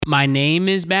My name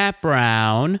is Matt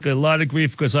Brown. Got a lot of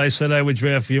grief because I said I would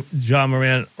draft John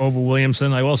Morant over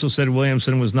Williamson. I also said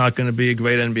Williamson was not going to be a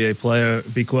great NBA player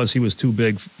because he was too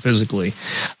big physically.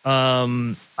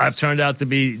 I've turned out to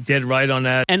be dead right on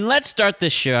that. And let's start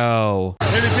the show.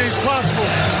 Anything's possible.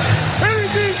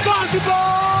 Anything's possible!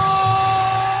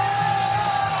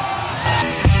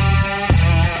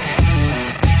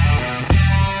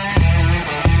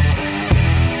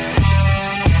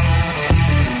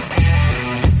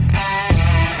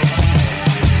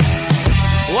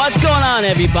 What's going on,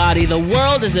 everybody? The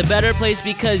world is a better place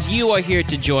because you are here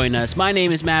to join us. My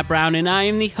name is Matt Brown, and I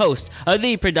am the host of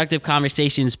the Productive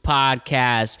Conversations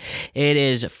podcast. It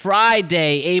is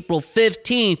Friday, April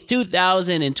 15th,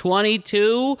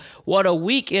 2022. What a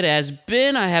week it has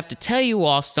been. I have to tell you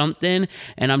all something,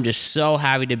 and I'm just so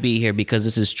happy to be here because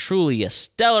this is truly a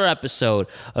stellar episode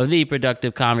of the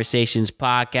Productive Conversations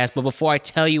podcast. But before I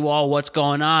tell you all what's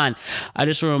going on, I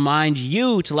just want to remind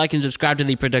you to like and subscribe to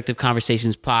the Productive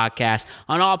Conversations podcast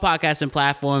on all podcasting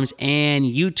platforms and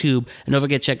YouTube. And don't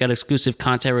forget to check out exclusive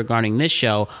content regarding this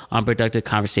show on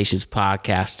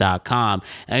productiveconversationspodcast.com.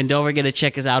 And don't forget to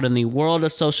check us out in the world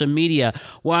of social media.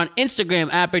 We're on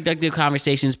Instagram at Productive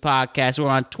Conversations Podcast. We're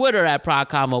on Twitter at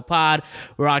ProdConvoPod.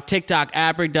 We're on TikTok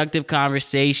at Productive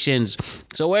Conversations.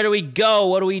 So where do we go?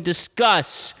 What do we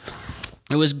discuss?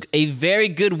 It was a very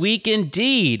good week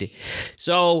indeed.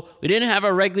 So we didn't have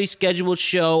a regularly scheduled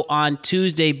show on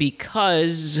Tuesday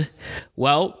because,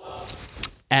 well,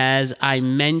 as I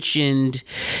mentioned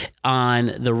on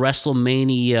the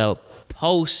WrestleMania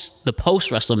the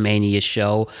post-WrestleMania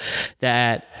show,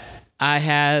 that I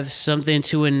have something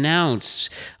to announce.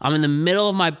 I'm in the middle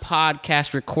of my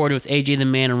podcast recording with AJ the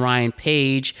Man and Ryan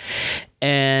Page,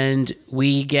 and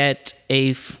we get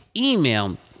a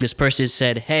email. This person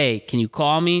said, "Hey, can you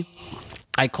call me?"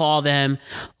 I call them.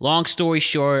 Long story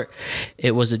short,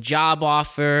 it was a job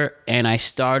offer, and I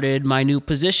started my new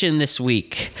position this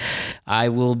week. I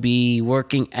will be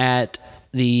working at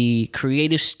the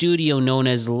creative studio known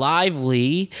as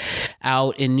Lively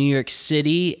out in New York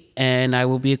City, and I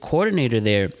will be a coordinator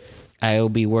there. I will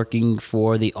be working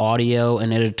for the audio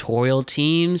and editorial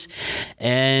teams,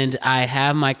 and I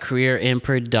have my career in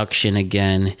production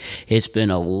again. It's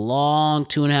been a long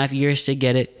 2.5 years to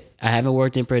get it. I haven't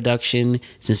worked in production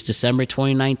since December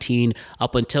 2019.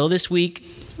 Up until this week,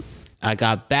 I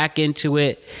got back into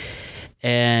it,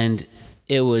 and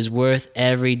it was worth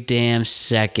every damn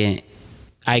second.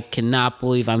 I cannot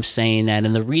believe I'm saying that,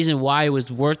 and the reason why it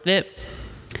was worth it,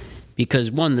 because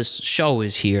one, the show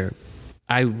is here.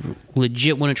 I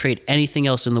legit wouldn't trade anything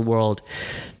else in the world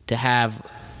to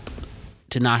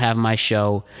not have my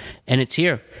show, and it's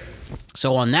here.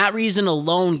 So on that reason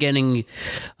alone, getting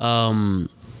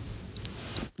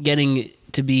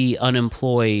to be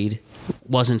unemployed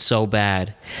wasn't so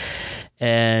bad.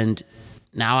 And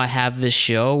now I have this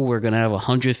show. We're going to have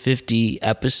 150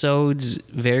 episodes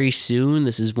very soon.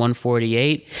 This is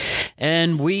 148,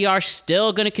 and we are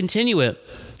still going to continue it.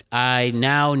 I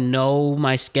now know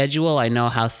my schedule. I know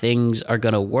how things are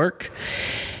going to work.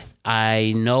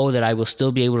 I know that I will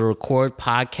still be able to record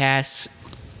podcasts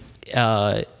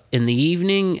in the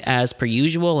evening as per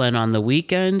usual and on the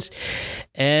weekends.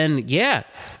 And yeah,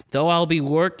 though I'll be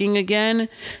working again,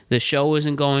 the show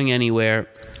isn't going anywhere.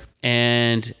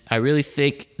 And I really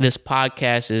think this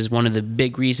podcast is one of the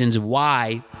big reasons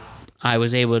why I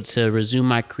was able to resume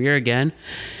my career again.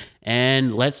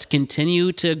 And let's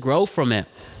continue to grow from it.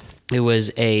 It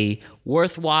was a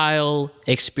worthwhile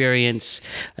experience.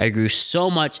 I grew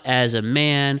so much as a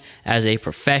man, as a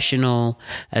professional,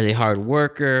 as a hard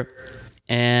worker,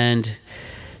 and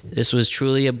this was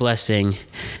truly a blessing.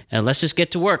 And let's just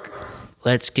get to work.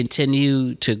 Let's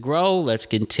continue to grow. Let's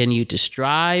continue to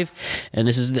strive. And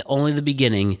this is only the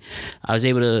beginning. I was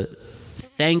able to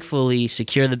thankfully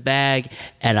secure the bag,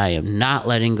 and I am not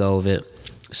letting go of it.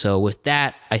 So with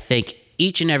that, I thank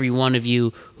each and every one of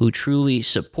you who truly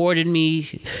supported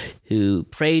me, who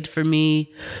prayed for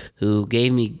me, who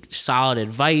gave me solid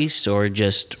advice, or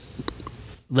just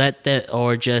let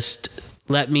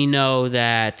me know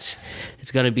that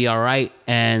it's going to be all right.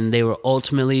 And they were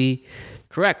ultimately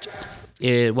correct.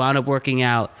 It wound up working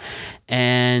out.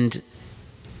 And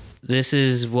this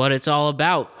is what it's all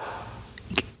about.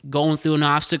 Going through an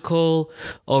obstacle,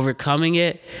 overcoming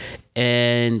it,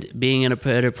 and being in a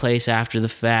better place after the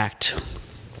fact.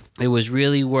 It was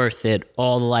really worth it,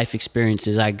 all the life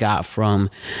experiences I got from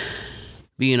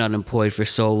being unemployed for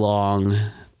so long,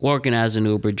 working as an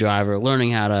Uber driver,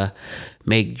 learning how to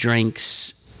make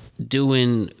drinks,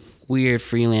 doing weird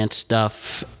freelance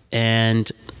stuff,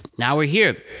 and now we're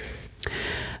here.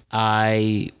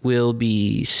 I will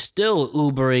be still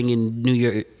Ubering in New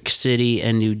York City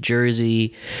and New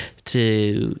Jersey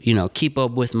to, keep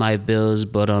up with my bills,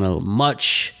 but on a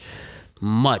much,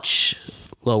 much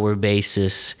lower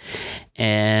basis.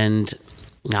 And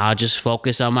I'll just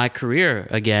focus on my career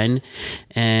again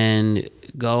and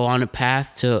go on a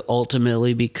path to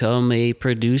ultimately become a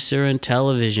producer in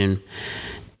television.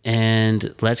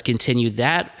 And let's continue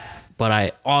that. But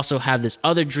I also have this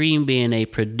other dream, being a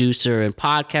producer in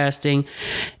podcasting,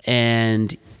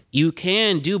 and you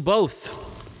can do both.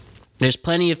 There's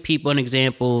plenty of people and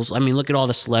examples. I mean, look at all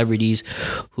the celebrities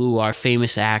who are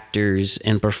famous actors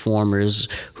and performers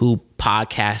who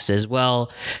podcast as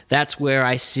well. That's where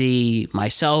I see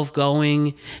myself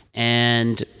going,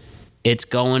 and it's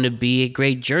going to be a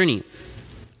great journey.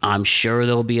 I'm sure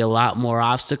there'll be a lot more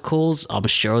obstacles. I'm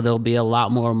sure there'll be a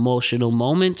lot more emotional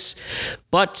moments,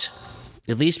 but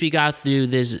at least we got through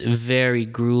this very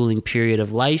grueling period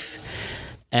of life,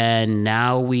 and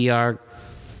now we are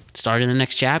starting the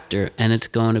next chapter, and it's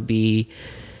going to be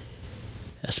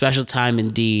a special time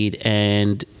indeed,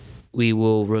 and we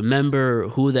will remember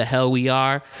who the hell we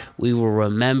are. We will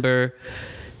remember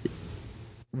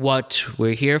what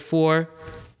we're here for,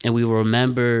 and we will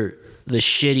remember the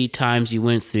shitty times you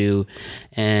went through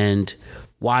and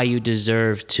why you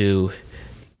deserve to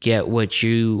get what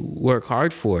you work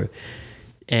hard for.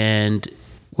 And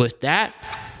with that,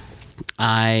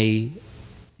 I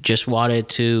just wanted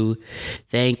to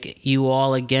thank you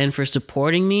all again for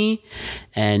supporting me.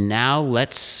 And now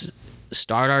let's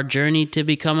start our journey to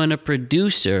becoming a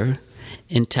producer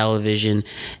in television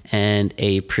and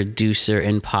a producer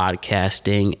in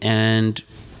podcasting and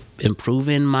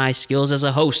improving my skills as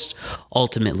a host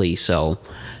ultimately. So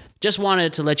just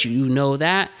wanted to let you know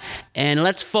that. And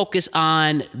let's focus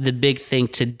on the big thing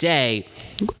today.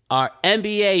 Our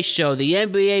NBA show, the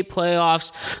NBA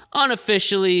playoffs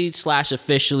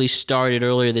unofficially/officially started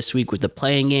earlier this week with the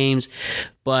playing games,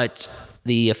 but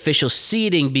the official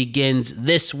seeding begins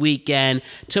this weekend,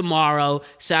 tomorrow,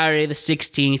 Saturday the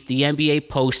 16th, the NBA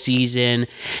postseason.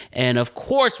 And of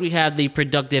course, we have the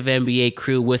productive NBA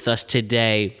crew with us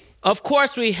today. Of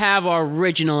course, we have our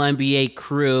original NBA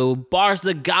crew. Bars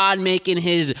the God making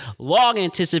his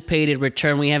long-anticipated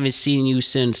return. We haven't seen you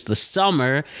since the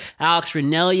summer. Alex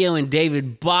Ranelio and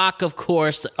David Bach, of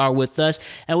course, are with us.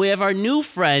 And we have our new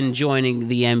friend joining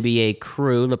the NBA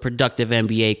crew, the productive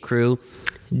NBA crew,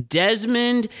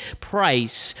 Desmond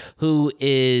Price, who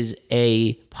is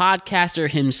a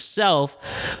podcaster himself,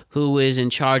 who is in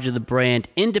charge of the brand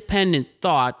Independent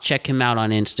Thought. Check him out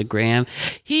on Instagram.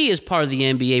 He is part of the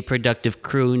NBA productive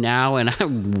crew now, and I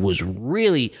was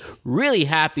really, really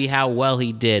happy how well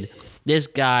he did. This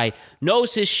guy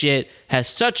knows his shit, has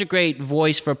such a great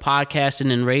voice for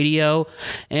podcasting and radio,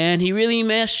 and he really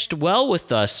meshed well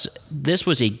with us. This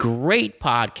was a great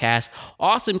podcast,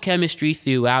 awesome chemistry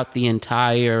throughout the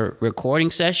entire recording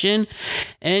session.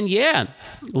 And yeah,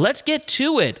 let's get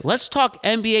to it. Let's talk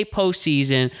NBA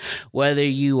postseason, whether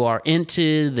you are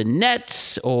into the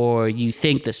Nets or you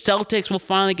think the Celtics will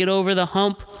finally get over the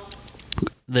hump.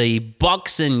 The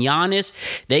Bucks and Giannis,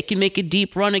 they can make a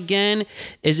deep run again.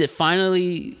 Is it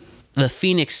finally the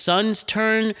Phoenix Suns'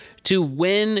 turn to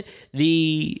win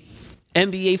the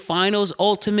NBA Finals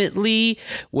ultimately,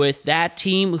 with that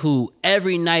team who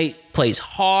every night plays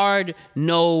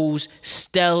hard-nosed,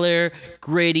 stellar,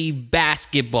 gritty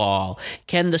basketball?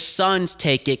 Can the Suns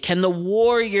take it? Can the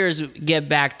Warriors get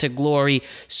back to glory?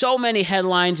 So many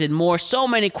headlines and more. So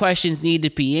many questions need to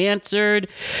be answered.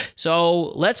 So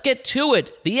let's get to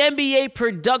it. The NBA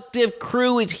productive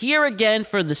crew is here again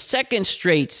for the second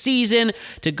straight season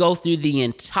to go through the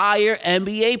entire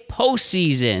NBA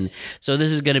postseason. So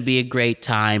this is going to be a great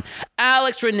time.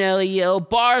 Alex Ranelio,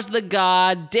 Bars the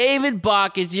God, David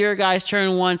Bach, it's your guys'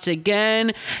 turn once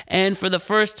again. And for the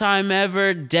first time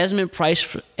ever, Desmond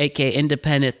Price, aka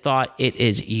Independent Thought, it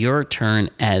is your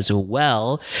turn as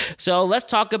well. So let's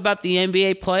talk about the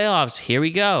NBA playoffs. Here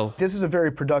we go. This is a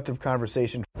very productive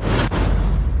conversation.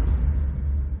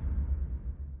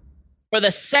 For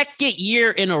the second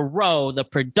year in a row, the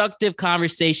Productive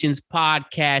Conversations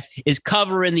podcast is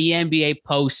covering the NBA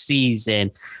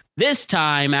postseason. This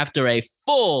time, after a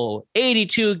full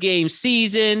 82-game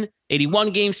season,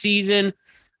 81-game season,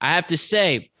 I have to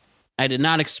say, I did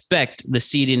not expect the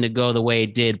seeding to go the way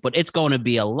it did, but it's going to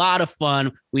be a lot of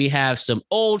fun. We have some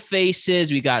old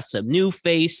faces. We got some new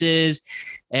faces.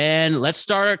 And let's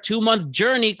start our 2-month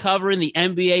journey covering the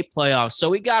NBA playoffs. So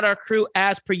we got our crew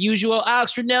as per usual.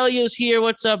 Alex Ranelio's here.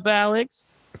 What's up, Alex?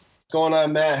 What's going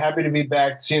on, Matt? Happy to be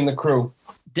back seeing the crew.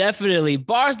 Definitely.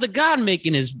 Bars the God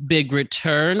making his big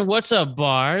return. What's up,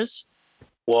 Bars?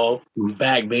 Well, I'm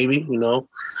back, baby. You know,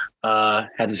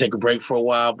 Had to take a break for a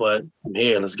while, but I'm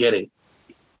here. Let's get it.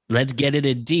 Let's get it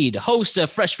indeed. Host of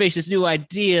Fresh Faces New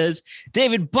Ideas,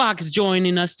 David Bach is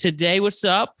joining us today. What's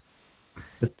up?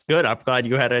 It's good. I'm glad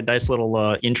you had a nice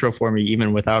little intro for me,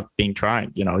 even without being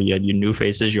trying. You know, you had your new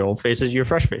faces, your old faces, your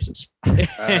fresh faces.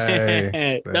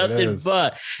 Hey, Nothing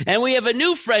but. And we have a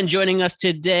new friend joining us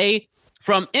today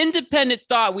from Independent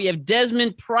Thought. We have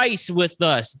Desmond Price with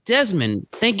us. Desmond,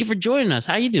 thank you for joining us.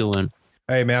 How you doing?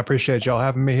 Hey, man, I appreciate y'all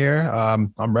having me here.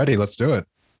 I'm ready. Let's do it.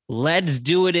 Let's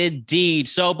do it indeed.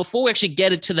 So before we actually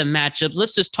get into the matchups,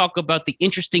 let's just talk about the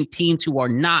interesting teams who are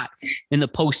not in the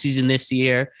postseason this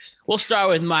year. We'll start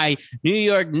with my New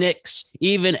York Knicks,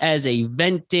 even as a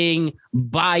venting,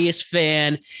 biased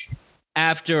fan.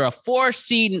 After a 4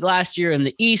 seed last year in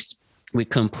the East, we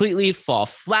completely fall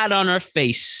flat on our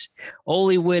face.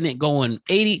 Only win it going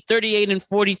 38 and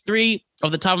 43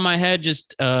 off the top of my head,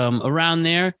 just around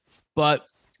there. But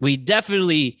we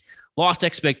definitely lost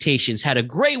expectations. Had a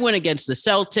great win against the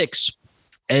Celtics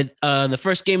at the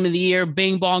first game of the year,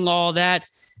 bing bong, all that.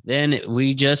 Then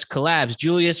we just collapsed.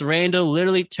 Julius Randle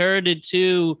literally turned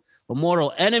into a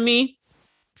mortal enemy,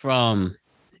 from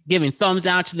giving thumbs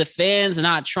down to the fans,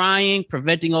 not trying,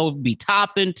 preventing Obi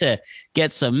Toppin to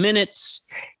get some minutes.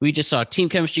 We just saw team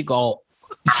chemistry go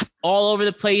all over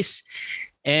the place.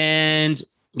 And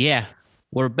yeah,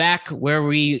 we're back where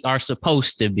we are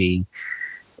supposed to be,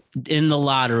 in the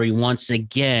lottery once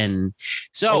again.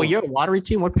 So you're a lottery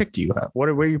team. What pick do you have? Where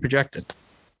are you projected?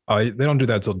 They don't do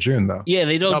that till June, though. Yeah,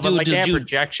 they don't do like they have June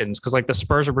projections, because like the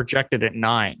Spurs are projected at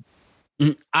 9.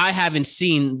 I haven't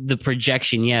seen the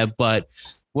projection yet, but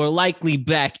we're likely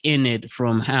back in it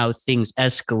from how things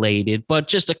escalated. But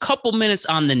just a couple minutes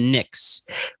on the Knicks.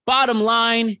 Bottom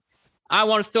line, I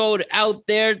want to throw it out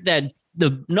there that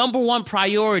the number one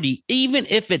priority, even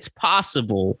if it's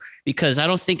possible, because I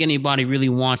don't think anybody really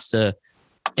wants to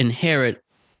inherit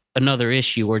another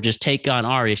issue or just take on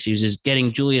our issues, is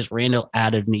getting Julius Randle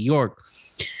out of New York.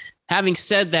 Having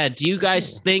said that, do you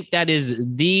guys think that is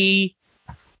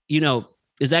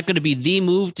is that going to be the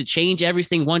move to change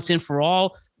everything once and for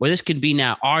all, where this could be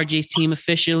now RJ's team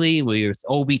officially, with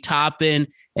Obi Toppin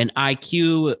and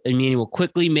IQ, Immanuel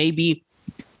Quickley, maybe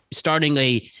starting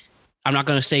I'm not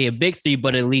going to say a big three,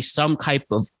 but at least some type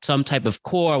of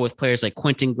core with players like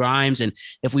Quentin Grimes. And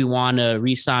if we want to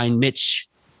re-sign Mitch,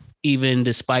 even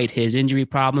despite his injury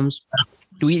problems,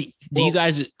 do you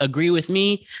guys agree with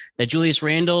me that Julius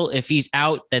Randle, if he's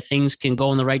out, that things can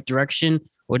go in the right direction?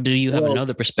 Or do you have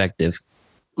another perspective?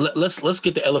 Let's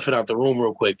get the elephant out the room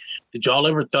real quick. Did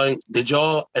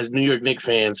y'all as New York Knicks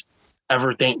fans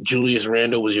ever think Julius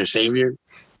Randle was your savior?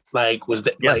 Like, was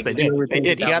that? Yes, like, they did. They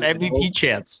did. He got MVP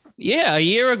chance. Yeah, a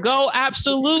year ago,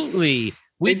 absolutely.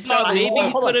 We thought maybe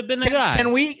he could have been the guy.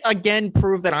 Can we again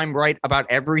prove that I'm right about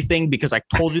everything? Because I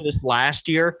told you this last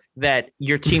year, that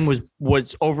your team was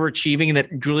overachieving and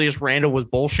that Julius Randle was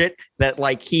bullshit. That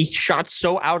like he shot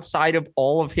so outside of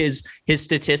all of his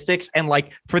statistics, and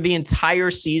like for the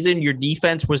entire season, your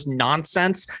defense was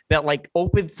nonsense. That like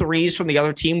open threes from the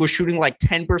other team was shooting like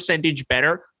 10%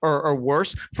 better or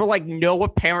worse for like no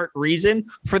apparent reason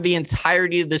for the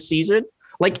entirety of the season.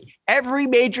 Like every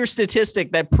major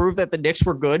statistic that proved that the Knicks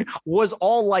were good was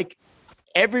all like,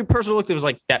 every person who looked at it was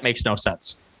like, that makes no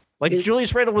sense. Like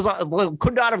Julius Randle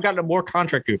could not have gotten a more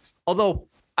contract to. Although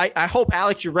I hope,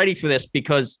 Alex, you're ready for this,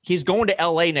 because he's going to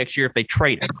LA next year if they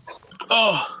trade him.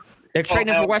 They're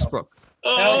trading him for Westbrook.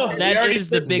 That is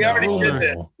the big rumor.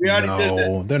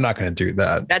 No, they're not going to do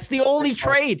that. That's the only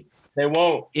trade. They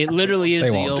won't. It literally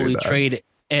is the only trade.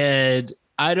 And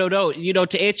I don't know,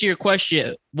 to answer your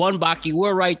question, Baki,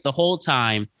 we're right the whole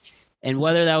time. And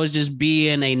whether that was just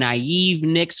being a naive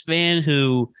Knicks fan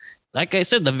who, like I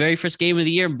said, the very first game of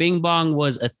the year, Bing Bong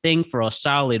was a thing for a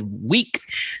solid week.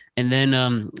 And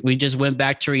then we just went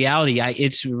back to reality.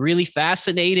 It's really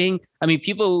fascinating. I mean,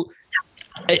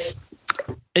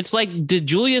 it's like, did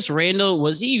Julius Randle,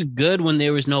 was he good when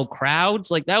there was no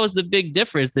crowds? Like, that was the big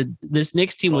difference. That this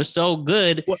Knicks team was so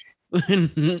good.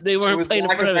 They weren't playing in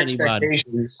front of anybody.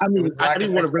 I mean, I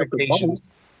didn't want to break the bubble.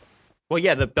 Well,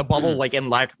 yeah, the bubble, like in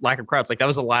lack of crowds, like that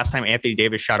was the last time Anthony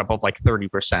Davis shot above like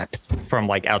 30% from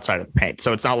like outside of the paint.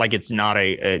 So it's not like it's not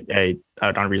an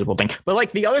unreasonable thing. But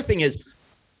like the other thing is,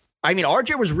 I mean,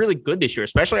 RJ was really good this year,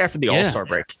 especially after the All-Star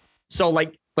break. So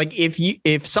like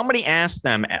if somebody asked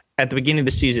them at the beginning of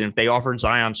the season if they offered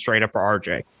Zion straight up for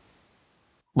RJ,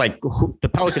 like the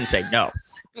Pelicans say no.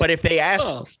 But if they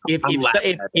ask, if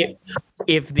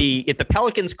the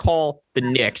Pelicans call the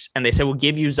Knicks and they say, we'll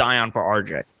give you Zion for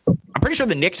RJ, I'm pretty sure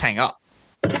the Knicks hang up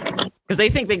because they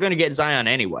think they're going to get Zion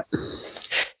anyway.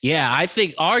 Yeah, I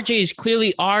think RJ is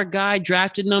clearly our guy,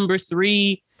 drafted number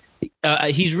 3.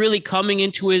 He's really coming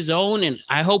into his own, and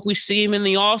I hope we see him in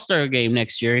the All-Star game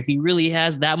next year if he really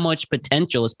has that much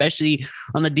potential, especially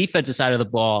on the defensive side of the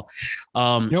ball. You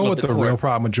know what the real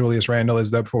problem with Julius Randle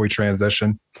is, though, before we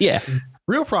transition? Yeah.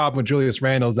 Real problem with Julius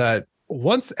Randle is that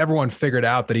once everyone figured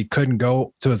out that he couldn't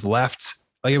go to his left,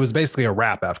 like it was basically a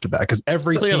wrap after that, because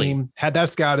every team had that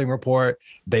scouting report.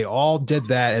 They all did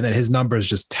that, and then his numbers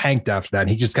just tanked after that. And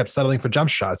he just kept settling for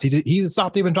jump shots. He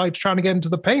stopped even trying to get into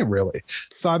the paint, really.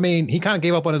 So I mean, he kind of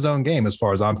gave up on his own game, as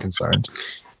far as I'm concerned.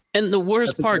 And the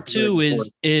worst part too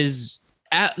is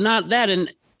not that,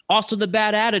 and also the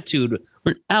bad attitude.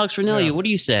 Alex Ranelli, what do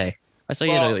you say? I saw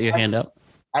you had your hand up.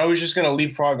 I was just going to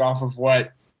leapfrog off of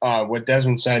what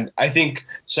Desmond said. I think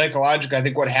psychologically, I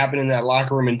think what happened in that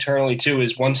locker room internally too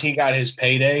is once he got his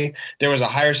payday, there was a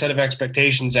higher set of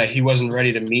expectations that he wasn't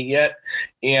ready to meet yet.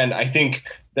 And I think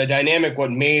the dynamic, what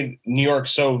made New York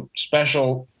so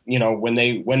special, when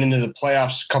they went into the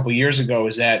playoffs a couple years ago,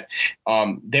 is that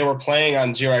they were playing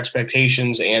on zero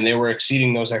expectations and they were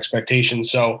exceeding those expectations.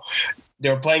 So they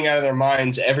were playing out of their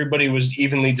minds. Everybody was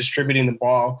evenly distributing the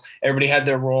ball. Everybody had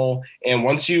their role. And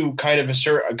once you kind of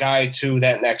assert a guy to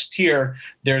that next tier,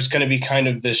 there's going to be kind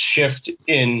of this shift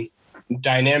in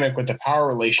dynamic with the power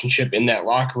relationship in that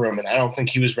locker room. And I don't think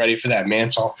he was ready for that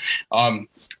mantle. I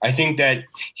think that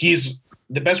he's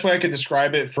the best way I could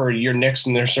describe it for your Knicks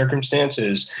and their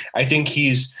circumstances. I think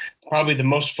he's probably the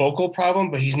most focal problem,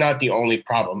 but he's not the only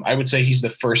problem. I would say he's the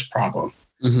first problem.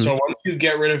 Mm-hmm. So once you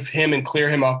get rid of him and clear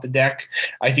him off the deck,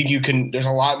 I think there's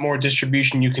a lot more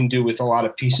distribution you can do with a lot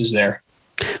of pieces there.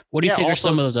 What do you think are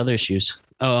some of those other issues?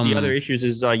 The other issues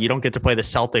is you don't get to play the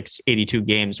Celtics 82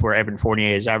 games where Evan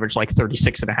Fournier has averaged like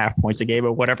 36.5 points a game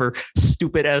or whatever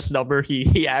stupid ass number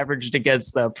he averaged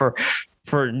against them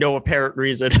for no apparent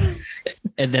reason.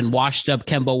 And then washed up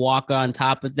Kemba Walker on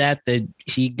top of that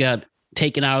he got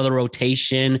taken out of the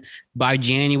rotation by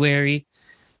January.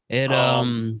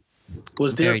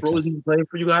 Was Derrick Rose playing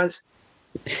for you guys?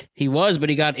 He was, but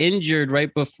he got injured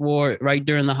right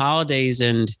during the holidays,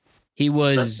 and he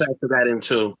was. Let's factor that in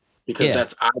too,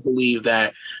 because I believe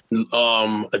that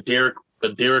a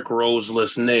Derrick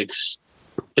Rose-less Knicks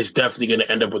is definitely going to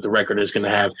end up with the record it's going to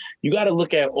have. You got to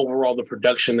look at overall the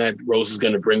production that Rose is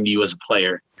going to bring to you as a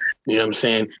player. You know what I'm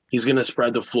saying? He's going to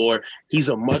spread the floor. He's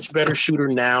a much better shooter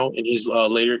now in his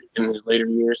later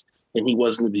years than he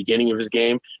was in the beginning of his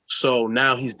game. So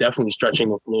now he's definitely stretching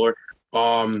the floor.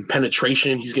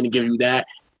 Penetration, he's going to give you that.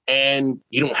 And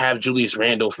you don't have Julius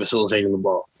Randle facilitating the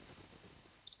ball.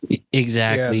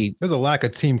 Exactly. Yeah, there's a lack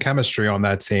of team chemistry on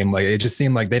that team. Like it just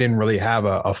seemed like they didn't really have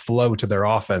a flow to their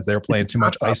offense. They were playing too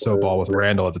much ISO ball with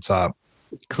Randle at the top.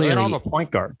 Clearly, they don't have a point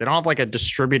guard. They don't have like a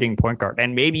distributing point guard.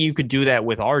 And maybe you could do that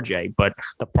with RJ, but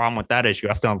the problem with that is you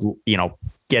have to,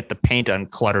 get the paint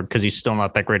uncluttered because he's still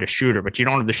not that great a shooter, but you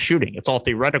don't have the shooting. It's all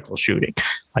theoretical shooting.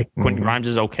 Like Quentin Grimes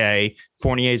is okay.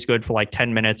 Fournier is good for like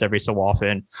 10 minutes every so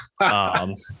often.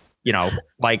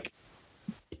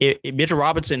 Mitchell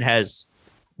Robinson has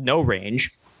no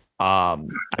range. I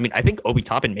think Obi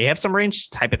Toppin may have some range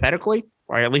hypothetically,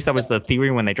 or at least that was the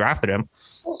theory when they drafted him.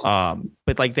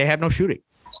 But like they have no shooting.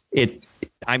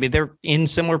 They're in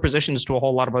similar positions to a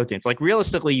whole lot of other teams. Like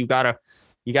realistically, you gotta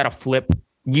flip.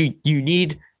 You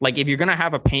need, like, if you're gonna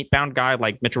have a paint bound guy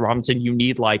like Mitchell Robinson, you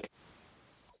need like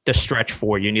the stretch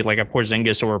four. You need like a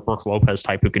Porzingis or a Brook Lopez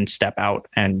type who can step out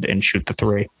and shoot the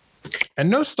three. And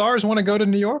no stars want to go to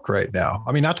New York right now.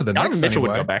 I mean, not to the Donovan Knicks Mitchell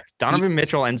anyway. would go back. Donovan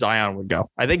Mitchell and Zion would go.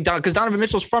 I think because Donovan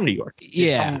Mitchell's from New York.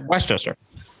 He's from Westchester.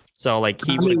 So like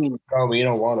probably you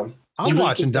don't want him. I'm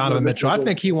watching Donovan Mitchell. I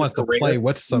think he wants to play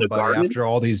with somebody after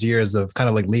all these years of kind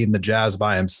of like leading the Jazz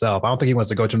by himself. I don't think he wants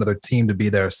to go to another team to be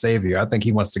their savior. I think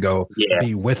he wants to go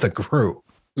be with a crew.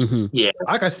 Mm-hmm. Yeah,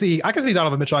 I can see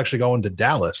Donovan Mitchell actually going to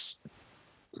Dallas.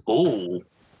 Oh,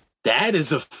 that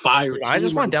is a fire. I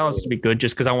just want Dallas to be good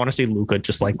just because I want to see Luka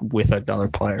just like with another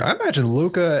player. I imagine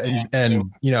Luka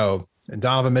and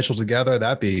Donovan Mitchell together.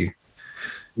 That'd be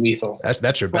lethal.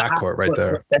 That's your backcourt right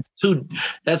there.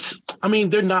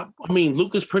 They're not.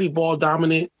 Luka's pretty ball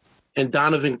dominant, and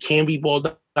Donovan can be ball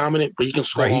dominant, but he can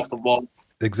score off the ball.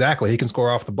 Exactly, he can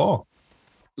score off the ball.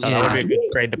 That would be a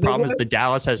good trade. The problem is the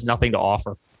Dallas has nothing to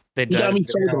offer. They don't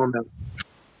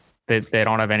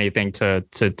have anything to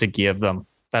give them.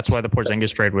 That's why the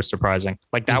Porzingis trade was surprising.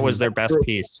 Like that was their best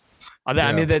piece.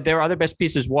 Their other best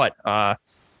piece is what?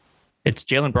 It's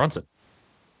Jalen Brunson.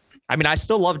 I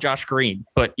still love Josh Green,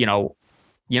 but you're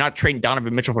not trading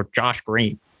Donovan Mitchell for Josh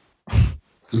Green.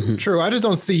 True. I just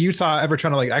don't see Utah ever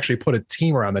trying to like actually put a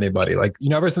team around anybody. Like,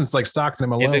 ever since like Stockton and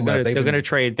Malone, they're going to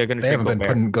trade. They haven't been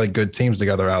putting like good teams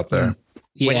together out there.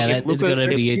 Yeah, it's going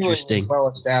to be interesting. Well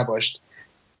established.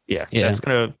 we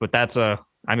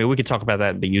could talk about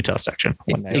that in the Utah section.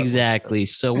 Exactly.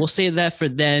 So we'll save that for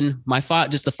then.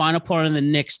 Just the final part on the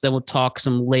Knicks, then we'll talk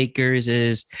some Lakers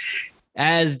is,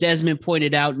 as Desmond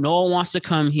pointed out, no one wants to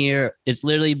come here. It's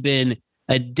literally been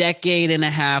a decade and a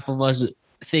half of us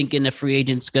thinking the free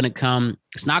agent's going to come.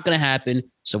 It's not going to happen.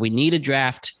 So we need a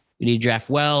draft. We need to draft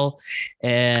well.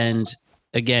 And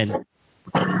again,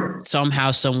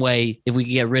 somehow, some way, if we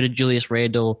can get rid of Julius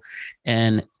Randle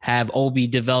and have Obi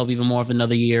develop even more of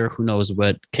another year, who knows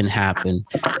what can happen.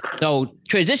 So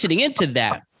transitioning into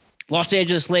that, Los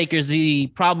Angeles Lakers,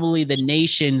 probably the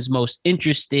nation's most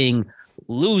interesting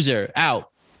loser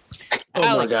out. Oh,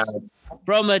 Alex, my God.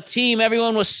 From a team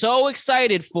everyone was so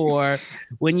excited for,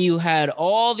 when you had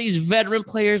all these veteran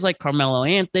players like Carmelo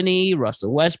Anthony,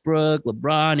 Russell Westbrook,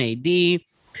 LeBron, AD,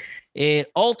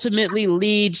 it ultimately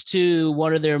leads to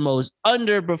one of their most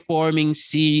underperforming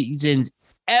seasons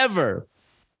ever.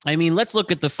 I mean, let's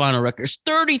look at the final records.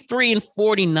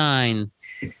 33-49.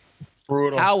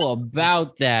 Brutal. How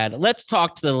about that? Let's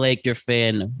talk to the Laker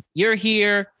fan. You're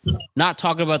here not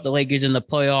talking about the Lakers in the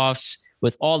playoffs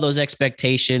with all those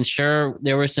expectations. Sure,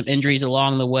 there were some injuries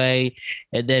along the way,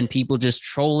 and then people just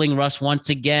trolling Russ once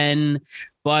again.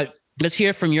 But let's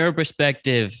hear from your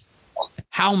perspective.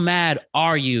 How mad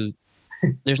are you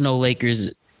there's no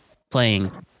Lakers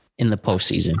playing in the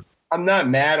postseason? I'm not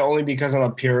mad only because I'm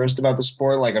a purist about the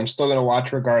sport. Like, I'm still going to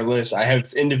watch regardless. I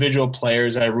have individual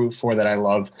players I root for that I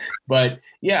love. But,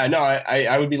 yeah, no,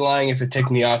 I would be lying if it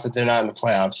ticked me off that they're not in the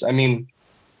playoffs. I mean,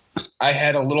 I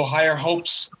had a little higher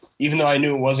hopes, even though I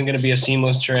knew it wasn't going to be a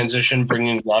seamless transition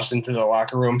bringing Russ into the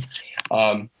locker room.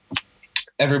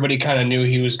 Everybody kind of knew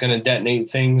he was going to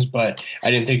detonate things, but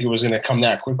I didn't think it was going to come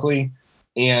that quickly.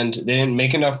 And they didn't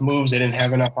make enough moves. They didn't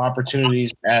have enough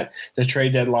opportunities at the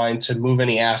trade deadline to move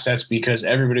any assets because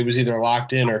everybody was either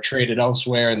locked in or traded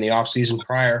elsewhere in the offseason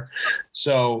prior.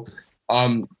 So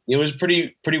it was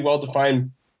pretty well-defined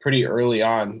pretty early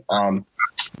on.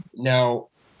 Now,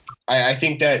 I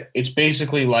think that it's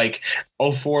basically like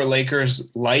 04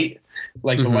 Lakers light,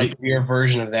 like the light beer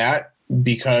version of that,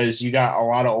 because you got a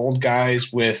lot of old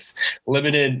guys with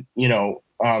limited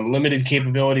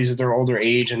capabilities at their older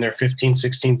age and their 15th,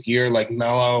 16th year, like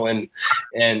Melo and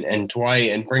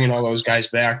Dwight, and bringing all those guys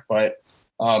back. But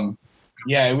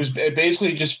it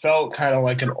basically just felt kind of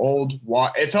like an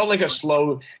it felt like a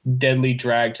slow, deadly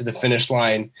drag to the finish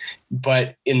line,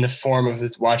 but in the form of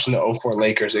watching the 04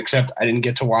 Lakers, except I didn't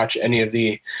get to watch any of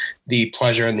the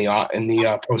pleasure in the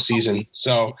postseason.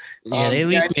 So they at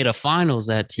least made a finals,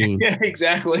 that team. Yeah,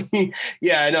 exactly.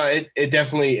 Yeah, I know it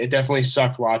definitely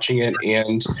sucked watching it,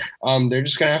 and they're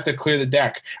just gonna have to clear the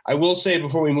deck. I will say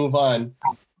before we move on,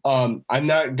 I'm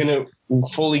not gonna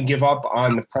fully give up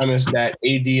on the premise that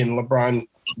AD and LeBron,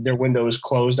 their window is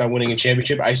closed on winning a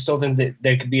championship. I still think that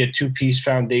they could be a two-piece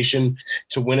foundation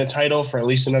to win a title for at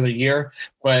least another year,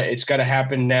 but it's got to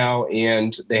happen now,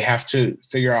 and they have to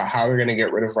figure out how they're going to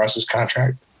get rid of Russ's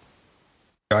contract.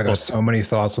 I got so many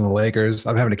thoughts on the Lakers.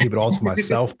 I'm having to keep it all to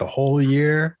myself the whole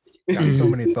year. Got so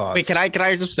many thoughts. Wait, can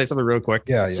I just say something real quick?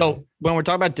 Yeah. So when we're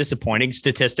talking about disappointing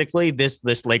statistically,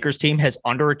 this Lakers team has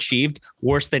underachieved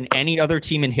worse than any other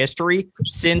team in history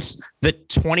since the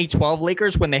 2012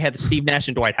 Lakers when they had Steve Nash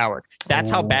and Dwight Howard. That's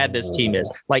how bad this team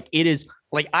is. Like, it is.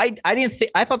 Like, I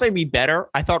thought they'd be better.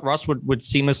 I thought Russ would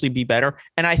seamlessly be better.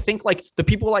 And I think like the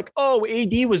people like, oh,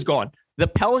 AD was gone. The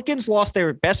Pelicans lost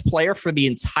their best player for the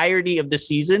entirety of the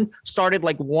season, started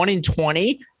like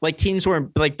 1-20. Like, teams were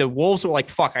like, the Wolves were like,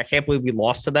 fuck, I can't believe we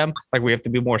lost to them. Like, we have to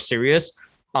be more serious.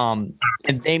 And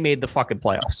they made the fucking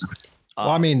playoffs. Well,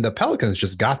 I mean, the Pelicans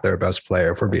just got their best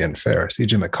player, for being fair.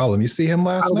 CJ McCollum. You see him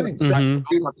last night?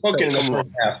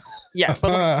 Yeah.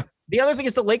 But the other thing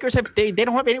is the Lakers they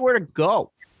don't have anywhere to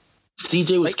go.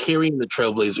 CJ was carrying the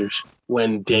Trailblazers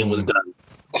when Dame was done.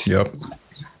 Yep.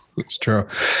 It's true.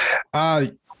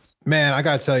 Man, I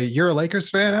got to tell you, you're a Lakers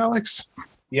fan, Alex?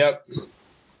 Yep.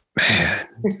 Man,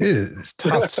 it's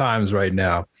tough times right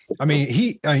now. I mean,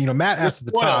 Matt asked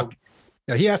at the top.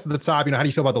 He asked at the top, how do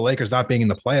you feel about the Lakers not being in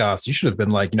the playoffs? You should have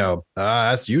been like,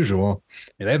 as usual.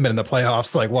 They've been in the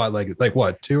playoffs like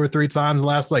what, 2 or 3 times the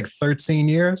last 13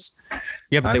 years?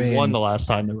 Yeah, but they won the last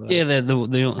time they were there. Yeah,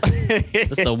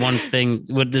 that's the one thing.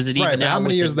 What does it even? Right, how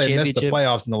many years have they missed the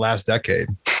playoffs in the last decade?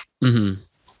 Mm-hmm.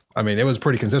 I mean, it was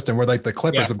pretty consistent. Where the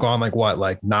Clippers have gone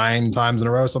 9 times in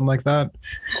a row, something like that.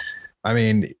 I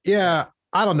mean, yeah,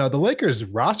 I don't know. The Lakers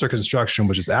roster construction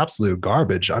was just absolute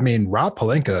garbage. I mean, Rob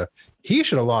Pelinka, he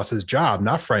should have lost his job,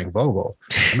 not Frank Vogel.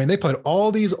 I mean, they put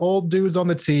all these old dudes on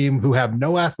the team who have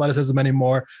no athleticism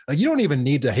anymore. Like, you don't even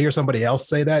need to hear somebody else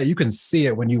say that. You can see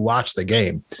it when you watch the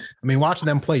game. I mean, watching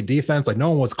them play defense, like no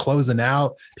one was closing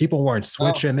out. People weren't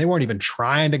switching. They weren't even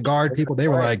trying to guard people. They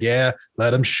were like, yeah,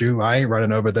 let them shoot. I ain't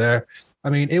running over there. I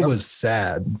mean, it was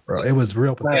sad, bro. It was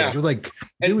real pathetic. It was like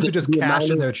dudes were just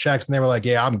cashing their checks and they were like,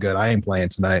 yeah, I'm good. I ain't playing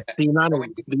tonight. The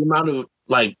amount of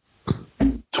like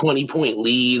 20-point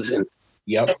leads and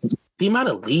the amount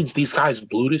of leads these guys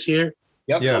blew this year.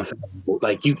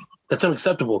 Like that's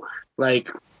unacceptable.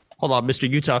 Like, hold on, Mr.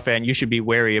 Utah fan, you should be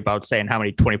wary about saying how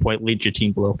many 20-point leads your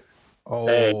team blew. Oh,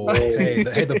 hey,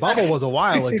 the bubble was a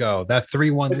while ago. That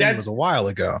 3-1 lead was a while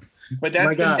ago. But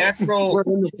that's the natural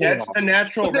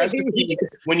recipe.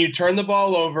 When you turn the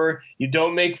ball over, you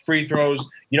don't make free throws,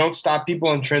 you don't stop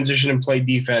people in transition and play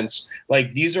defense.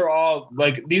 Like these are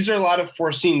a lot of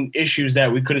foreseen issues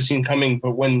that we could have seen coming,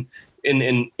 but when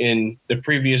in the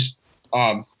previous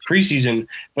preseason.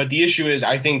 But the issue is,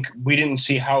 I think we didn't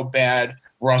see how bad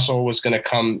Russell was going to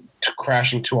come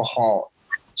crashing to a halt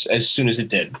as soon as it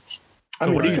did. I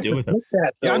mean, what do you do with it?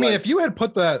 Yeah, I mean, if you had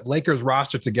put the Lakers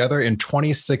roster together in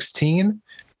 2016,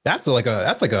 that's like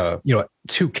a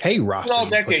 2K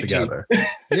roster put together.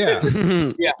 Yeah.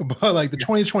 Yeah. But like the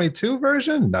 2022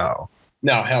 version, no,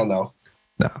 hell no.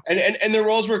 No. And the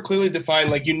roles were clearly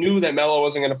defined. Like you knew that Melo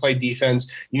wasn't going to play defense.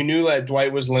 You knew that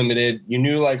Dwight was limited. You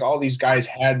knew like all these guys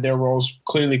had their roles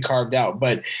clearly carved out.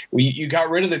 But you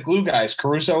got rid of the glue guys.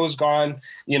 Caruso was gone.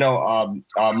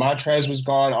 Montrez was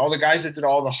gone. All the guys that did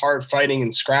all the hard fighting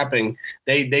and scrapping,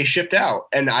 they shipped out.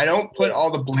 And I don't put all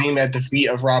the blame at the feet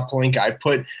of Rob Pelinka. I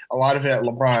put a lot of it at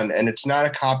LeBron. And it's not a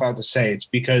cop out to say it's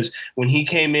because when he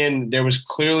came in, there was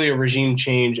clearly a regime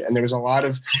change, and there was a lot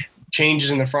of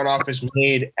changes in the front office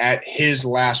made at his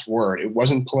last word. It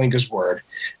wasn't Pelinka's word.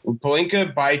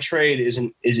 Pelinka by trade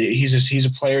he's a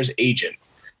player's agent.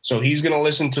 So he's going to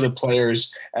listen to the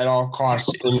players at all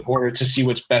costs in order to see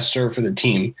what's best served for the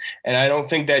team. And I don't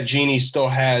think that Jeannie still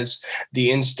has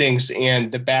the instincts and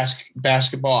the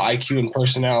basketball IQ and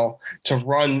personnel to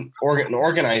run and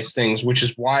organize things, which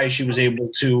is why she was able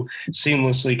to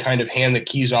seamlessly kind of hand the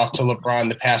keys off to LeBron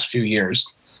the past few years.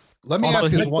 Let me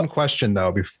ask you one question,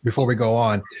 though, before we go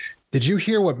on. Did you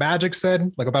hear what Magic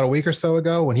said like about a week or so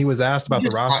ago when he was asked about the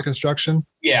roster construction?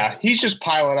 Yeah, he's just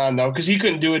piling on, though, because he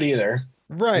couldn't do it either.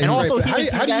 Right. And also,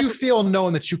 how do you feel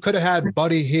knowing that you could have had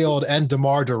Buddy Hield and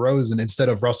DeMar DeRozan instead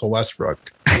of Russell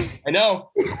Westbrook? I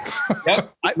know.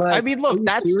 Yep. I mean, look,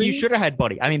 you should have had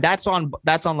Buddy. I mean, that's on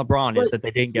LeBron is that they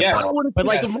didn't get Buddy. But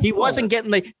like he wasn't getting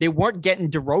they weren't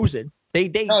getting DeRozan. They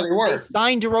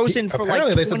signed DeRozan for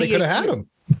apparently they said they could have had him.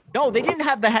 No, they didn't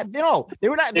have they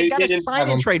were not. They got a sign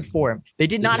and trade for him. They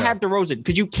did not have DeRozan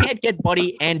because you can't get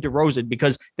Buddy and DeRozan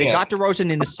because they got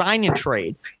DeRozan in a sign and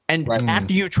trade. And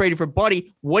after you traded for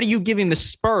Buddy, what are you giving the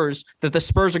Spurs that the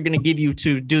Spurs are going to give you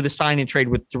to do the sign and trade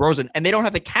with DeRozan? And they don't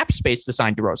have the cap space to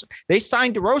sign DeRozan. They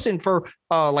signed DeRozan for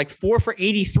like 4 for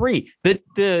 83. I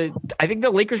think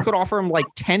the Lakers could offer him like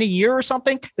 10 a year or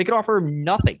something. They could offer him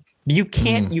nothing. You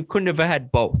can't. You couldn't have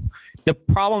had both. The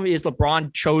problem is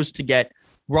LeBron chose to get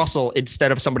Russell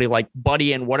instead of somebody like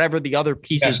Buddy and whatever the other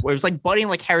pieces were. It was like Buddy and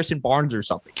like Harrison Barnes or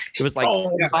something. It was like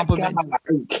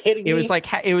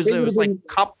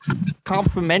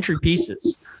complimentary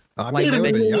pieces. I mean, they would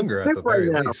have been younger at the very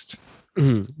least.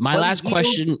 Mm-hmm. My last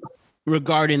question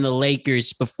regarding the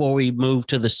Lakers before we move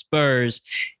to the Spurs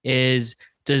is,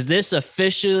 does this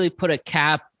officially put a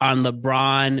cap on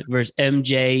LeBron versus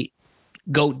MJ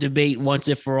GOAT debate once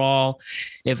and for all?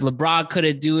 If LeBron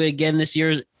couldn't do it again this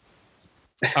year,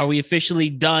 are we officially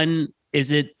done?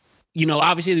 Is it,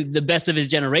 obviously the best of his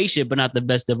generation, but not the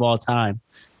best of all time?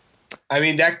 I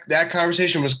mean, that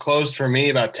conversation was closed for me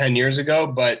about 10 years ago,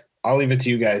 but I'll leave it to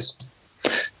you guys.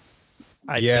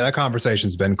 That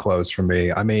conversation's been closed for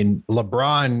me. I mean,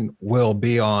 LeBron will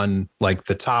be on like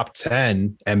the top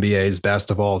 10 NBA's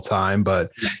best of all time,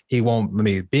 but he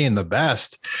won't, being the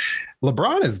best.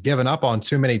 LeBron has given up on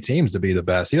too many teams to be the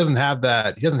best. He doesn't have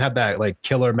that like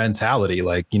killer mentality.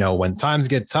 Like, when times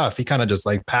get tough, he kind of just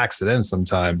like packs it in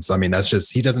sometimes. I mean,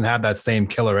 he doesn't have that same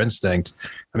killer instinct.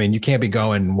 I mean, you can't be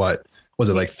going, what was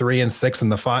it, like 3-6 in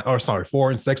the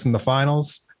 4-6 in the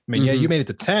finals? I mean, you made it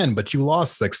to 10, but you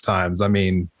lost 6 times. I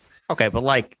mean, okay, but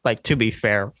like to be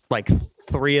fair, like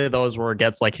 3 of those were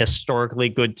against like historically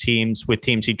good teams with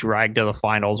teams he dragged to the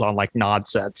finals on like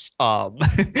nonsense.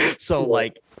 So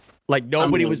like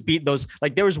nobody was beating those.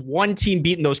 Like there was one team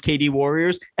beating those KD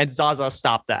Warriors, and Zaza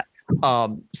stopped that.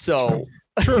 So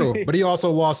True, but he also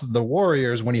lost to the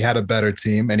Warriors when he had a better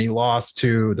team, and he lost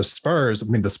to the Spurs. I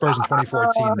mean, the Spurs in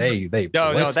 2014, they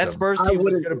no, blitzed that him. Spurs team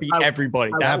was going to beat everybody.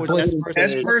 That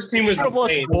Spurs team was should have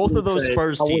lost both of those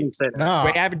Spurs teams. No,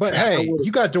 but hey,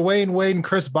 you got Dwayne Wade and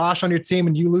Chris Bosh on your team,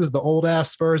 and you lose the old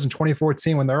ass Spurs in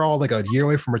 2014 when they're all like a year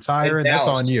away from retiring. That's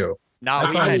on you. No,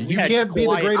 that's on you. You can't be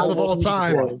the greatest of all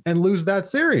time and lose that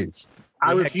series.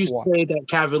 I refuse to say that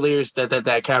Cavaliers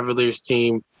that Cavaliers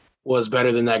team was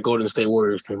better than that Golden State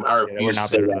Warriors team. I refuse to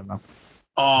say that.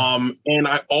 And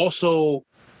I also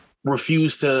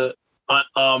refuse to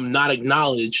not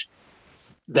acknowledge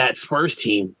that Spurs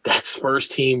team. That Spurs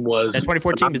team was that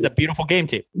 2014 is the beautiful game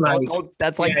team.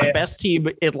 That's like the best team.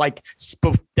 It like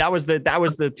that was the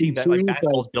team that like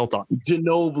basketball was built on.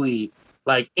 Ginobili.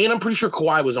 And I'm pretty sure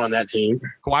Kawhi was on that team.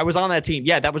 Kawhi was on that team.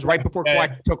 Yeah, that was right before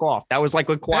Kawhi took off. That was like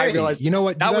when Kawhi realized. You know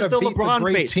what? That was the LeBron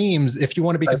great phase. Teams if you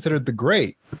want to be considered the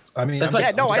great. I mean,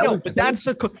 I know, but that's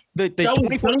the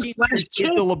 2014 is the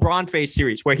LeBron phase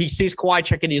series where he sees Kawhi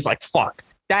check in. He's like, "Fuck."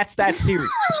 That's that series.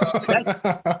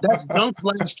 that's Dunk's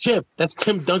last chip. That's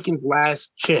Tim Duncan's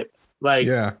last chip.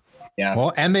 Yeah.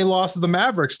 Well, and they lost to the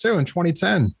Mavericks too in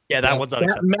 2010. Yeah, that one's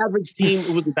unacceptable. That Mavericks team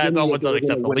that one's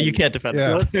unacceptable. You can't defend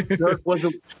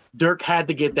that. Dirk had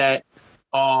to get that.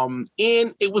 And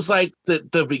it was like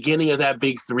the beginning of that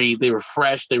big three. They were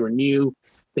fresh. They were new.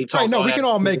 They talked. No, we can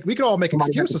all make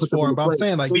excuses for him. But I'm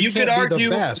saying you could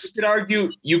argue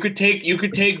you could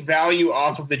take value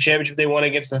off of the championship they won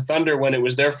against the Thunder when it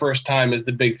was their first time as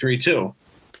the big three too.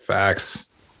 Facts.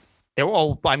 They were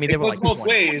all. I mean, they were like both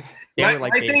ways. My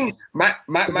thing,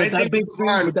 that big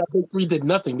three did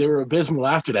nothing. They were abysmal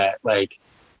after that.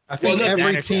 I think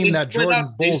every team that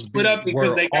Jordan's Bulls beat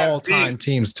were all-time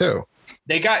teams too.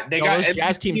 They got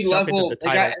MVP level. They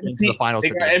got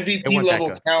MVP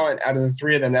level talent out of the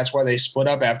three of them. That's why they split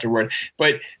up afterward.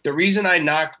 But the reason I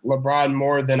knock LeBron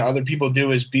more than other people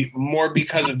do is more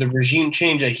because of the regime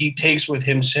change that he takes with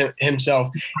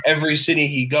himself every city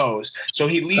he goes. So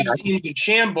he leaves teams in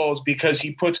shambles because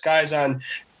he puts guys on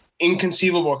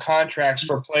inconceivable contracts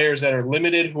for players that are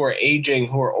limited, who are aging,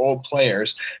 who are old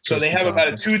players. So they have about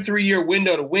a 2-3 year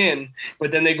window to win,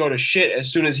 but then they go to shit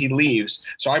as soon as he leaves.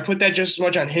 So I put that just as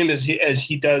much on him as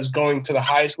he does going to the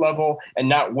highest level and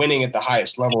not winning at the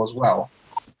highest level as well.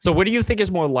 So what do you think is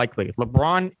more likely?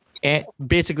 LeBron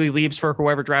basically leaves for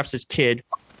whoever drafts his kid,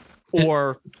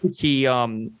 or he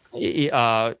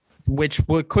which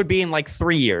could be in like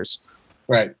 3 years.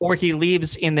 Right. Or he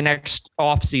leaves in the next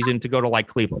offseason to go to like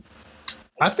Cleveland.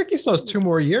 I think he still has 2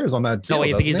 more years on that deal. No,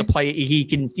 I think he's a play. He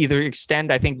can either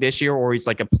extend, I think, this year, or he's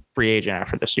like a free agent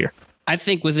after this year. I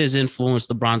think with his influence,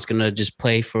 LeBron's going to just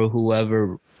play for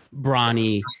whoever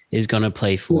Bronny is going to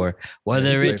play for,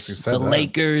 whether it's the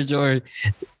Lakers or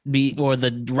the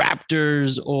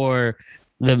Raptors or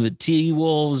the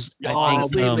T-Wolves.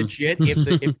 Honestly, legit.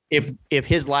 If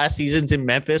his last season's in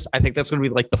Memphis, I think that's going to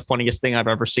be like the funniest thing I've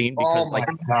ever seen. Because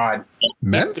God,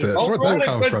 Memphis, where'd that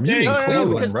come from? You mean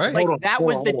Cleveland, right? Like that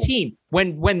was the team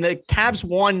when the Cavs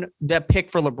won that pick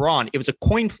for LeBron. It was a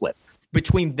coin flip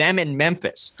between them and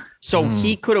Memphis. So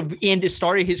he could have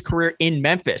started his career in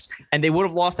Memphis, and they would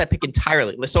have lost that pick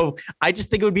entirely. So I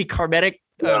just think it would be karmic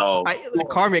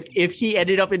if he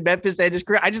ended up in Memphis and his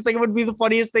career. I just think it would be the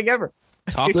funniest thing ever.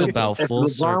 Talk about full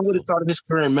circle. LeBron would have started his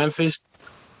career in Memphis.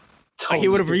 He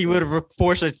would have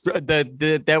forced a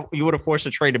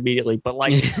trade immediately, but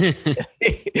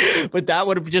but that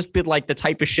would have just been like the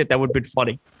type of shit that would have been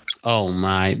funny. Oh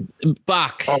my,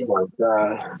 Bach! Oh my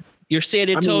God! Your San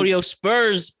Antonio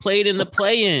Spurs played in the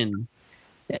play-in.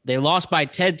 They lost by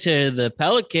 10 to the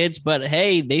Pelicans, but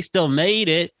hey, they still made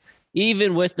it.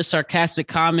 Even with the sarcastic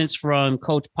comments from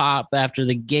Coach Pop after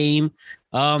the game,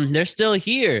 they're still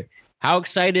here. How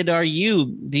excited are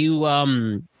you? Do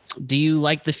you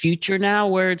like the future now,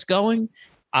 where it's going?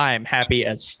 I'm happy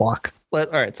as fuck. All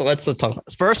right, so let's talk about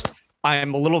this. First,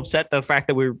 I'm a little upset at the fact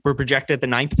that we were projected the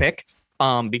 9th pick,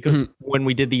 because when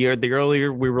we did the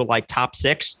earlier, we were like top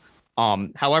 6.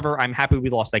 However, I'm happy we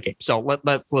lost that game. So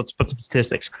let's put some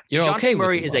statistics. DeJounte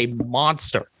Murray is a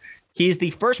monster. He's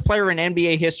the first player in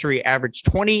NBA history averaged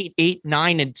 28,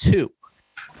 9, and 2.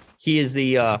 He is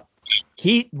the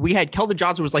we had Keldon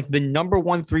Johnson was like the number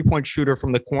 1 3-point shooter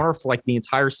from the corner for like the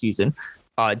entire season.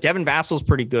 Devin Vassal's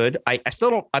pretty good. I'm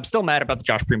still mad about the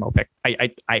Josh Primo pick.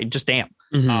 I just am.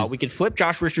 We could flip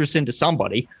Josh Richardson to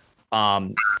somebody.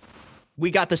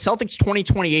 We got the Celtics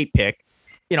 2028 pick.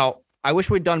 I wish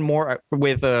we'd done more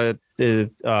with what's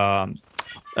his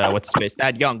face,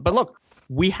 Thad Young. But look,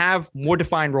 we have more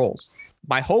defined roles.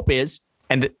 My hope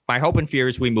and fear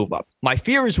is we move up. My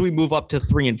fear is we move up to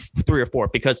 3 or 4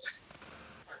 because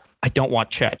I don't want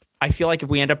Chet. I feel like if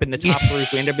we end up in the top 3,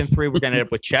 if we end up in 3, we're going to end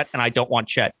up with Chet, and I don't want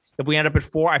Chet. If we end up at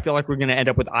 4, I feel like we're going to end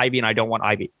up with Ivy, and I don't want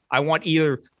Ivy. I want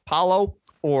either Paolo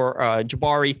or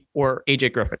Jabari or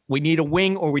AJ Griffin. We need a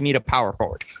wing or we need a power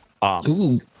forward.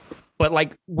 But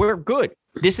like we're good.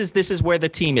 This is where the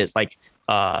team is. Like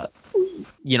we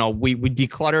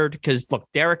decluttered because look,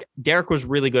 Derek was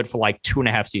really good for like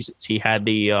 2.5 seasons. He had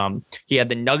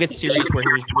the Nuggets series where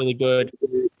he was really good,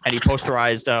 and he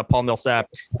posterized Paul Millsap,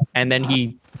 and then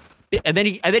he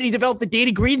developed the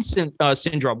Danny Green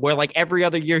syndrome, where like every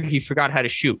other year he forgot how to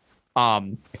shoot.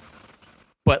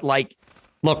 But like,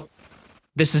 look,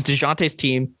 this is DeJounte's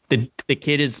team. The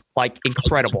kid is like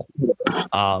incredible.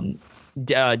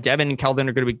 Devin and Keldon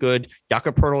are going to be good.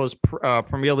 Jakob Poeltl is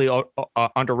premierly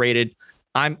underrated.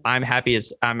 I'm happy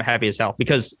as hell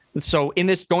because so in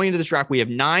this going into this draft we have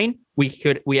 9. We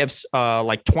have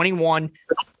like 21.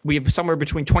 We have somewhere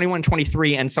between 21 and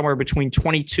 23 and somewhere between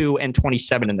 22 and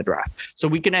 27 in the draft. So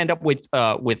we can end up with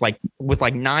like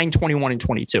 9, 21 and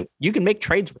 22. You can make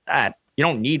trades with that. You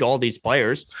don't need all these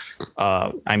players.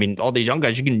 I mean, all these young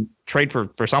guys, you can trade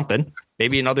for something.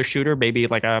 Maybe another shooter, maybe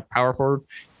like a power forward.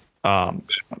 I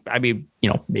mean,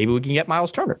 maybe we can get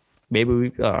Miles Turner. Maybe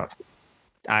we.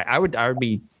 I would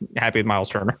be happy with Miles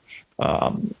Turner.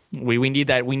 We need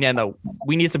that. We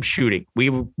need some shooting. We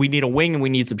need a wing and we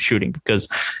need some shooting because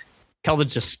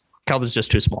Keldon's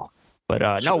just too small.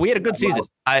 But no, we had a good season.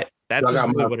 That's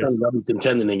just what it is. Y'all be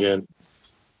contending again.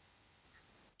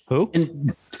 Who?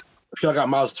 If y'all got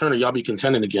Miles Turner, y'all be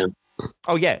contending again.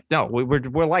 Oh yeah, no,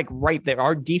 we're like right there.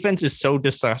 Our defense is so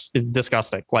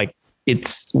disgusting. Like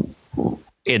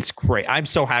it's great. I'm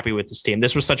so happy with this team.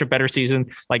 This was such a better season.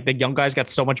 Like the young guys got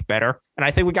so much better, and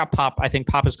I think we got Pop. I think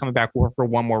Pop is coming back for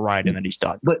one more ride, and then he's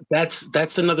done. But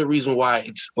that's another reason why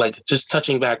it's like just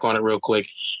touching back on it real quick.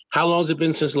 How long has it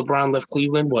been since LeBron left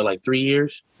Cleveland? What, like 3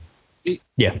 years?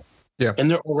 Yeah. And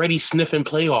they're already sniffing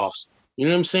playoffs. You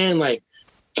know what I'm saying? Like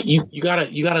you gotta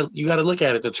look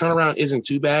at it. The turnaround isn't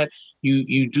too bad.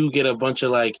 You do get a bunch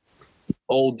of like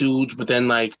old dudes, but then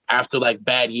like after like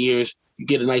bad years, you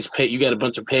get a nice pick. You get a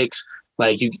bunch of picks.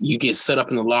 Like you get set up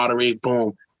in the lottery.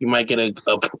 Boom, you might get a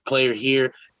player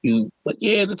here. It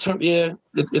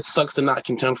sucks to not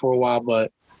contend for a while,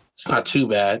 but it's not too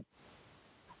bad.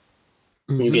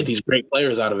 When you get these great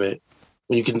players out of it,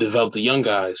 when you can develop the young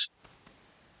guys.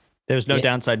 There's no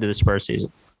downside to the Spurs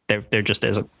season. There just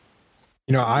isn't.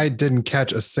 I didn't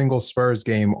catch a single Spurs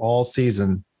game all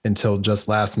season until just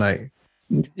last night.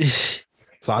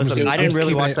 So I didn't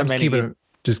really watch that many.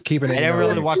 Just keeping it. I didn't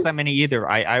really watch that many either.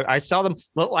 I saw them.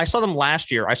 I saw them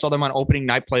last year. I saw them on opening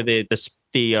night play the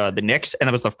Knicks, and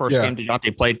that was the first game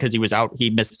DeJounte played because he was out. He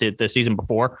missed it the season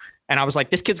before, and I was like,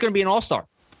 this kid's going to be an all-star.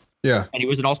 Yeah, and he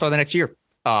was an all-star the next year.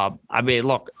 I mean,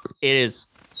 look, it is.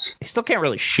 He still can't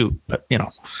really shoot, but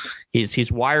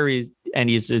he's wiry and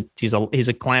he's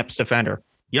a clamps defender.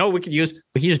 We could use?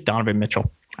 We could use Donovan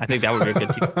Mitchell. I think that would be a good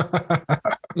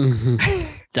team.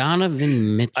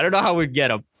 Donovan Mitchell. I don't know how we'd get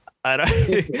him.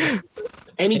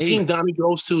 Any team Donnie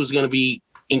goes to is going to be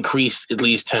increased at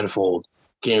least tenfold.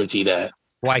 Guarantee that.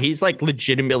 Why? He's like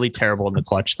legitimately terrible in the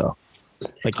clutch, though.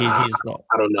 Like he's I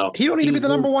don't know. He don't need to be the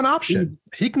number one option.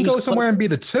 He can go somewhere and be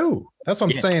the 2. That's what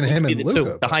I'm saying. Him and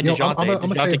Luka behind DeJounte.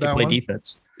 DeJounte can play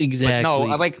defense. Exactly. But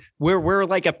no, like we're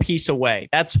like a piece away.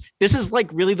 This is like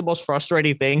really the most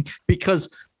frustrating thing because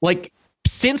like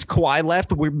since Kawhi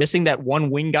left, we're missing that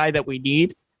one wing guy that we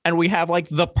need, and we have like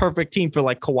the perfect team for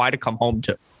like Kawhi to come home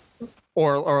to,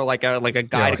 or like a guy to come home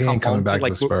to. He ain't coming back to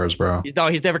the Spurs, bro. No,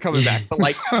 he's never coming back. But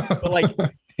like.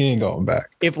 He ain't going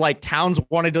back. If like Towns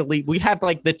wanted to leave, we have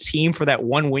like the team for that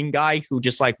one wing guy who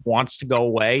just like wants to go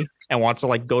away and wants to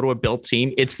like go to a built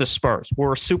team. It's the Spurs.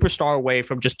 We're a superstar away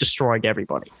from just destroying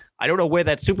everybody. I don't know where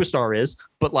that superstar is,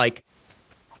 but like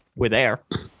we're there.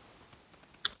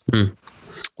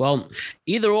 Well,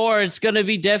 either or, it's going to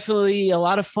be definitely a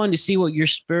lot of fun to see what your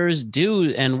Spurs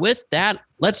do. And with that,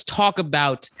 let's talk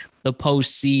about the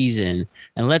postseason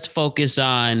and let's focus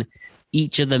on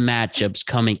each of the matchups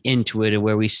coming into it and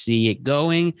where we see it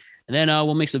going. And then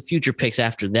we'll make some future picks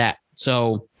after that.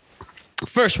 So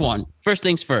first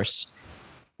things first,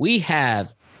 we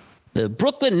have the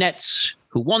Brooklyn Nets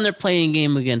who won their playing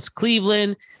game against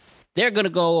Cleveland. They're going to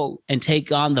go and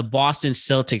take on the Boston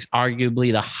Celtics,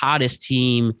 arguably the hottest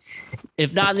team,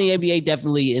 if not in the NBA,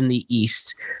 definitely in the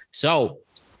East. So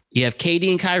you have KD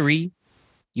and Kyrie.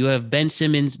 You have Ben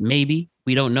Simmons, maybe.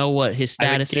 We don't know what his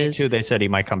status is. Game 2, they said he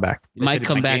might come back. Might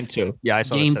come back. Game 2. Yeah, I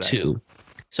saw Game that today. 2.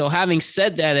 So having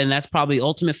said that, and that's probably the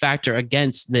ultimate factor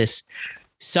against this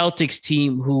Celtics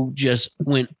team who just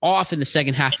went off in the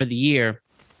second half of the year,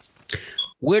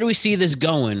 where do we see this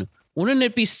going? wouldn't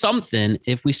it be something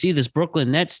if we see this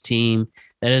Brooklyn Nets team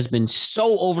that has been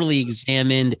so overly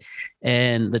examined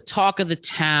and the talk of the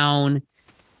town,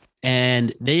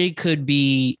 and they could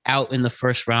be out in the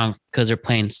first round because they're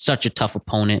playing such a tough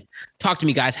opponent? Talk to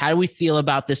me, guys. How do we feel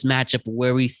about this matchup?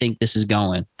 Where we think this is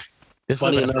going? This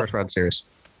is the best first round series.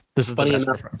 This is the best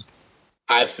first round.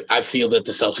 I feel that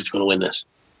the Celtics are going to win this.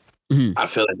 Mm-hmm. I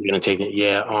feel like they're going to take it.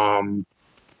 Yeah.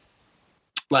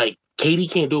 Like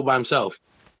KD can't do it by himself,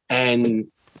 and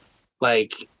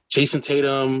like Jason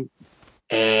Tatum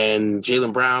and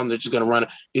Jaylen Brown, they're just going to run.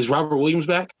 Is Robert Williams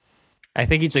back? I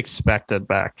think he's expected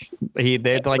back.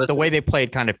 The way they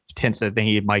played kind of hints that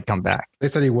he might come back. They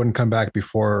said he wouldn't come back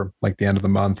before like the end of the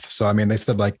month. So I mean, they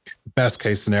said like best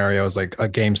case scenario is like a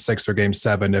game 6 or game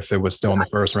 7 if it was still in the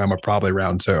first round, or probably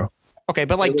round 2. Okay,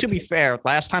 but like to be fair,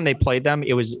 last time they played them,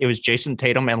 it was Jason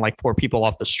Tatum and like 4 people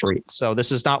off the street. So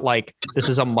this is not like this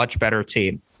is a much better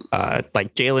team.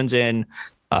 Like Jalen's in.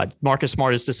 Marcus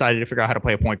Smart has decided to figure out how to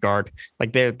play a point guard.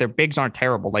 Like their bigs aren't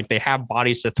terrible. Like they have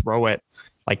bodies to throw it,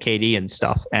 like KD and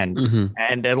stuff. And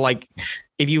and like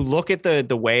if you look at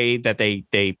the way that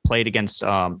they played against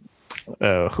what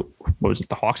was it,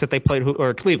 the Hawks that they played,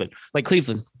 or Cleveland? Like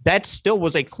Cleveland, that still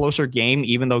was a closer game,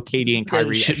 even though KD and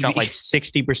Kyrie shot like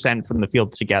 60% from the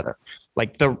field together.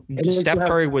 Like Steph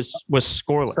Curry was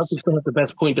scoreless. Celtics still have the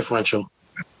best point differential.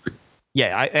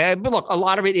 Yeah, but look, a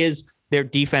lot of it is their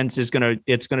defense is gonna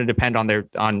depend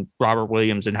on Robert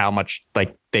Williams and how much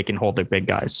like they can hold their big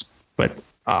guys. But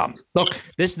look,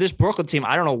 this Brooklyn team,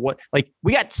 I don't know what, like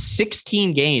we got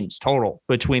 16 games total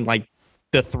between like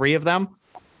the 3 of them,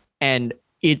 and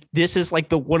this is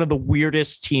like one of the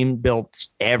weirdest team builds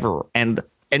ever. And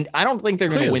I don't think they're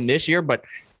going to win this year, but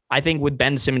I think with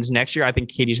Ben Simmons next year, I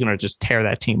think KD's going to just tear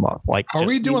that team up. Like, are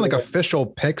we doing like official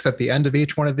picks at the end of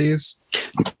each one of these?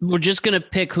 We're just going to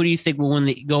pick who do you think will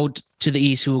win go to the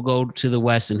East, who will go to the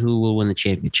West, and who will win the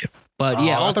championship. But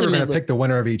yeah, ultimately, we're going to pick the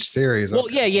winner of each series. Well,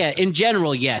 yeah. In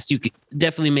general, yes, you could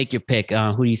definitely make your pick.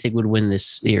 Who do you think would win this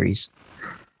series?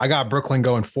 I got Brooklyn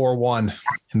going 4-1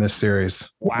 in this series.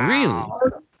 Wow.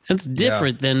 Really? That's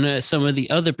different than some of the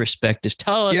other perspectives.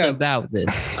 Tell us about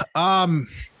this.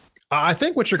 I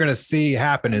think what you're going to see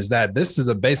happen is that this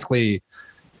is basically,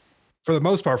 for the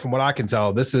most part, from what I can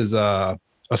tell, this is a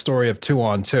story of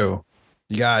 2-on-2.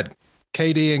 You got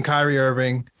KD and Kyrie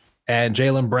Irving and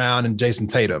Jaylen Brown and Jason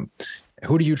Tatum.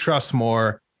 Who do you trust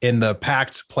more in the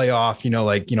packed playoff,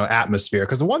 atmosphere?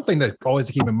 Because the one thing that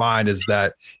always keep in mind is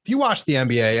that if you watch the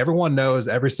NBA, everyone knows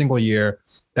every single year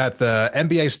that the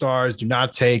NBA stars do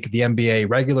not take the NBA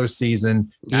regular season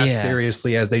as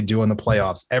seriously as they do in the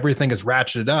playoffs. Everything is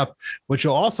ratcheted up. What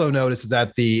you'll also notice is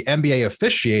that the NBA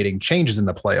officiating changes in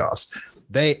the playoffs.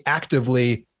 They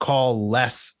actively call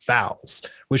less fouls,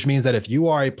 which means that if you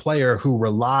are a player who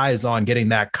relies on getting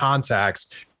that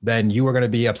contact, then you are going to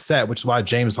be upset, which is why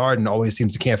James Harden always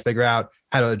seems to can't figure out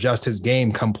how to adjust his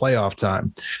game come playoff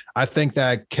time. I think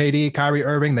that KD, Kyrie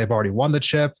Irving, they've already won the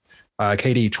chip.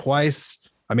 KD twice.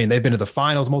 I mean, they've been to the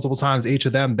finals multiple times, each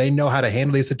of them. They know how to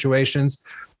handle these situations.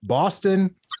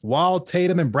 Boston, while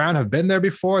Tatum and Brown have been there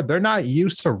before, they're not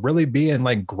used to really being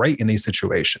like great in these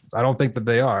situations. I don't think that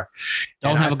they are.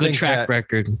 Don't have a good track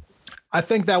record. I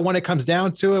think that when it comes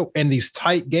down to it, in these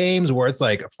tight games where it's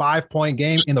like a 5-point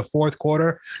game in the fourth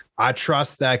quarter, I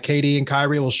trust that KD and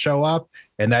Kyrie will show up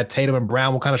and that Tatum and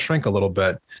Brown will kind of shrink a little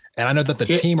bit. And I know that the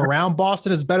team around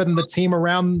Boston is better than the team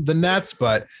around the Nets,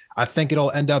 but I think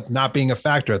it'll end up not being a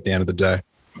factor at the end of the day.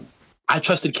 I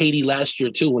trusted KD last year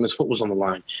too when his foot was on the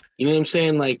line. You know what I'm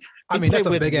saying? Like, I mean, that's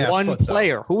a big ass one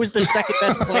player. Who was the second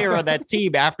best player on that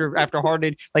team after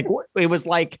Harden? Like, it was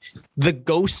like the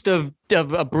ghost of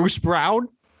Bruce Brown.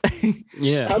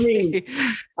 Yeah, I mean,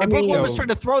 Brooklyn was trying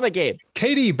to throw the game.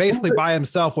 KD basically by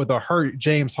himself with a hurt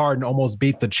James Harden almost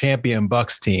beat the champion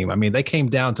Bucks team. I mean, they came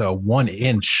down to 1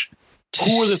 inch.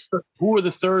 Who are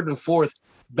the third and fourth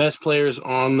best players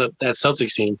on that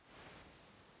Celtics team?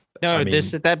 No, but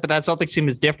that Celtics team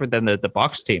is different than the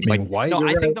Bucks team. Like, White,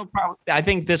 I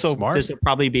think this will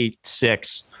probably be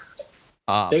 6.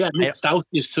 They got Nick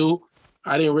Stauskas too.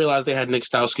 I didn't realize they had Nick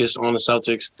Stauskas on the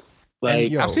Celtics.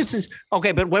 Like,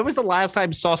 okay, but when was the last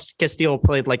time Sauce Castillo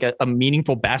played like a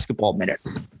meaningful basketball minute?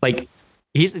 Like,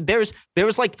 there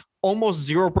was like almost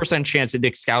 0% chance that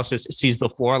Nick Stauskas sees the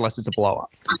floor unless it's a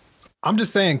blowout. I'm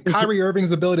just saying, Kyrie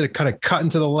Irving's ability to kind of cut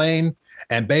into the lane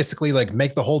and basically like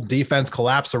make the whole defense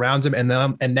collapse around him.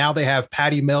 And now they have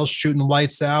Patty Mills shooting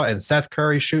lights out and Seth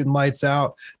Curry shooting lights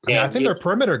out. I think their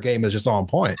perimeter game is just on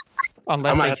point.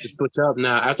 Unless I might have to switch up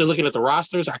now. After looking at the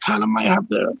rosters, I kind of might have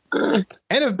to.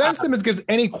 And if Ben Simmons gives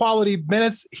any quality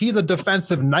minutes, he's a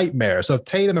defensive nightmare. So if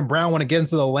Tatum and Brown want to get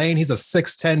into the lane, he's a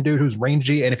 6'10" dude who's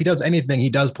rangy. And if he does anything, he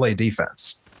does play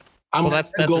defense.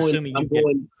 That's assuming you get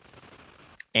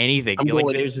anything.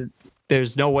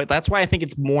 There's no way. That's why I think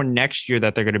it's more next year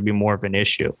that they're going to be more of an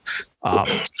issue.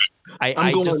 I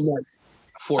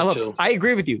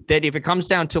agree with you that if it comes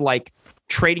down to like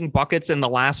trading buckets in the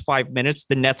last 5 minutes,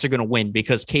 the Nets are going to win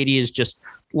because KD is just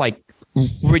like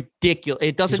ridiculous.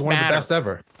 It doesn't He's one matter. of the best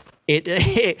ever.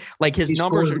 It like his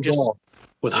numbers are just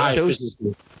with high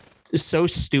efficiency. So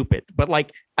stupid. But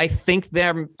like I think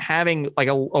them having like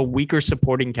a weaker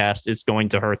supporting cast is going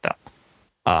to hurt them.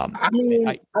 I'm looking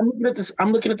at this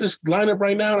lineup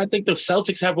right now, and I think the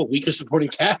Celtics have a weaker supporting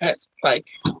cast. Like,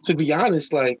 to be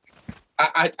honest, like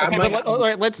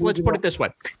let's put it this way: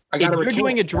 if you're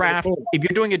doing a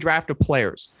draft of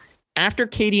players after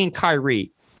KD and Kyrie,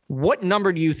 what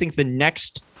number do you think the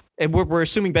next? And we're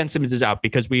assuming Ben Simmons is out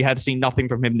because we have seen nothing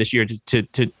from him this year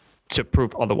to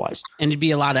prove otherwise. And it'd be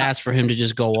a lot to ask for him to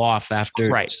just go off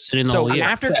after sitting the whole year.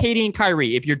 After KD and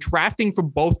Kyrie, if you're drafting for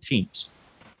both teams,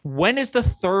 when is the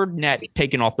third net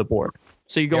taken off the board?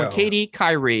 So you're going KD,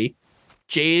 Kyrie,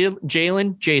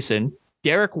 Jalen, Jason,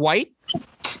 Derek White.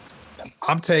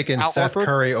 I'm taking Seth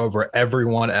Curry over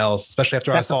everyone else, especially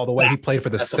after I saw the way he played for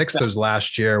the Sixers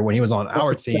last year when he was on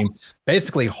our team,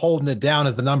 basically holding it down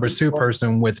as the number 2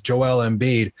 person with Joel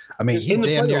Embiid. I mean, he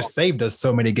damn near saved us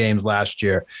so many games last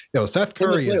year. Seth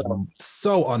Curry is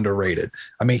so underrated.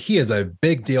 I mean, he is a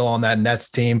big deal on that Nets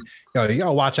team. You got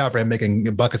to watch out for him making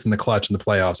buckets in the clutch in the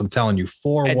playoffs. I'm telling you,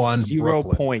 4-1 0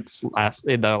 Brooklyn. points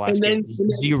in the last game.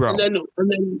 Zero. And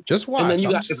then just watch. I'm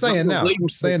just saying now.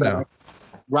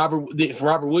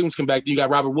 Robert Williams come back. You got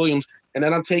Robert Williams, and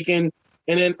then I'm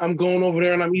going over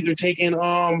there, and I'm either taking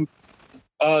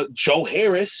Joe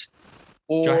Harris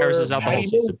or Joe Harris is out the whole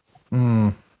season.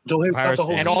 Joe Harris out the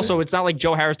whole season. Also, it's not like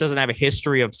Joe Harris doesn't have a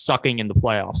history of sucking in the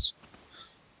playoffs.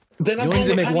 You only need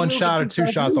to make one shot or 2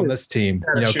 shots on this team.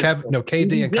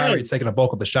 KD and Kyrie taking a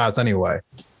bulk of the shots anyway.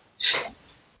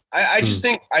 I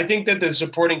think that the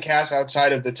supporting cast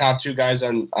outside of the top 2 guys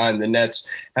on the Nets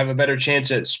have a better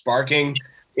chance at sparking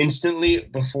instantly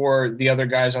before the other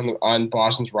guys on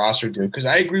Boston's roster do. Because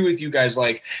I agree with you guys,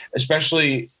 like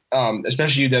especially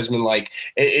you, Desmond. Like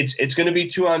it's going to be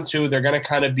 2-on-2. They're going to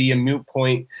kind of be a moot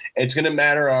point. It's going to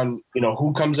matter on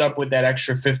who comes up with that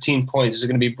extra 15 points. Is it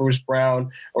going to be Bruce Brown,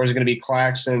 or is it going to be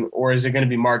Claxton, or is it going to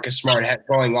be Marcus Smart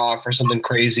going off or something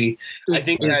crazy? I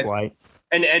think that. White.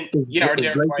 And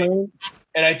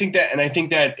I think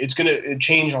that it's going to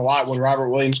change a lot when Robert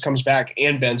Williams comes back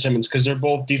and Ben Simmons, because they're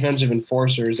both defensive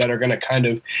enforcers that are going to kind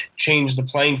of change the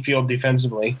playing field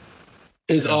defensively.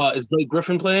 Is Blake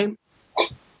Griffin playing?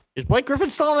 Is Blake Griffin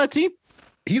still on that team?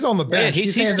 He's on the bench. Yeah,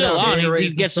 he's still on. He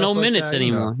gets no minutes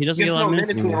anymore. He doesn't get a lot of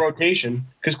minutes in the rotation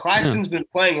because Claxton's been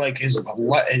playing like his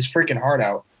freaking heart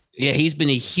out. Yeah, he's been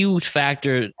a huge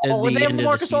factor. They have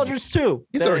LaMarcus Aldridge too.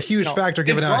 He's a huge factor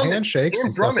giving out handshakes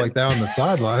and stuff like that on the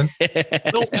sideline.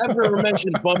 Don't ever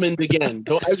mention Bummond again.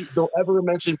 Don't ever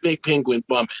mention Big Penguin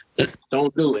Bummond.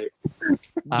 Don't do it.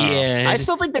 Yeah, I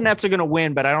still think the Nets are going to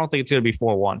win, but I don't think it's going to be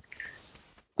 4-1.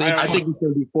 I think it's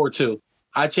going to be 4-2.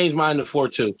 I changed mine to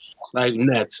 4-2. Like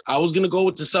Nets. I was going to go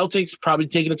with the Celtics, probably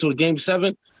taking it to a game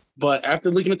 7. But after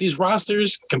looking at these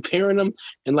rosters, comparing them,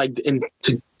 and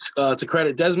to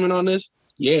credit Desmond on this,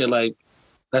 like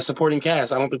that supporting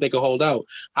cast, I don't think they could hold out.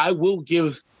 I will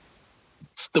give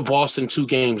the Boston 2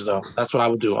 games, though. That's what I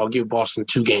would do. I'll give Boston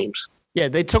 2 games. Yeah,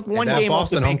 they took one game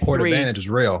Boston off the home big court 3. advantage is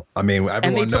real. I mean,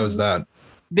 everyone knows that.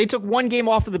 They took one game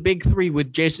off of the big 3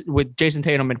 with Jason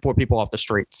Tatum and 4 people off the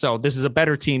street. So this is a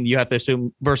better team, you have to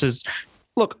assume, versus.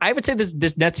 Look, I would say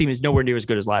this Nets team is nowhere near as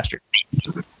good as last year.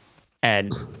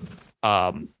 And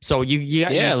so you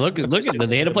look at them.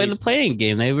 They had to play the playing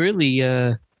game. They really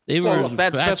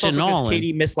that's also because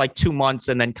KD missed like 2 months,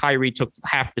 and then Kyrie took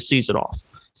half the season off.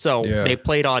 So they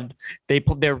played on.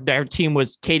 Their team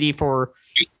was KD for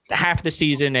half the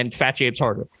season and Fat James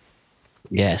Harden.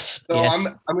 Yes. So yes.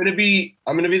 I'm gonna be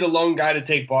the lone guy to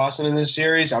take Boston in this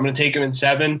series. I'm gonna take him in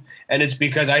 7, and it's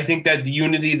because I think that the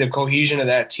unity, the cohesion of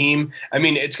that team. I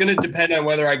mean, it's gonna depend on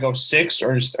whether I go 6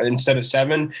 or instead of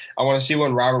 7. I want to see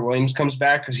when Robert Williams comes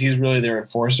back because he's really their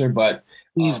enforcer, but.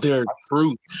 He's their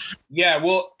fruit. Yeah,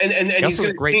 well, and he's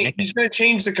going to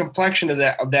change the complexion of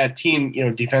that team,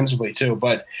 defensively too.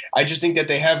 But I just think that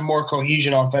they have more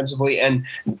cohesion offensively, and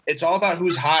it's all about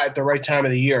who's hot at the right time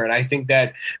of the year. And I think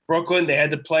that Brooklyn, they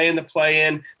had to play in the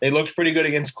play-in. They looked pretty good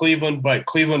against Cleveland, but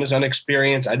Cleveland is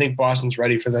unexperienced. I think Boston's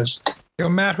ready for this.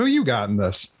 Matt, who you got in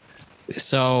this?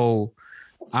 So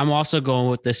I'm also going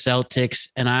with the Celtics,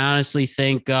 and I honestly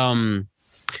think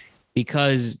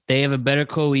because they have a better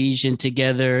cohesion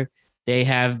together, they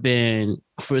have been,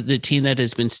 for the team that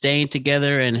has been staying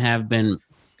together and have been,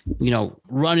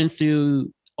 running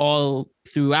throughout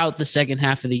the second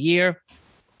half of the year.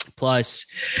 Plus,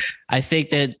 I think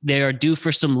that they are due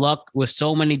for some luck with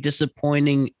so many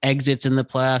disappointing exits in the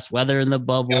playoffs, whether in the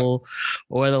bubble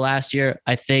or the last year.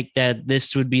 I think that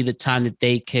this would be the time that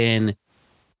they can,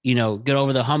 get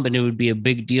over the hump, and it would be a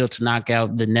big deal to knock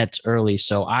out the Nets early.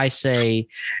 So I say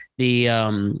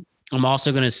I'm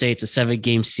also going to say it's a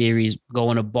 7-game series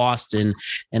going to Boston,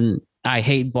 and I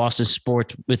hate Boston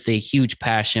sports with a huge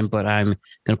passion, but I'm going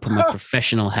to put my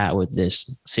professional hat with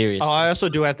this. Seriously. I also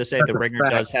do have to say the Ringer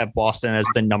does have Boston as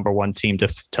the number 1 team to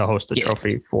host the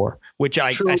trophy for, which I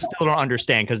still don't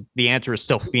understand, because the answer is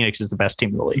still Phoenix is the best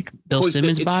team in the league. Bill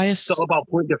Simmons bias. It's all about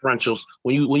point differentials.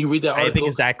 When you read that article, I think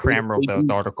it's Zach Cram wrote the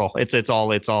article. It's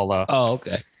all. Oh,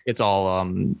 okay. It's all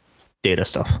data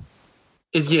stuff.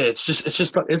 But it's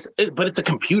a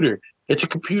computer. It's a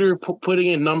computer putting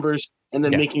in numbers and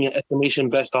then making an estimation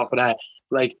based off of that.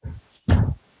 Like,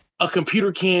 a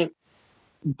computer can't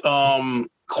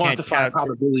quantify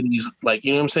probabilities. Like,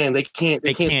 you know what I'm saying? They can't.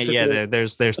 Yeah,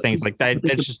 there's things like that.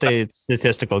 It's just a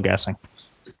statistical guessing.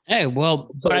 Hey, well,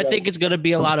 but I think it's going to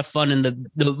be a lot of fun. And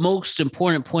the most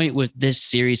important point with this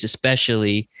series,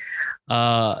 especially,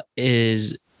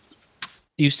 is,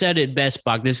 you said it best,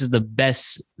 Bach. This is the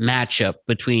best matchup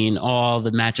between all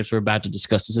the matchups we're about to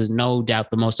discuss. This is no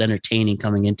doubt the most entertaining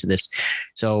coming into this.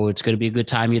 So it's going to be a good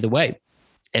time either way.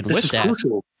 And this is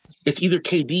crucial. It's either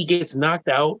KD gets knocked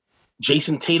out,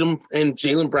 Jason Tatum and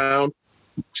Jaylen Brown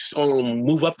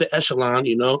move up the echelon,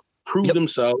 prove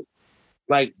themselves.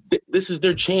 Like, this is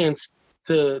their chance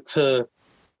to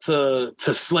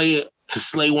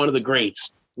slay one of the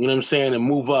greats. You know what I'm saying? And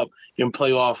move up and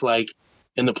play off, like,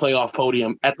 in the playoff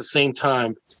podium at the same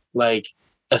time, like,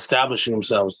 establishing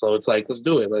themselves. So it's like, let's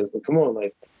do it. Like, come on,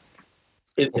 like,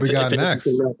 what we got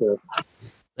next?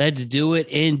 Let's do it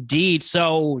indeed.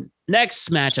 So next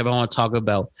matchup I want to talk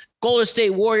about, Golden State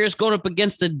Warriors going up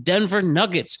against the Denver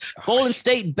Nuggets. Golden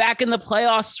State back in the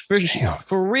playoffs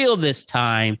for real this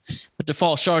time, but to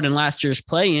fall short in last year's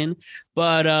play-in.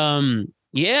 But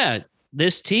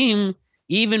this team,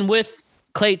 even with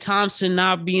Klay Thompson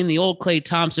not being the old Klay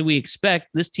Thompson we expect,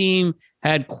 this team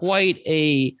had quite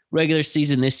a regular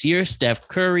season this year. Steph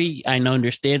Curry, I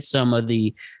understand some of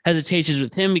the hesitations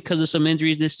with him because of some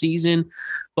injuries this season,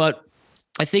 but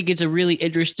I think it's a really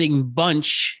interesting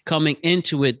bunch coming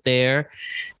into it there.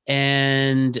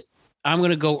 And I'm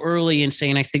going to go early in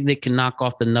saying I think they can knock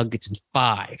off the Nuggets in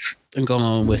 5 and go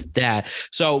on with that.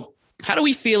 So how do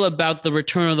we feel about the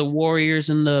return of the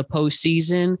Warriors in the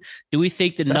postseason? Do we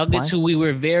think the Nuggets, who we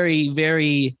were very,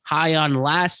 very high on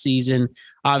last season,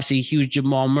 obviously a huge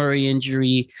Jamal Murray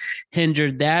injury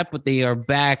hindered that, but they are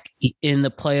back in the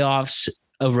playoffs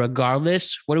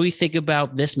regardless? What do we think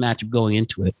about this matchup going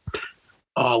into it?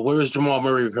 Where is Jamal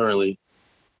Murray currently?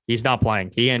 He's not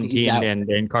playing. He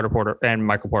and Carter Porter and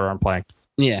Michael Porter aren't playing.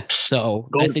 Yeah, so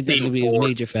I think that's going to be a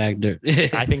major factor.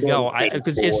 I think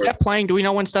because is Steph playing? Do we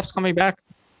know when Steph's coming back?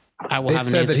 They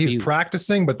said that he's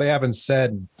practicing, but they haven't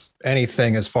said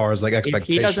anything as far as like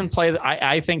expectations. He doesn't play.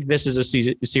 I think this is a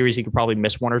series he could probably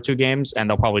miss 1 or 2 games, and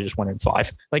they'll probably just win in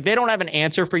 5. Like, they don't have an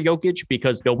answer for Jokic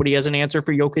because nobody has an answer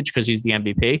for Jokic because he's the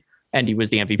MVP. And he was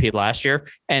the MVP last year,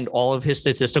 and all of his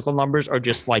statistical numbers are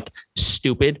just like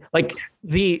stupid. Like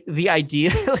the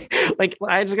idea, like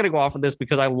I'm just gonna go off of this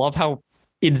because I love how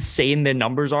insane the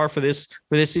numbers are for this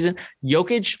season.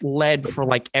 Jokic led for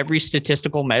like every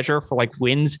statistical measure for like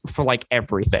wins for like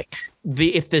everything.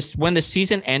 When the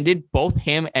season ended, both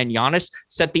him and Giannis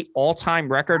set the all-time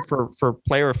record for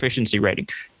player efficiency rating.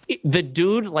 The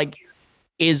dude like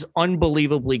is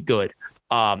unbelievably good.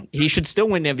 He should still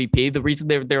win MVP. The reason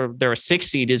they're a 6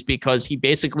 seed is because he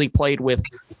basically played with,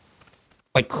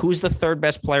 like, who's the 3rd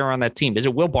best player on that team? Is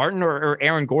it Will Barton or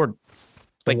Aaron Gordon?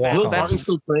 Like, Will Barton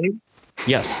still playing?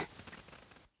 Yes.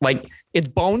 Like, it's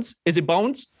Bones. Is it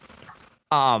Bones?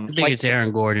 I think it's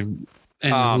Aaron Gordon,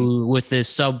 and who with this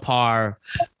subpar.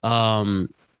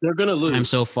 They're gonna lose. I'm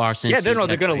so far since. Yeah, they're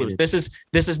gonna lose. This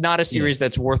is not a series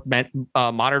that's worth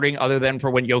monitoring, other than for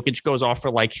when Jokic goes off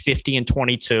for like 50 and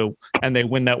 22, and they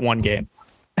win that 1 game.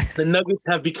 The Nuggets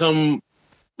have become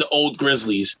the old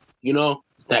Grizzlies. You know,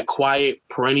 that quiet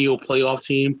perennial playoff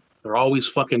team. They're always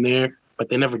fucking there, but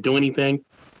they never do anything.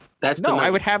 I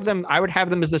would have them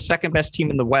as the 2nd best team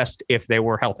in the West if they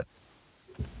were healthy.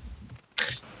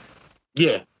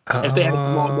 Yeah. If they had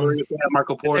Jamal Murray, if they had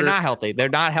Michael Porter. They're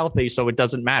not healthy, so it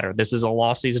doesn't matter. This is a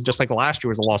lost season, just like last year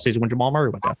was a lost season when Jamal Murray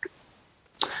went down.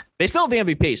 They still have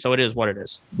the MVP, so it is what it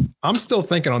is. I'm still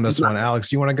thinking on this one. Alex,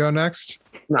 do you want to go next?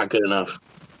 Not good enough.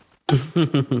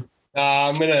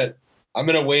 I'm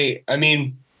gonna wait. I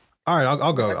mean, all right,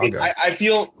 I'll go. I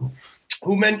feel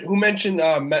who mentioned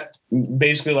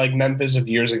basically like Memphis of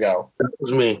years ago. That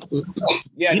was me.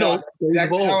 Yeah, that's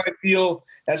how I feel.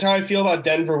 That's how I feel about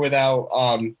Denver without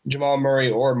Jamal Murray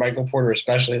or Michael Porter,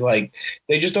 especially. Like,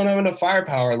 they just don't have enough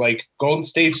firepower. Like, Golden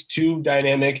State's too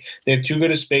dynamic. They have too good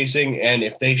a spacing, and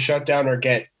if they shut down or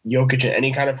get Jokic in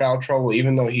any kind of foul trouble,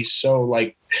 even though he's so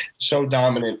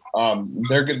dominant,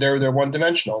 they're one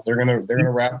dimensional. They're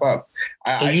gonna wrap up.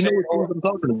 What I'm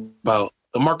talking about?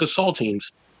 The Marcus Gasol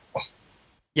teams.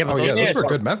 Yeah, but those were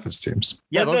good Memphis teams.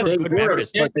 Yeah, those were good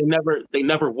Memphis. But they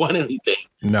never won anything.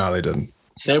 No, they didn't.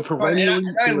 They're perennially.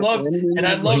 I love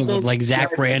those, like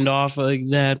Zach Randolph, like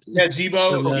that. Yeah,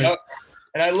 Zebo. Yep.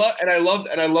 And I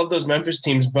love those Memphis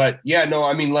teams. But yeah, no,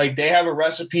 I mean, like, they have a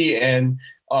recipe, and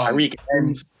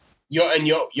Jokic.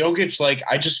 Like,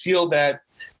 I just feel that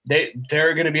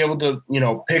they're going to be able to,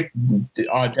 pick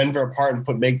Denver apart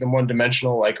and make them one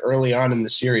dimensional like early on in the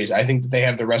series. I think that they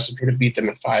have the recipe to beat them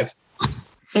in 5.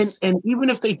 And even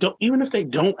if they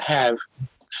don't have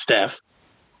Steph,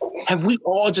 have we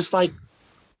all just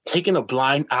taken a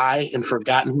blind eye and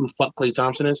forgotten who the fuck Klay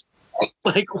Thompson is?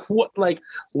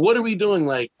 What are we doing?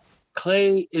 Like,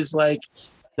 Klay is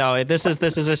no, this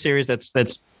is a series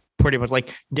that's pretty much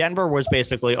like Denver was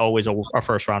basically always a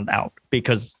first round out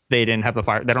because they didn't have they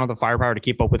don't have the firepower to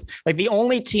keep up with. Like, the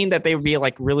only team that they would be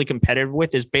really competitive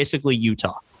with is basically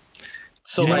Utah.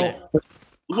 So I'm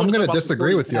going to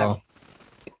disagree with y'all.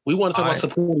 We want to talk about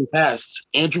supporting casts.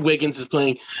 Andrew Wiggins is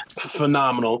playing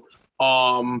phenomenal.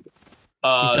 You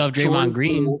still have Draymond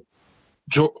Green.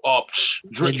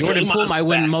 Jordan Poole might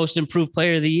win Most Improved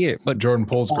Player of the Year, but Jordan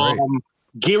Poole's great.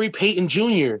 Gary Payton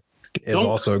Jr. is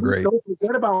also great. Don't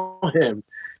forget about him.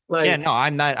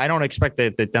 I'm not. I don't expect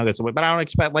the Nuggets to win, but I don't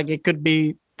expect it could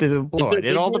be the blowout.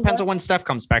 It all depends on when Steph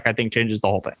comes back. I think changes the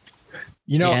whole thing.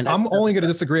 I'm only going to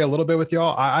disagree a little bit with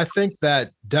y'all. I think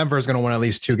that Denver is going to win at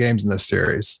least 2 games in this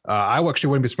series. I actually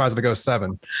wouldn't be surprised if it goes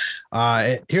 7.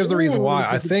 Here's the reason why.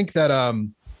 I think that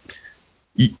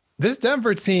this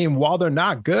Denver team, while they're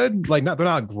not good, they're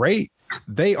not great,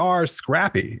 they are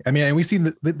scrappy. I mean, and we see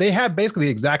they had basically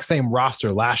the exact same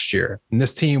roster last year, and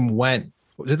this team went.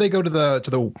 Did they go to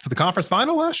the conference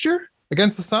final last year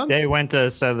against the Suns? They went to the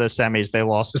semis. They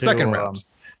lost the second round.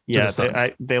 Yeah,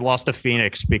 they lost to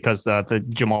Phoenix because the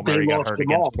Jamal Murray got hurt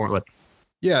against Portland.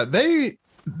 Yeah,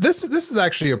 this is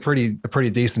actually a pretty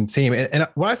decent team. And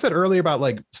what I said earlier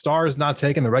about stars not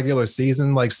taking the regular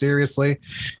season seriously,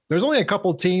 there's only a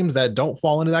couple teams that don't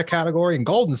fall into that category, and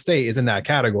Golden State is in that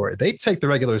category. They take the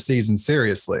regular season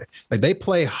seriously. They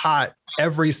play hot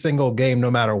every single game,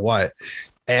 no matter what.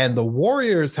 And the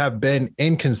Warriors have been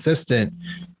inconsistent,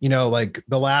 the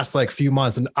last few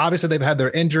months. And obviously they've had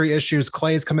their injury issues.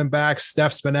 Klay's coming back.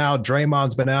 Steph's been out.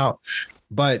 Draymond's been out.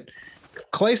 But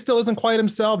Klay still isn't quite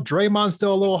himself. Draymond's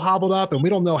still a little hobbled up. And we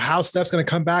don't know how Steph's going to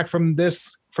come back from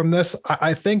this.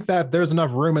 I think that there's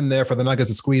enough room in there for the Nuggets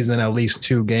to squeeze in at least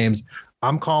 2 games.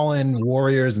 I'm calling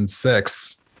Warriors in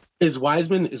 6. Is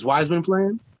Wiseman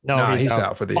playing? No, he's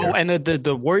out for the year. Oh, and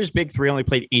the Warriors' big 3 only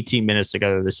played 18 minutes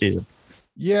together this season.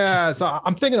 Yeah, so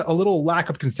I'm thinking a little lack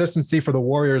of consistency for the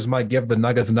Warriors might give the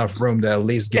Nuggets enough room to at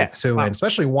least get 2, and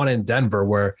especially one in Denver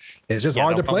where it's just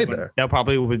hard to play there. They'll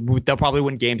probably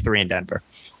win Game 3 in Denver.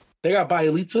 They got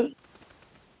Bielitsa.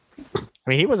 I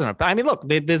mean, he wasn't. I mean, look,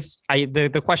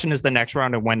 the question is the next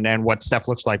round and what Steph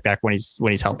looks like back when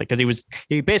he's healthy, because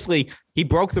he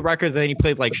broke the record, then he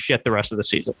played like shit the rest of the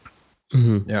season.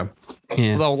 Mm-hmm. Yeah.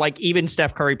 Although even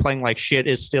Steph Curry playing like shit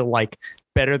is still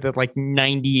better than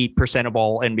 98% of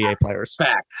all NBA players.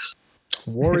 Facts.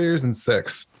 Warriors in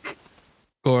 6.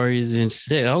 Warriors in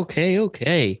 6.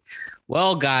 Okay.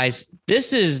 Well, guys,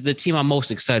 this is the team I'm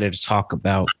most excited to talk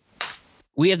about.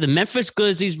 We have the Memphis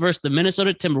Grizzlies versus the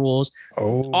Minnesota Timberwolves.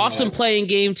 Awesome playing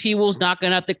game. T-Wolves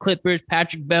knocking out the Clippers.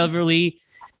 Patrick Beverly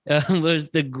was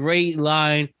the great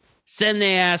line. Send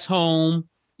their ass home,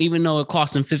 even though it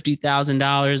cost them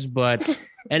 $50,000. But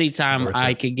anytime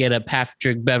I could get a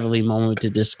Patrick Beverly moment to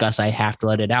discuss, I have to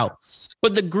let it out.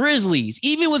 But the Grizzlies,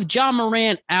 even with Ja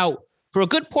Morant out for a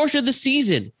good portion of the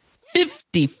season,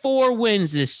 54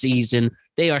 wins this season.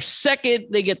 They are second.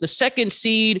 They get the second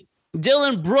seed.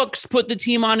 Dylan Brooks put the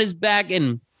team on his back,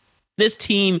 and this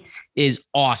team is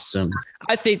awesome.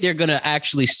 I think they're going to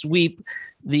actually sweep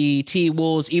the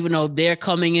T-Wolves, even though they're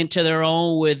coming into their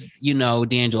own with,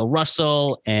 D'Angelo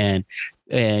Russell and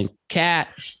Cat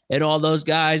and all those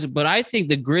guys. But I think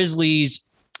the Grizzlies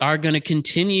are going to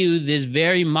continue this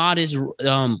very modest,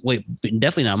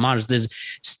 definitely not modest, this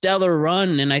stellar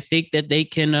run, and I think that they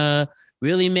can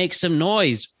really make some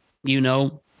noise.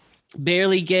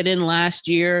 Barely get in last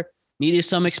year, needed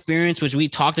some experience, which we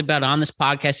talked about on this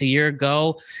podcast a year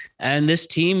ago. And this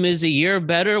team is a year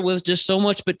better with just so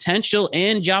much potential.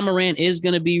 And Ja Morant is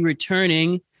going to be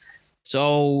returning.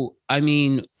 So, I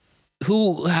mean,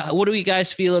 what do you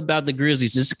guys feel about the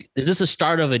Grizzlies? Is this a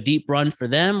start of a deep run for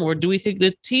them, or do we think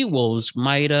the T-Wolves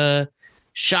might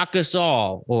shock us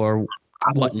all or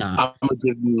whatnot? I'm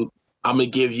gonna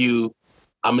give you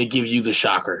the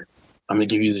shocker. I'm gonna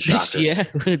give you the shocker. Yeah,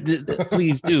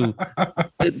 please do.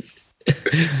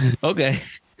 Okay.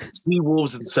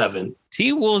 T-Wolves at 7.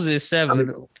 T-Wolves is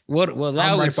 7. What? Well,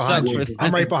 that would suck.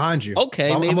 I'm right behind you.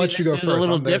 Okay, maybe let you go first. A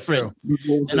little different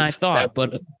than I thought,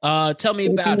 but tell me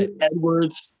about it.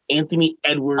 Anthony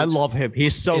Edwards. I love him.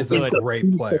 He's so good. A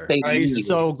great player. He's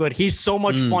so good. He's so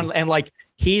much fun, and like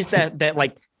he's that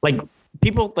like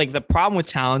people like the problem with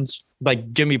Towns.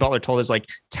 Like Jimmy Butler told us, like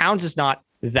Towns is not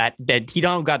that he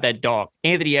don't got that dog.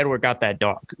 Anthony Edwards got that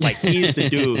dog. Like he's the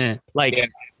dude. Like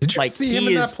did you see him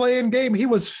in that play-in game? He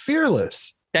was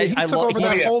fearless. He took over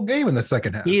that whole game in the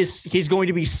second half. He's going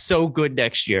to be so good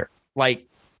next year. Like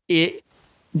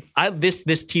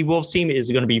this T-Wolves team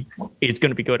is going to be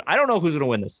good. I don't know who's going to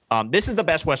win this. This is the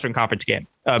best Western Conference game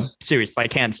series,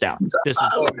 like hands down. This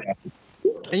is.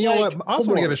 And you know what? I also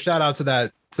want to give a shout out to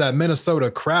that Minnesota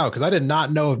crowd, because I did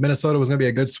not know if Minnesota was going to be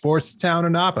a good sports town or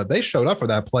not, but they showed up for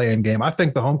that play-in game. I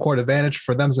think the home court advantage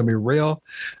for them is going to be real.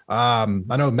 I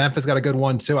know Memphis got a good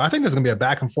one too. I think there's going to be a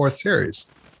back and forth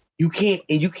series. You can't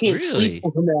really? Sleep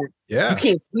on that. Yeah, you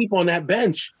can't sleep on that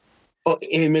bench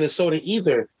in Minnesota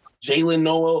either. Jalen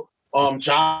Noel,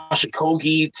 Josh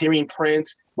Okogie, Tyrion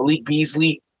Prince, Malik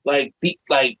Beasley,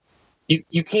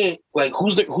 you can't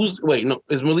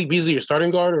is Malik Beasley your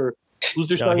starting guard or who's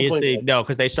their starting player? No,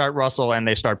 because they start Russell and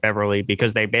they start Beverly,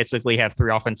 because they basically have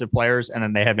 3 offensive players and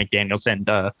then they have McDaniels and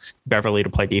Beverly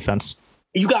to play defense.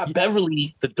 You got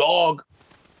Beverly, the dog.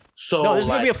 So no, this is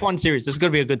gonna be a fun series. This is gonna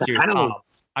be a good series.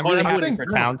 I'm really happy for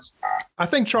Towns. I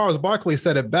think Charles Barkley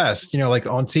said it best, like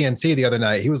on TNT the other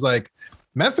night. He was like,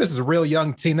 Memphis is a real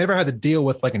young team. They never had to deal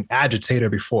with like an agitator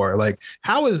before. Like,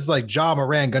 how is like Ja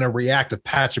Morant going to react to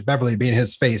Patrick Beverly being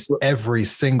his face every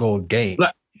single game?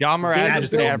 Ja Morant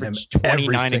is going to average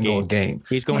 29 a game.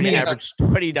 He's going to average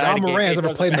 29 Ja Morant has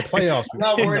never played in the playoffs.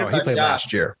 He played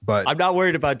last year, but I'm not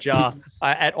worried about Ja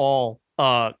at all.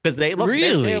 Because they look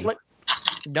really.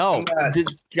 No,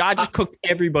 Ja just cooked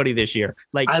everybody this year.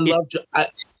 Like I love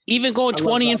even going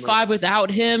 20-5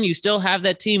 without him, you still have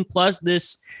that team plus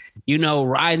this,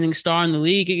 rising star in the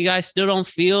league. You guys still don't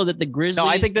feel that the Grizzlies? No,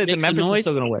 I think that the Memphis is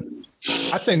still going to win.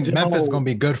 I think Memphis is going to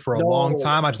be good for a long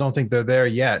time. I just don't think they're there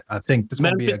yet. I think this is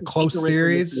going to be a close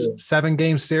series,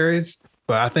 7-game series.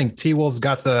 But I think T-Wolves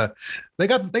got the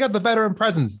veteran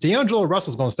presence. D'Angelo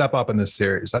Russell's going to step up in this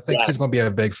series. I think he's going to be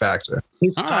a big factor.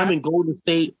 His time in Golden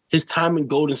State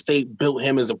built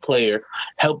him as a player,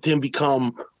 helped him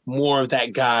become more of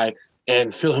that guy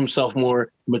and feel himself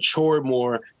more, matured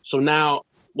more. So now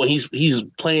when he's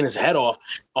playing his head off,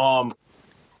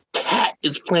 Cat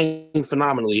is playing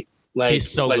phenomenally. Like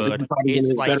he's so good. He's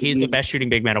the best shooting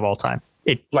big man of all time.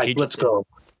 Let's go.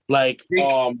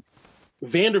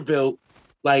 Vanderbilt,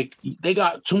 they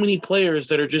got too many players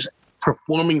that are just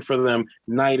performing for them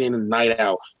night in and night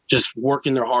out, just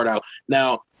working their heart out.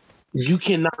 Now, you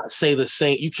cannot say the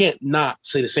same. You can't not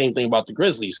say the same thing about the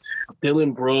Grizzlies.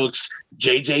 Dylan Brooks,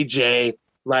 JJJ,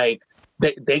 they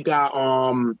got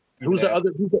who's the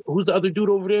other dude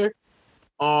over there?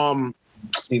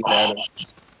 Steve Adams.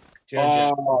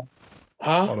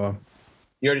 Hold on.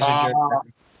 You already said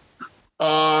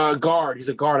guard. He's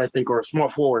a guard, I think, or a small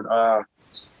forward.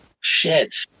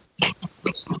 Shit.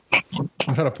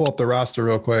 I'm trying to pull up the roster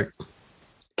real quick.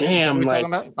 Damn,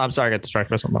 I'm sorry, I got distracted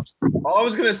by something else. All I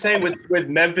was gonna say with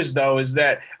Memphis though is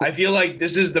that I feel like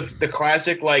this is the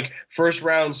classic first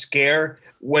round scare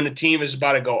when a team is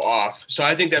about to go off. So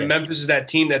I think that Memphis is that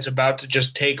team that's about to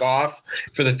just take off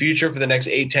for the future for the next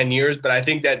 8-10 years. But I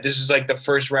think that this is the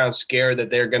first round scare that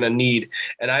they're gonna need.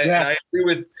 And I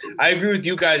agree with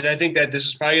you guys. I think that this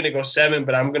is probably gonna go 7,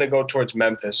 but I'm gonna go towards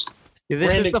Memphis.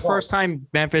 This is the first time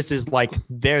Memphis is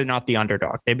they're not the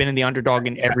underdog. They've been in the underdog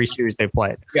in every series they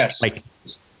played. Yes.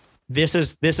 This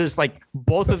is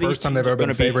both of these. First time they've ever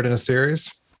been favored in a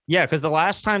series. Yeah, because the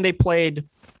last time they played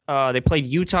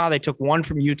Utah. They took 1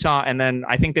 from Utah, and then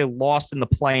I think they lost in the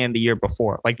play-in the year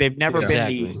before. They've never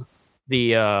been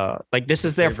this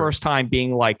is their first time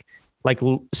being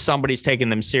somebody's taking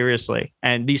them seriously.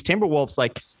 And these Timberwolves,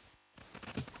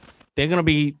 they're going to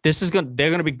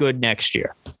be good next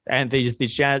year. And this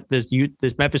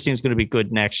Memphis team is going to be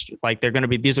good next year. Like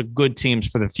these are good teams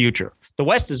for the future. The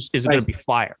West is going to be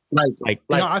fire.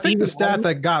 I think the stat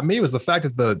that got me was the fact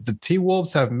that the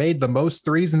T-Wolves have made the most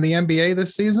threes in the NBA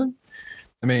this season.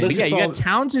 I mean, you got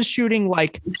Towns is shooting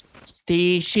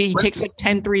he takes like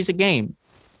 10 threes a game.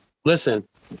 Listen,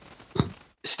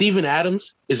 Steven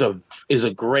Adams is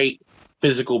a great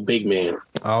physical big man.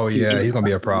 Oh yeah, he's gonna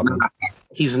be a problem.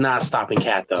 He's not stopping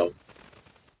Cat though.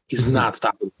 He's not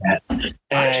stopping Cat. I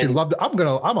actually I'm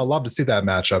gonna love to see that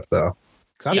matchup though.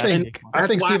 I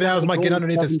think Steven Adams might get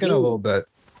underneath his skin a little bit.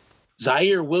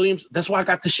 Zaire Williams. That's why I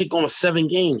got this shit going 7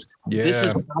 games. Yeah. This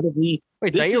is probably.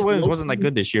 Zaire Williams wasn't that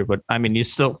good this year, but I mean,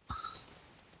 he's still.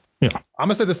 Yeah, I'm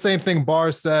gonna say the same thing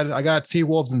Barr said. I got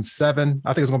T-Wolves in 7.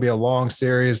 I think it's gonna be a long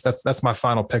series. That's my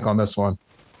final pick on this one.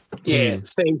 Yeah,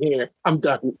 same here. I'm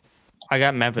done. I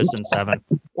got Memphis in 7.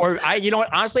 Or you know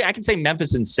what? Honestly, I can say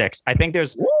Memphis in 6. I think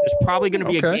there's probably going to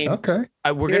be a game. Okay.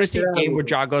 We're going to see a game where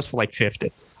Ja goes for like 50.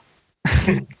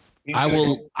 I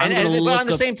will. But on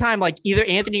the same time, like either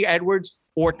Anthony Edwards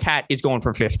or Cat is going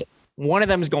for 50. One of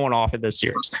them is going off in this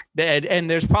series. And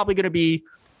there's probably going to be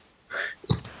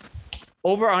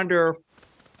over under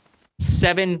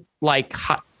 7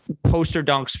 poster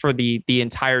dunks for the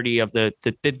entirety of the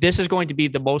this is going to be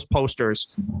the most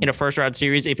posters in a first round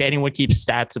series if anyone keeps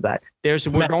stats of that.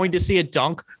 We're going to see a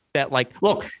dunk that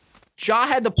look, Ja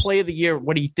had the play of the year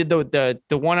when he did the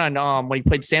one on when he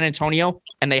played San Antonio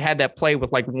and they had that play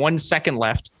with 1 second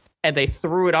left and they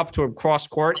threw it up to him cross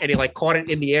court and he caught it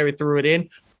in the air and threw it in.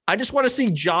 I just want to see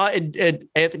Ja and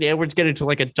Anthony Edwards get into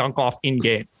a dunk off in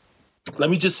game. Let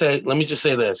me just say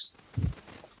this,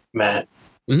 Matt.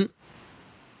 Mm-hmm.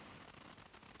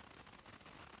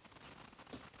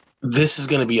 This is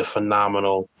going to be a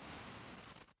phenomenal,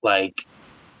 series,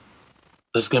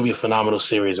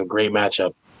 a great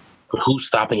matchup. But who's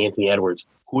stopping Anthony Edwards?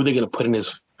 Who are they going to put in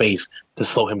his face to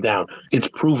slow him down? It's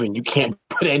proven you can't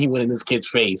put anyone in this kid's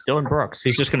face. Dillon Brooks,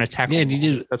 he's just going to tackle.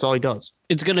 Yeah, that's all he does.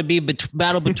 It's going to be a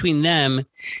battle between them.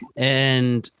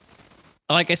 And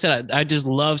like I said, I just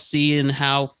love seeing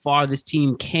how far this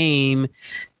team came.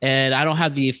 And I don't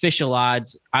have the official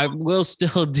odds. I will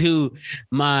still do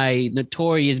my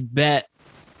notorious bet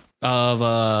of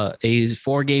a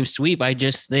 4-game sweep. I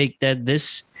just think that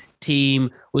this team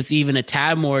with even a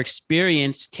tad more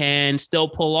experience can still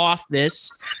pull off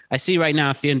this. I see right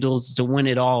now FanDuel's to win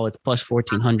it all. It's plus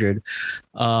 1,400.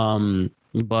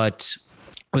 But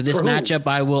with this matchup,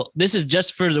 I will. This is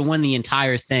just for to win the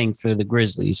entire thing for the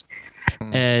Grizzlies.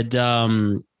 And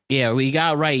we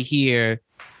got right here.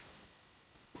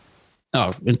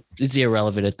 Oh, it's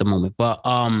irrelevant at the moment, but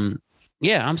I'm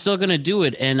still gonna do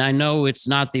it. And I know it's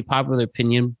not the popular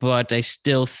opinion, but I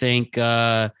still think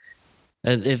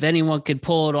if anyone could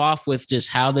pull it off with just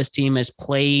how this team has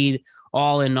played,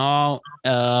 all in all,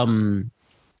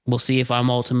 we'll see if I'm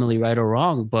ultimately right or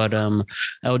wrong. But I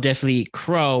will definitely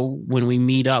crow when we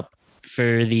meet up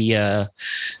for the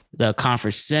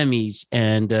conference semis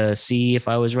and see if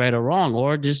I was right or wrong,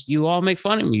 or just you all make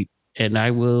fun of me and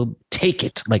I will take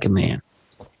it like a man.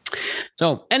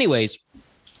 So anyways,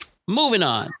 moving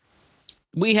on.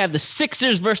 We have the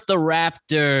Sixers versus the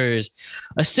Raptors,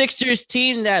 a Sixers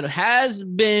team that has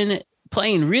been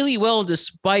playing really well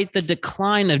despite the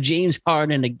decline of James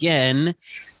Harden again.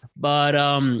 But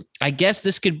I guess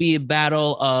this could be a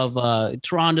battle of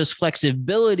Toronto's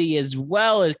flexibility as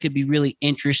well. It could be really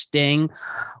interesting.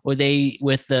 With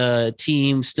the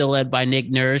team still led by Nick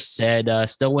Nurse, said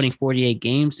still winning 48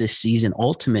 games this season.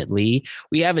 Ultimately,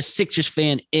 we have a Sixers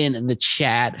fan in the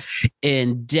chat,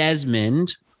 and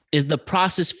Desmond. Is the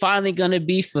process finally going to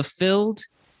be fulfilled,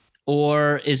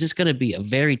 or is this going to be a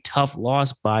very tough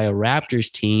loss by a Raptors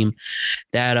team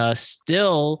that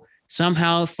still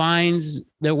somehow finds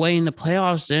their way in the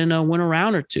playoffs and win a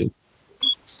round or two?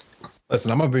 Listen,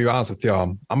 I'm going to be honest with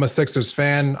y'all. I'm a Sixers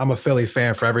fan. I'm a Philly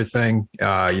fan for everything.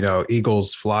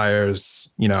 Eagles,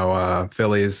 Flyers,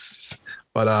 Phillies.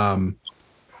 But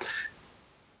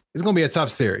it's going to be a tough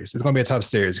series. It's going to be a tough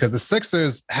series because the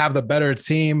Sixers have the better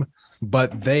team,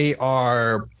 but they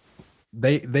are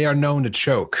known to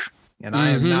choke. And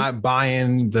I am not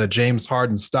buying the James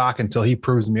Harden stock until he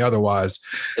proves me otherwise.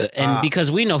 And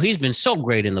because we know he's been so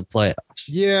great in the playoffs.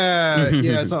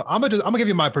 Yeah. So I'm gonna give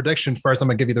you my prediction first. I'm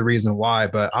gonna give you the reason why,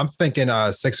 but I'm thinking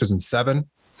Sixers in 7.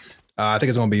 I think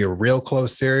it's gonna be a real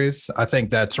close series. I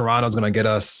think that Toronto's gonna get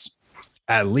us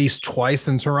at least twice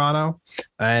in Toronto,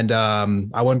 and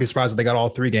I wouldn't be surprised if they got all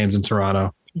 3 games in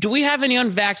Toronto. Do we have any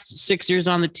unvaxxed Sixers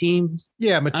on the team?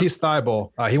 Yeah, Matisse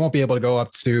Thybulle. He won't be able to go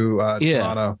up to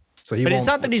Toronto. So it's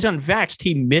not that he's unvaxxed.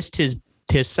 He missed his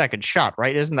his second shot,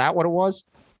 right? Isn't that what it was?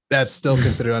 That's still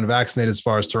considered unvaccinated as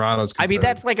far as Toronto's concerned. I mean,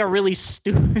 that's like a really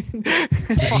stupid.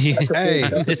 hey,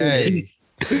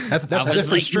 that's a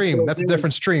different stream. That's a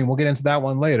different stream. We'll get into that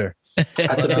one later.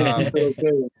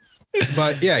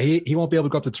 But yeah, he won't be able to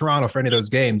go up to Toronto for any of those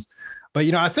games. But,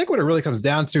 I think what it really comes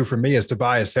down to for me is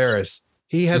Tobias Harris.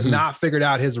 He has not figured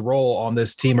out his role on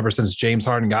this team ever since James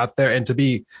Harden got there.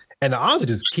 And honestly,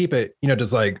 just keep it,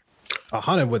 just like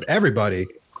 100 with everybody.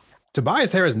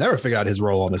 Tobias Harris never figured out his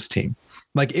role on this team.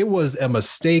 Like, it was a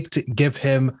mistake to give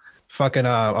him fucking,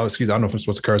 I don't know if I'm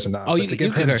supposed to curse or not, but to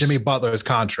give him curse. Jimmy Butler's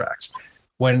contract.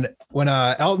 When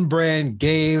Elton Brand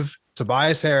gave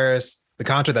Tobias Harris the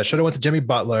contract that should have went to Jimmy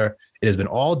Butler, it has been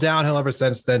all downhill ever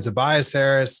since then. Tobias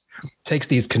Harris takes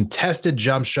these contested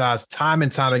jump shots time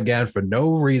and time again for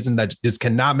no reason that just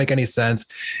cannot make any sense.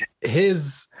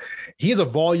 He's a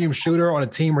volume shooter on a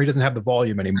team where he doesn't have the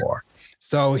volume anymore.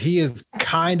 So he is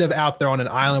kind of out there on an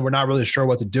island. We're not really sure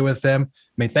what to do with him.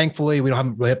 I mean, thankfully, we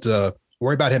don't really have to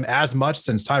worry about him as much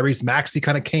since Tyrese Maxey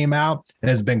kind of came out and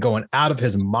has been going out of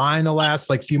his mind the last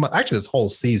few months, actually this whole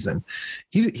season.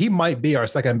 He might be our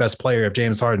second best player if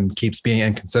James Harden keeps being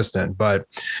inconsistent, but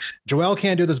Joel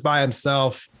can't do this by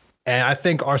himself. And I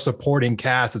think our supporting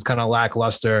cast is kind of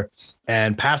lackluster,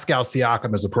 and Pascal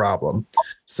Siakam is a problem.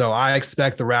 So I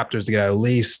expect the Raptors to get at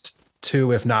least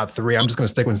 2, if not 3. I'm just going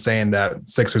to stick with saying that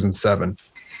Sixers and 7.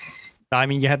 I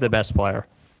mean, you have the best player.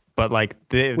 But like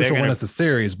which will win us the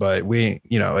series, but it's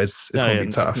going to be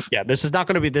tough. Yeah, this is not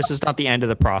the end of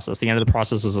the process. The end of the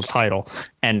process is a title.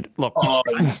 And look,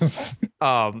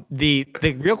 the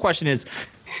real question is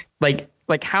like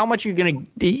how much are you going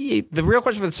to? The real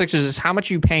question for the Sixers is how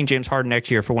much are you paying James Harden next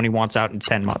year for when he wants out in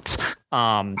 10 months?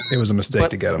 It was a mistake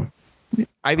to get him.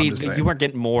 I mean, you weren't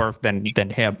getting more than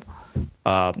him.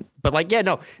 But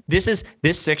this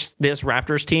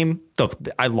Raptors team. Look,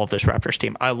 I love this Raptors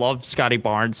team. I love Scotty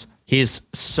Barnes. He's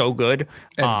so good.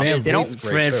 And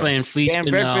Van Fleet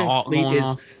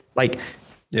is like,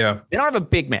 yeah. They don't have a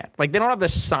big man. Like, they don't have the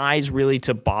size really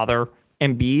to bother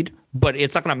Embiid, but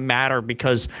it's not going to matter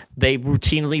because they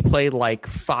routinely play like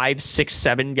 5, 6,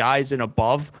 7 guys and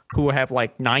above who have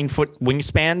like 9-foot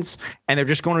wingspans, and they're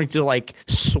just going to like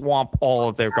swamp all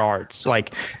of their guards.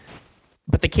 Like,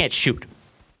 but they can't shoot.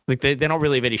 Like they don't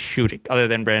really have any shooting other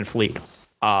than Van Fleet.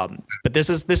 But this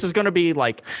is going to be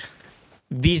like,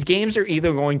 these games are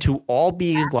either going to all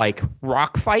be like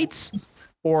rock fights,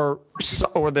 or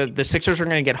the Sixers are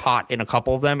going to get hot in a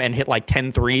couple of them and hit like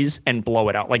 10 threes and blow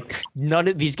it out. Like, none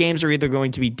of these games are either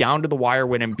going to be down to the wire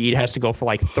when Embiid has to go for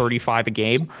like 35 a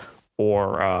game,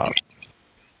 or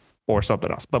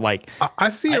something else. But like, I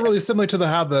see it really similar to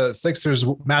how the Sixers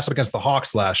matched up against the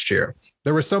Hawks last year.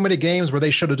 There were so many games where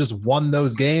they should have just won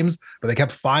those games, but they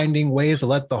kept finding ways to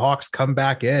let the Hawks come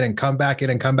back in and come back in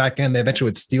and come back in. They eventually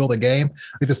would steal the game.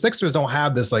 Like, the Sixers don't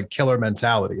have this like killer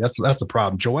mentality. That's the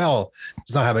problem. Joel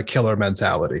does not have a killer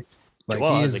mentality. Like,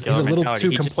 he's a little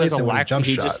too complacent with his jump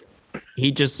shot.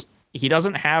 He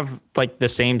doesn't have like the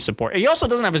same support. He also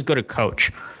doesn't have as good a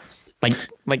coach.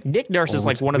 Like Nick Nurse is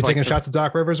like one of the. Taking shots at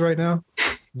Doc Rivers right now.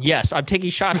 Yes, I'm taking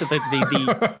shots at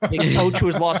the coach who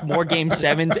has lost more Game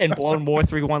 7s and blown more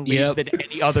 3-1 leads than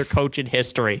any other coach in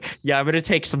history. Yeah, I'm going to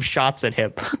take some shots at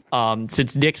him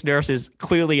since Nick Nurse is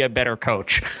clearly a better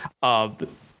coach.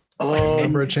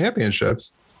 Number of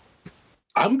championships.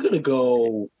 I'm going to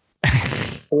go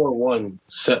 4-1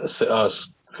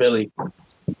 Philly.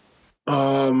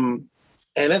 And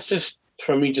that's just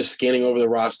from me just scanning over the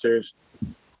rosters.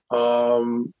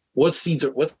 What seeds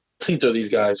are these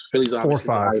guys? Philly's obviously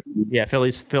 4-5. Yeah,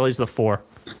 Philly's the 4.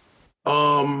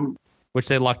 Which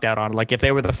they lucked out on. Like, if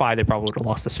they were the 5, they probably would have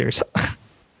lost the series.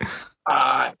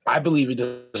 I believe it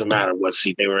doesn't matter what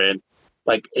seat they were in.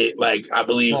 I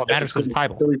believe it matters because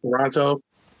title. Philly, Toronto.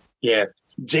 Yeah,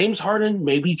 James Harden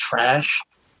may be trash,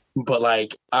 but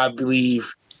like, I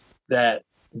believe that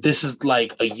this is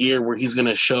like a year where he's going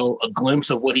to show a glimpse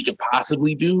of what he could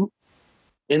possibly do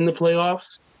in the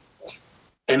playoffs.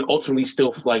 And ultimately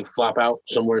still like flop out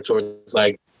somewhere towards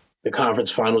like the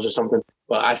conference finals or something.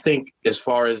 But I think as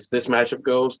far as this matchup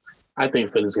goes, I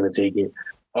think Philly's going to take it.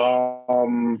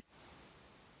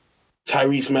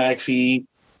 Tyrese Maxey,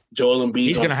 Joel Embiid.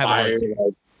 He's going to have fire.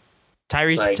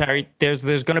 Tyrese,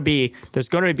 there's going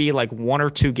to be like 1 or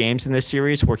 2 games in this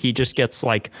series where he just gets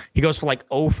like, he goes for like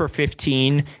 0 for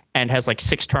 15 and has like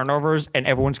 6 turnovers, and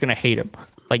everyone's going to hate him.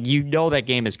 Like, that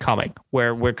game is coming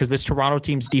where because this Toronto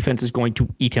team's defense is going to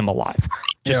eat him alive.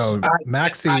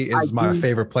 Maxey is my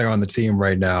favorite player on the team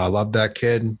right now. I love that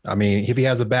kid. I mean, if he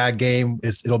has a bad game,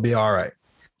 it'll be all right.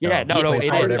 Yeah, no, it is.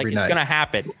 Like, it's going to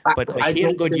happen. But like, he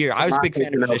had a good year. I was a big fan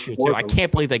of him this year, too. I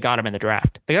can't believe they got him in the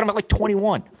draft. They got him at like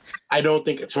 21. I don't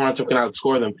think Toronto can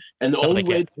outscore them. And the only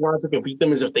way Toronto can beat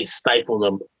them is if they stifle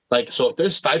them. Like, so if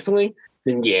they're stifling,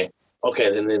 then yeah.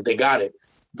 Okay, then they got it.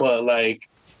 But, like,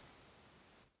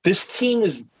 this team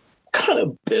is kind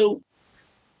of built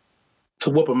to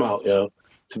whoop them out, yo.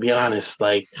 To be honest,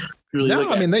 like, really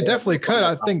they definitely could.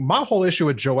 I think my whole issue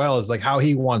with Joel is like how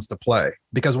he wants to play,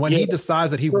 because when he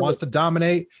decides that he wants to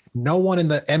dominate, no one in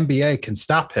the NBA can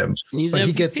stop him. But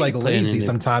he gets like lazy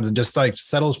sometimes and just like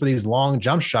settles for these long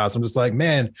jump shots. I'm just like,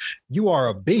 man, you are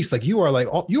a beast. Like you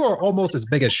are almost as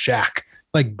big as Shaq.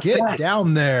 Like get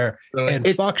down there and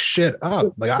fuck shit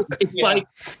up. Like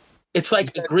it's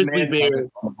like a grizzly bear.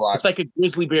 It's like a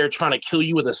grizzly bear trying to kill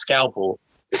you with a scalpel.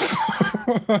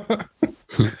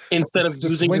 Instead of just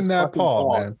using swing that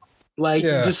paw, man. Like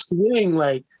just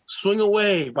swing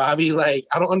away, Bobby. Like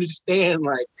I don't understand.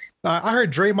 Like I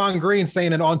heard Draymond Green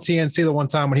saying it on TNT the one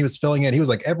time when he was filling in. He was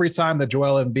like, every time that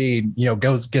Joel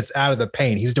Embiid, gets out of the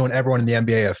paint, he's doing everyone in the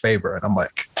NBA a favor. And I'm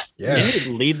like, yeah. Didn't he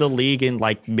lead the league in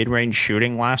like mid-range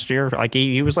shooting last year? Like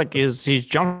he was like his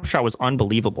jump shot was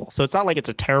unbelievable. So it's not like it's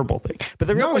a terrible thing. But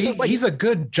he's a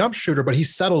good jump shooter, but he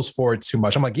settles for it too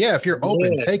much. I'm like, yeah, if you're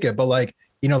open, take it. But like,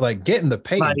 get in the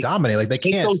paint and dominate. Like they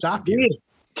can't stop you.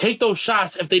 Take those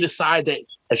shots if they decide that.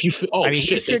 If you feel, he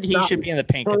should be in the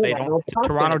paint because they don't.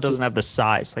 Toronto doesn't have the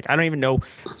size. Like I don't even know.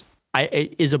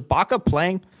 Is Ibaka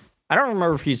playing? I don't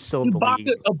remember if he's still in the league.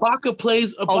 Ibaka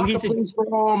plays. Plays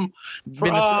from the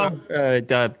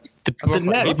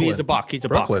Brooklyn. He's a Buck. He's a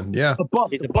Brooklyn. Yeah,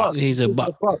 he's a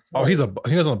Buck. Oh, he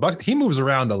does on the Buck. He moves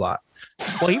around a lot.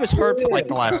 Well, he was hurt for like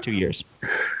the last 2 years.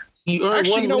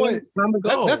 Actually, you know what?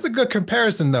 That's a good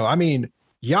comparison, though. I mean,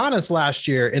 Giannis last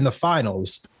year in the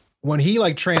finals, when he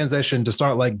like transitioned to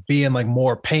start like being like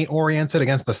more paint oriented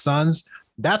against the Suns,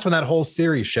 that's when that whole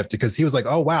series shifted, because he was like,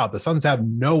 oh wow, the Suns have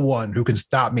no one who can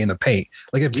stop me in the paint.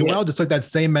 Like if Joel just took that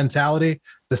same mentality,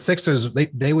 the Sixers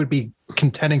they would be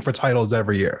contending for titles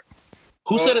every year.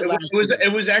 Who said it?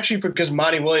 It was actually because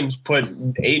Monty Williams put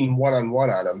Ayton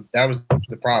 1-on-1 on him. That was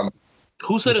the problem.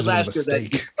 Who said it last year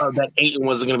that Ayton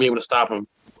wasn't going to be able to stop him?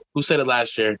 Who said it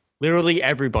last year? Literally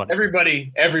everybody.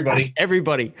 Everybody.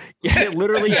 Yeah,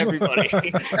 literally everybody.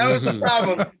 That was the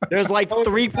problem. There's like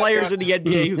 3 players in the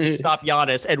NBA who can stop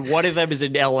Giannis, and one of them is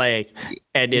in LA,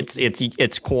 and it's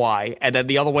Kawhi, and then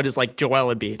the other one is like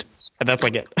Joel Embiid, and that's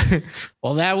like it.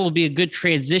 Well, that will be a good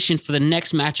transition for the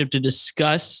next matchup to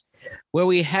discuss, where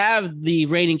we have the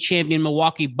reigning champion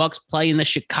Milwaukee Bucks playing the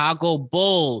Chicago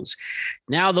Bulls.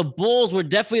 Now, the Bulls were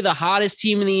definitely the hottest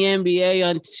team in the NBA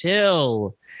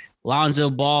until Lonzo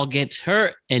Ball gets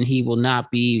hurt, and he will not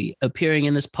be appearing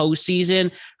in this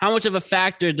postseason. How much of a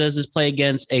factor does this play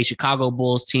against a Chicago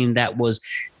Bulls team that was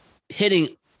hitting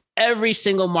every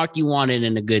single mark you wanted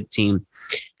in a good team?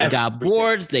 They got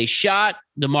boards, they shot.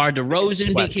 DeMar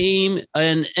DeRozan became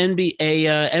an NBA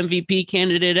MVP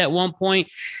candidate at one point.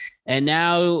 And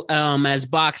now, as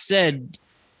Bach said,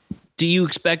 do you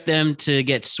expect them to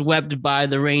get swept by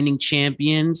the reigning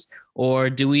champions? Or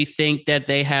do we think that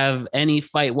they have any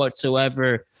fight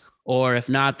whatsoever? Or if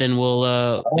not, then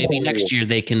we'll maybe next year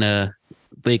they can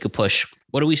push.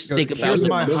 What do we think about? Here's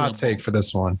my hot take for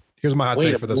this one.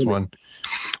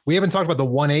 We haven't talked about the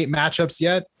 1-8 matchups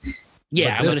yet.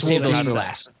 Yeah, I'm going to save those for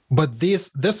last. But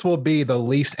this will be the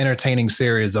least entertaining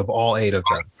series of all 8 of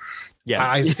them. Yeah,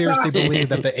 I seriously believe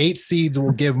that the 8 seeds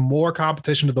will give more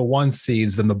competition to the 1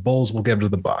 seeds than the Bulls will give to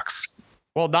the Bucks.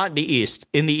 Well, not in the East.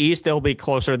 In the East, they'll be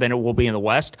closer than it will be in the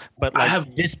West. But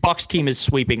this Bucks team is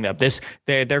sweeping them.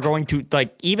 They're going to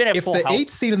even at full health. If the 8th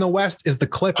seed in the West is the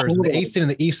Clippers and the 8th seed in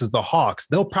the East is the Hawks,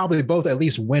 they'll probably both at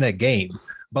least win a game.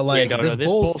 But this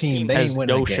Bulls team, they ain't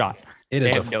winning no shot. It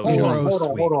is a 4-0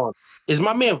 sweep. Hold on. Is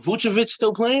my man Vucevic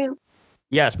still playing?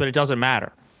 Yes, but it doesn't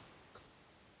matter.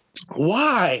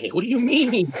 Why? What do you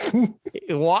mean?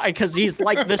 Why? Because he's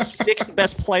like the 6th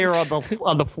best player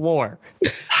on the floor.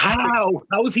 How?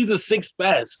 How is he the 6th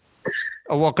best?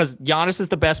 Well, because Giannis is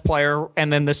the best player,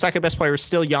 and then the 2nd best player is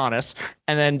still Giannis,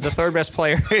 and then the 3rd best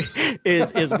player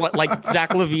is what, like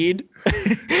Zach LaVine.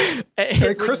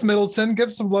 Hey, Chris Middleton,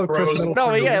 give some love, Chris Middleton.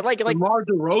 No, yeah, like DeMar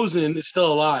DeRozan is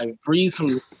still alive. Breathe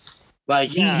some.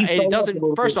 Like it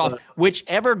doesn't. First off,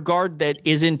 whichever guard that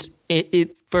isn't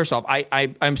it. First off,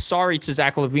 I'm sorry to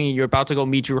Zach LaVine. You're about to go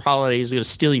meet Drew Holiday. He's going to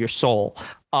steal your soul.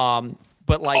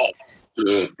 But like,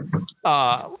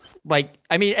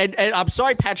 I mean, and I'm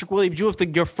sorry, Patrick Williams. You have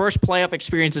your first playoff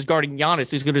experience is guarding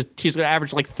Giannis. He's gonna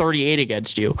average like 38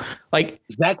 against you. Like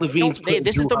Zach LaVine's.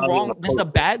 This is the wrong. This is the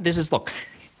bad. This is look.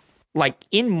 Like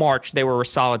in March, they were a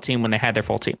solid team when they had their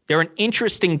full team. They're an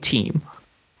interesting team.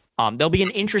 They'll be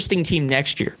an interesting team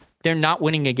next year. They're not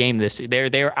winning a game this year.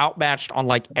 They're outmatched on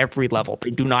like every level.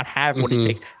 They do not have what it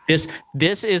takes.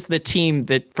 This is the team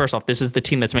that, first off, this is the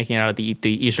team that's making it out of the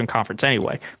Eastern Conference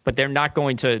anyway. But they're not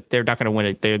going to win it. They're not going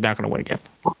to win again.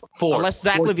 Unless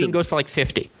Zach LaVine goes for like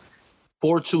 50.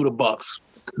 4-2 the Bucks.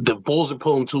 The Bulls are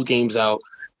pulling 2 games out.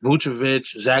 Vucevic,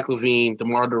 Zach LaVine,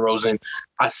 DeMar DeRozan.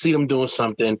 I see them doing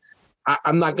something.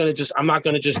 I'm not gonna just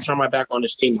turn my back on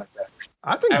this team like that.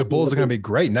 I think the Bulls are going to be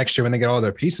great next year when they get all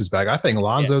their pieces back. I think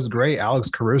Lonzo's great. Alex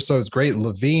Caruso is great.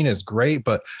 LaVine is great,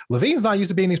 but LaVine's not used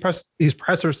to being these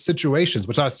presser situations,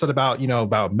 which I said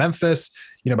about Memphis,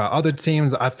 about other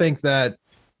teams. I think that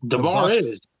DeMar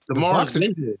has,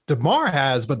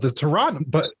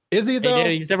 but is he though?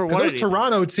 He's never won. Those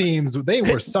Toronto teams, they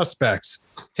were suspects.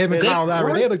 Him and Kyle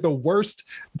Lowry, they had like the worst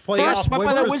playoff win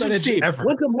percentage ever.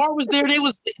 When DeMar was there, they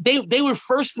were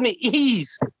first in the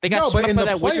East. They got but in the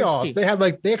that playoffs, they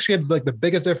actually had like the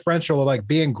biggest differential of like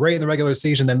being great in the regular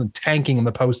season and then tanking in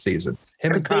the postseason.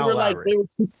 Him and Kyle Lowry.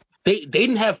 They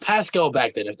didn't have Pascal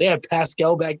back then. If they had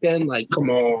Pascal back then, like, come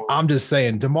on. I'm just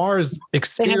saying, DeMar's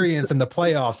experience in the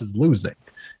playoffs is losing.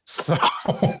 So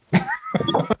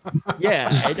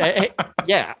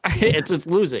it's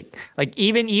losing. Like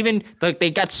even like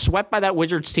they got swept by that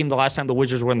Wizards team the last time the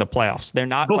Wizards were in the playoffs. They're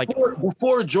not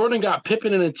before Jordan got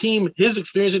Pippen in a team. His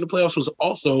experience in the playoffs was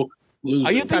also losing.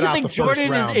 Are you think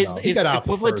Jordan is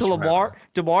equivalent to Lamar?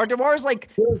 DeMar is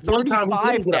like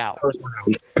 35 now.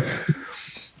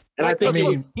 And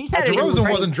DeRozan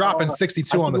wasn't dropping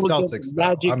 62 on the Celtics.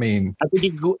 Magic, I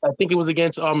think it was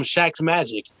against Shaq's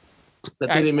Magic that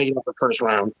they didn't make it up the first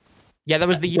round. Yeah, that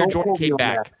was the year Jordan came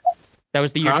back. That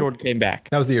was the year Jordan came back.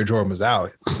 That was the year Jordan was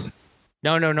out.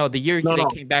 No. The year they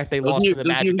came back, they lost to the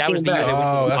Magic. That was the year they went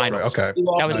to the finals. Right. Okay.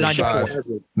 That was 94.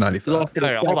 95.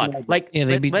 No, hold on. Like,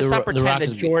 let's not pretend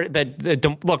that Jordan.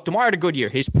 Look, DeMar had a good year.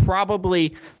 He's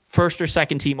probably first or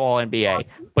second team All NBA,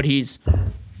 but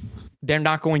they're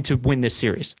not going to win this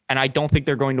series. And I don't think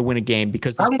they're going to win a game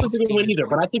because I don't think they're going to win either,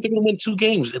 but I think they're going to win 2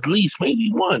 games at least,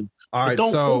 maybe 1. All right,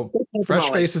 so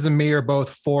Fresh Faces and me are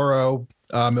both 4-0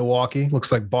 Milwaukee.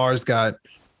 Looks like Bar's got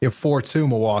 4-2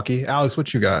 Milwaukee. Alex,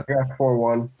 what you got? Yeah,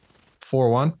 4-1.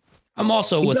 4-1? I'm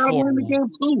also with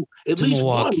 4-1. At least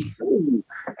Milwaukee. 1.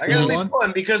 I got at least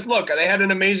 1 because look, they had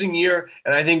an amazing year,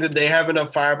 and I think that they have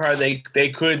enough firepower. They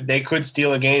could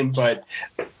steal a game, but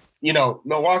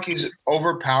Milwaukee's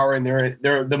overpowering.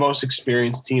 They're the most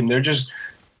experienced team. They're just.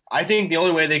 I think the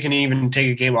only way they can even take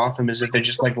a game off them is if they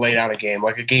just like lay down a game,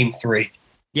 like a game 3.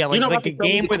 Yeah, like a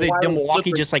game where the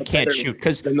Milwaukee just like can't shoot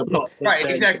because right,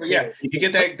 exactly. Yeah, you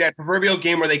get that proverbial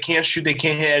game where they can't shoot, they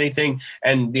can't hit anything,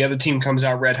 and the other team comes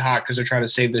out red hot because they're trying to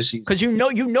save their season. Because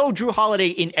you know, Drew Holiday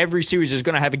in every series is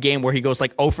going to have a game where he goes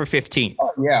like 0 for 15.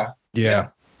 Yeah.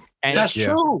 And that's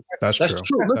true. That's true.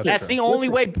 That's the only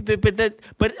way.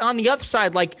 But on the other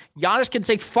side, like Giannis can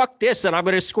say, "Fuck this," and I'm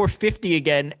going to score 50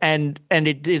 again, and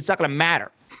it's not going to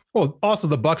matter. Well, also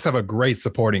the Bucks have a great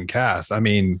supporting cast. I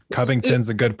mean, Covington's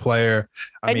a good player.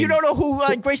 And you don't know who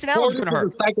Grayson Allen's going to hurt.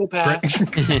 Psychopath.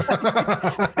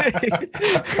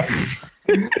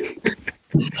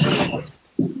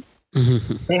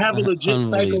 They have a legit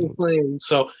psycho playing,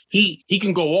 so he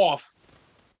can go off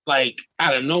like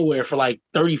out of nowhere for like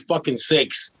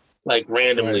 30-6, like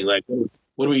randomly. Right. Like,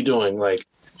 what are we doing? Like,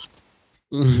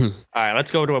 all right, let's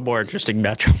go to a more interesting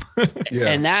matchup.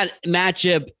 And that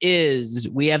matchup is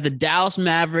we have the Dallas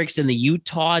Mavericks and the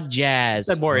Utah Jazz.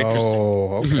 That's more interesting.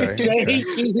 Oh,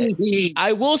 okay.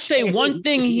 I will say one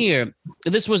thing here.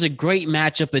 This was a great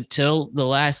matchup until the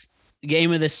last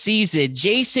game of the season.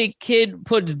 Jason Kidd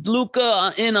puts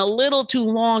Luka in a little too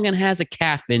long and has a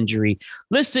calf injury.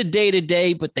 Listed day to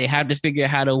day, but they have to figure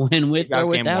out how to win with or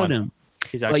without him.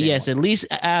 But yes, at least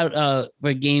out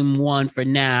for game 1 for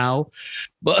now.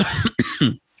 But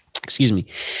excuse me.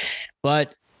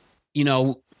 But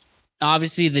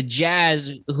obviously the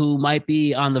Jazz, who might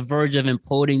be on the verge of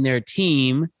imploding their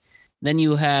team. Then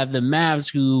you have the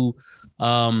Mavs, who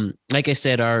like I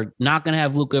said, are not going to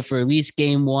have Luka for at least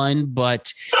game 1,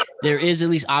 but there is at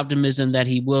least optimism that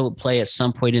he will play at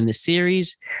some point in the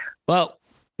series. But,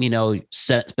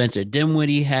 Spencer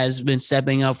Dinwiddie has been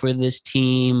stepping up for this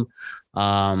team.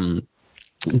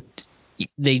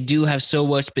 They do have so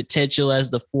much potential as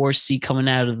the 4th seed coming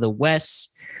out of the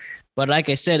West. But like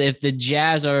I said, if the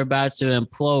Jazz are about to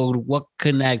implode, what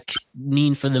can that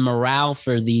mean for the morale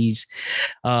for these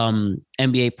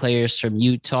NBA players from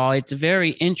Utah? It's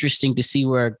very interesting to see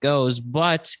where it goes.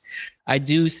 But I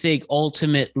do think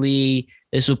ultimately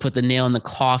this will put the nail in the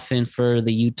coffin for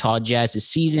the Utah Jazz this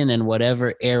season and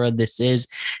whatever era this is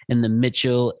in the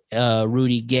Mitchell,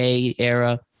 Rudy Gay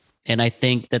era. and I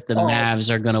think that the Mavs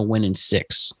are going to win in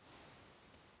 6.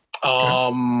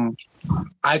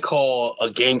 I call a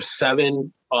game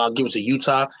 7. Give it to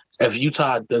Utah. If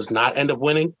Utah does not end up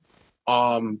winning,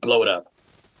 blow it up.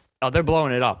 Oh, they're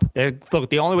blowing it up.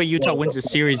 Look, the only way Utah wins the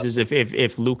series is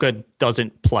if Luka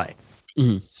doesn't play.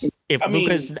 Mm-hmm. If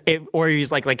Luka's or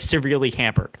he's like severely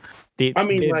hampered.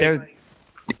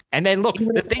 And then look,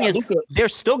 the thing is, they're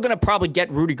still going to probably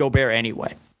get Rudy Gobert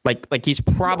anyway. Like he's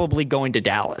probably going to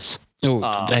Dallas.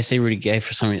 Oh, did I say Rudy Gay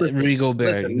for some reason? Rudy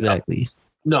Gobert, exactly.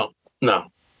 No.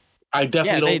 I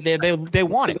definitely don't. They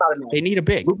want it. They need a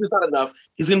big. Luka's not enough.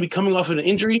 He's going to be coming off an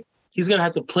injury. He's going to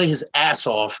have to play his ass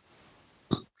off.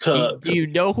 Do you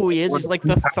know who he is? He's like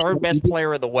the 3rd best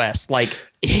player in the West. Like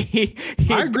I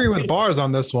agree with Bars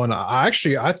on this one. I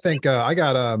think I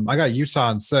got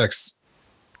Utah in 6.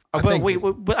 But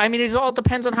I mean, it all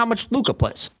depends on how much Luka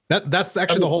plays. That's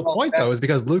actually the whole point, though, is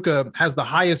because Luka has the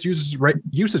highest usage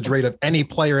rate of any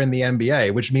player in the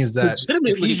NBA, which means that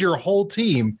if he's your whole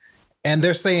team and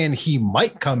they're saying he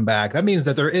might come back, that means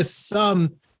that there is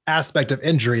some aspect of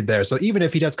injury there. So even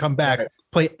if he does come back,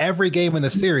 play every game in the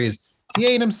series, he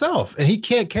ain't himself, and he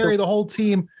can't carry the whole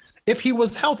team. If he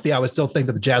was healthy, I would still think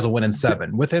that the Jazz will win in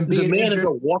 7. With him being injured,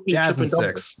 Jazz in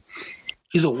 6.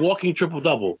 He's a walking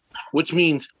triple-double, which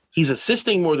means he's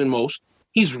assisting more than most,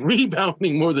 he's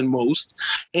rebounding more than most,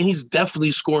 and he's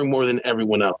definitely scoring more than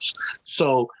everyone else.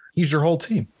 So he's your whole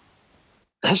team.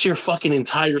 That's your fucking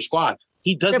entire squad.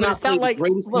 He does not play the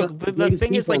greatest. Look, the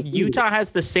thing is, like, Utah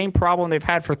has the same problem they've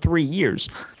had for 3 years.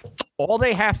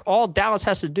 All Dallas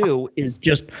has to do is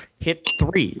just hit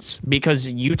threes,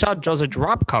 because Utah does a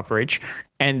drop coverage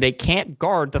and they can't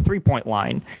guard the 3-point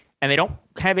line, and they don't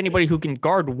have anybody who can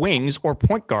guard wings or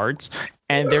point guards,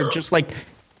 and they're just like,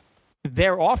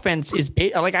 their offense is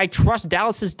like, I trust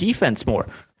Dallas's defense more.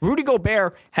 Rudy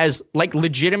Gobert has, like,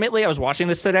 legitimately, I was watching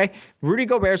this today, Rudy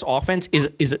Gobert's offense is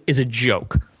a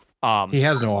joke. He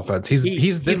has no offense.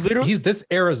 He's this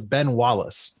era's Ben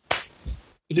Wallace.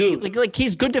 Like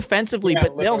he's good defensively,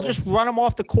 but they'll just run him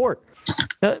off the court.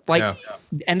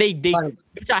 And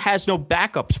Utah has no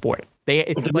backups for it.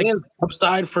 The man's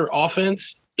upside for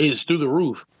offense is through the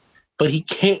roof, but he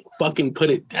can't fucking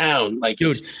put it down. Like,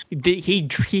 dude,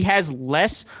 he has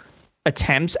less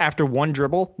attempts after one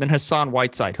dribble than Hassan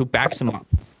Whiteside, who backs him up.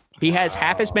 He has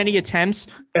half as many attempts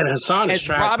as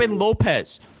Robin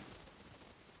Lopez.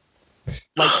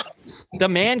 Like, the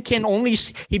man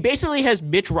he basically has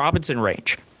Mitch Robinson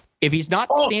range. If he's not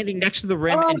standing next to the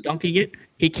rim and dunking it,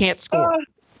 he can't score.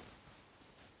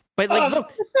 But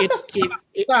look,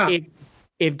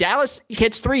 if Dallas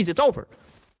hits threes, it's over.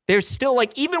 There's still,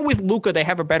 like, even with Luka, they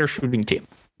have a better shooting team.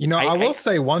 I will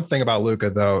say one thing about Luka,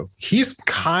 though. He's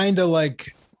kind of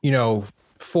like, 4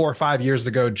 or 5 years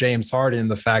ago, James Harden, in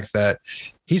the fact that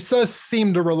he does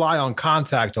seem to rely on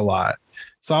contact a lot.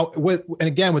 So with the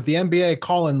NBA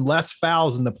calling less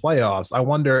fouls in the playoffs, I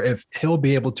wonder if he'll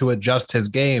be able to adjust his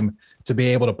game to be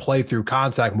able to play through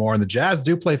contact more. And the Jazz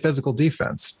do play physical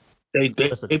defense. They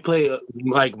play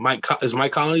like Mike. Is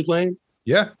Mike Conley playing?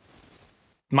 Yeah.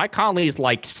 Mike Conley is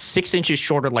like 6 inches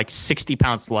shorter, like 60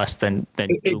 pounds less than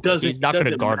Luka. He's not going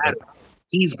to guard him.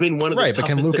 He's been one of the but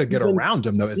can Luka get around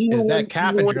him, though? Is that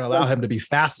calf injury going to allow him to be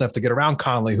fast enough to get around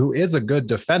Conley, who is a good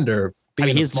defender?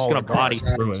 He's just going to body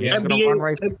through him.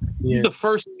 He's the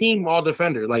first team all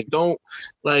defender. Like, don't,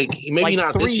 like, maybe like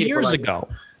not 3 years ago.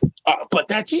 But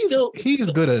he's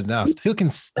good enough.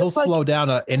 He'll slow down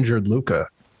an injured Luka.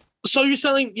 So you're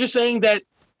saying that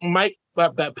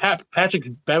Patrick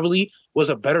Beverley was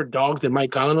a better dog than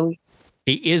Mike Conley?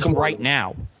 He is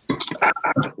now.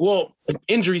 Well, for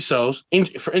injury's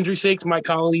sake, Mike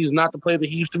Conley is not the player that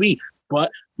he used to be.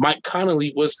 But Mike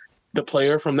Conley was the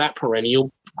player from that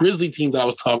perennial Grizzly team that I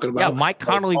was talking about. Yeah, Mike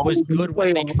Conley was good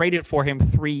when they traded for him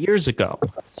 3 years ago.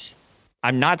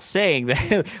 I'm not saying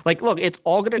that. Like, look, it's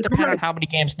all going to depend on how many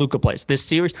games Luka plays. This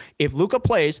series, if Luka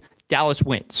plays, Dallas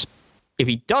wins. If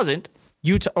he doesn't,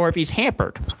 Utah, or if he's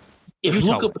hampered, if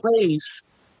Luka plays,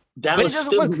 Dallas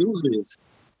still loses.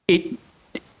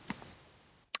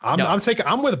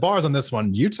 I'm with Bars on this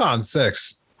one. Utah in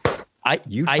 6.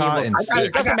 Utah in 6.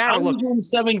 It doesn't matter. I'm giving him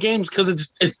 7 games because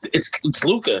it's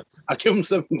Luka. I give him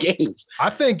 7 games. I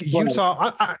think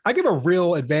Utah. I give a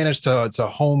real advantage to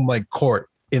home court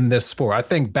in this sport. I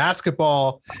think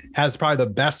basketball has probably the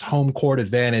best home court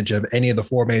advantage of any of the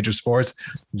 4 major sports.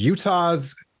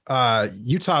 Utah's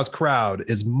crowd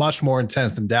is much more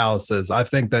intense than Dallas's. I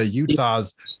think that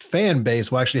Utah's fan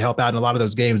base will actually help out in a lot of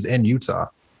those games in Utah.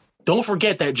 Don't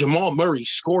forget that Jamal Murray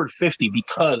scored 50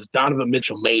 because Donovan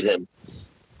Mitchell made him.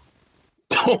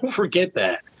 Don't forget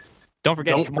that.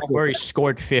 Jamal Murray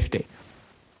scored 50.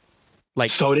 Like,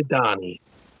 so did Donnie.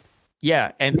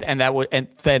 Yeah, and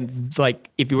then like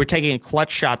if you were taking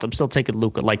clutch shots, I'm still taking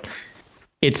Luka. Like,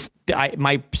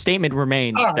 my statement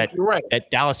remains that right. that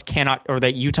Dallas cannot, or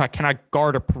that Utah cannot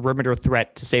guard a perimeter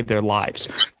threat to save their lives.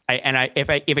 If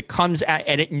it comes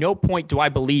at no point do I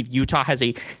believe Utah has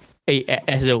a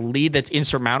lead that's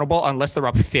insurmountable unless they're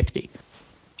up 50.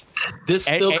 This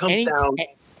still comes down.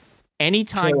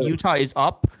 Anytime Utah is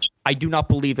up, I do not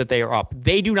believe that they are up.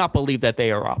 They do not believe that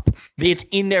they are up. It's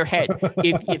in their head.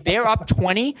 If they're up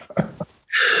 20.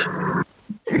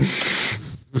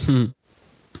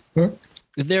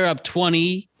 If they're up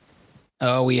 20,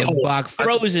 we have Bach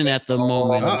frozen at the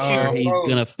moment. I'm sure he's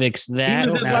going to fix that.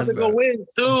 He was just about to go in,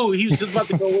 too. He was just about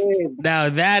to go in. Now,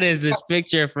 that is this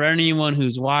picture for anyone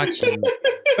who's watching.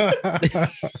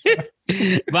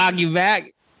 Bach, you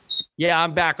back? Yeah,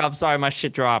 I'm back. I'm sorry, my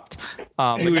shit dropped.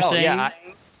 You were saying? Yeah,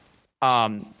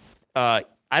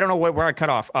 I don't know where I cut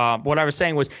off. What I was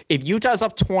saying was, if Utah's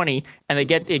up 20 and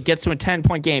it gets to a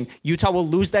 10-point game, Utah will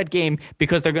lose that game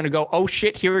because they're going to go, oh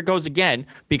shit, here it goes again.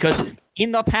 Because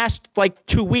in the past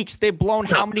 2 weeks, they've blown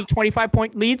how many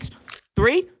 25-point leads?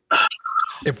 3?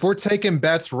 If we're taking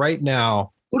bets right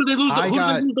now, who did they lose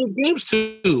those games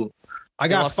to? I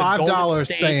got $5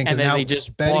 saying, because now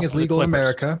betting is legal in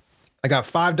America. I got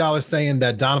 $5 saying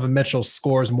that Donovan Mitchell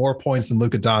scores more points than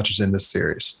Luka Doncic in this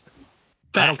series.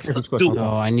 I don't care who scores.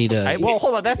 Oh, I need a. Well,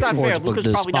 hold on. That's not fair. Luka's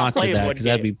probably not playing one game.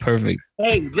 That'd be perfect.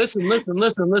 Hey, listen. It Also,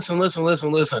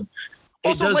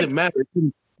 doesn't matter.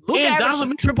 Luka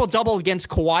averaged triple-double against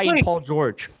Kawhi and Paul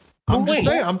George. I'm just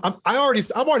saying. I'm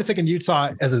already taking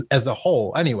Utah as a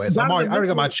whole. Anyways, I already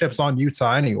got my chips on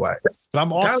Utah anyway. But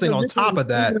I'm also saying on top of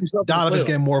that, Donovan's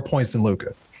getting more points than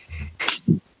Luka.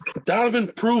 Donovan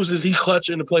proves is he clutch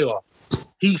in the playoff.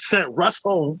 He sent Russ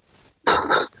home.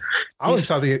 I always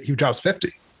thought he drops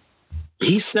 50.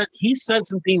 He sent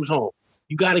some teams home.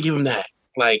 You got to give him that.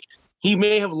 Like, he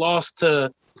may have lost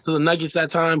to the Nuggets that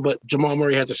time, but Jamal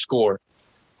Murray had to score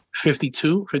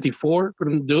 52, 54 for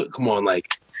them to do it. Come on, like.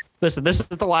 Listen, this is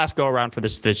the last go around for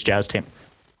this Jazz team.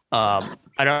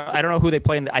 I don't know who they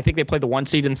play. I think they played the 1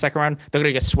 seed in the second round. They're going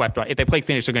to get swept. If they play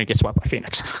Phoenix, they're going to get swept by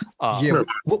Phoenix.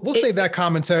 We'll save that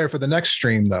commentary for the next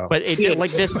stream, though. But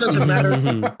this doesn't matter.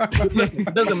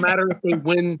 It doesn't matter if they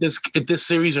win this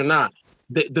series or not.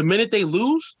 The minute they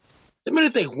lose, the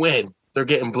minute they win, they're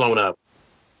getting blown up.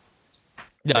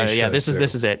 This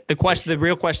is it. The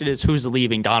real question is who's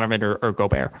leaving, Donovan or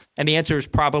Gobert? And the answer is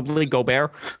probably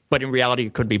Gobert, but in reality,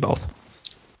 it could be both.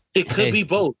 It could be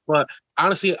both, but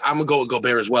honestly, I'm gonna go with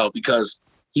Gobert as well because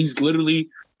he's literally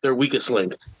their weakest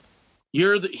link.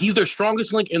 He's their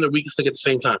strongest link and their weakest link at the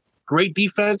same time. Great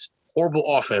defense, horrible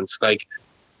offense. Like,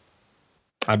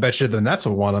 I bet you the Nets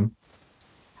will want him.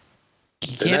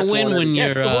 You can't win when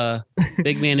your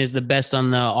big man is the best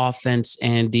on the offense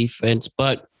and defense,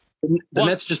 but the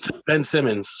Nets just took Ben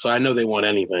Simmons, so I know they want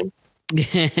anything.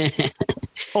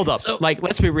 Hold up.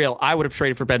 Let's be real. I would have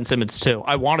traded for Ben Simmons too.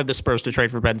 I wanted the Spurs to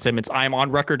trade for Ben Simmons. I am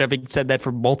on record having said that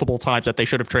for multiple times that they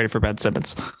should have traded for Ben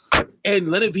Simmons. And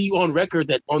let it be on record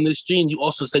that on this stream, you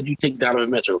also said you take Donovan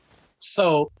Mitchell.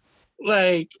 So,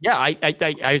 yeah,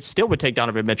 I still would take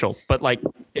Donovan Mitchell, but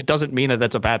it doesn't mean that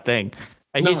that's a bad thing.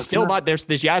 And he's still not. There's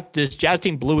this Jazz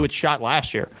team blew its shot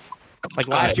last year.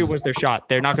 Last year was their shot.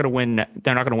 They're not going to win.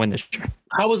 They're not going to win this year.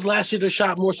 How was last year their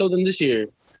shot more so than this year?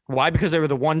 Why? Because they were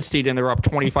the 1 seed and they were up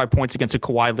 25 points against the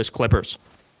Kawhi-less Clippers.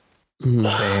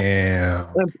 Damn.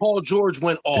 And Paul George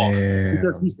went off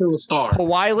because he's still a star.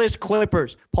 Kawhi-less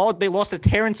Clippers. They lost to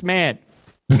Terrence Mann.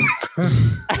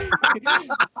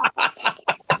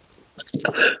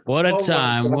 What a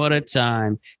time. What a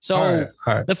time. So all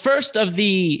right. The first of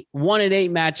the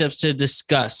 1-8 matchups to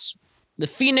discuss. The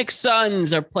Phoenix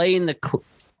Suns are playing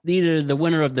either the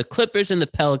winner of the Clippers and the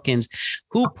Pelicans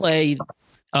who play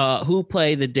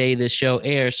the day this show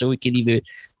airs, so we can even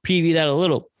preview that a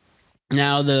little.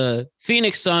 Now, the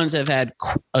Phoenix Suns have had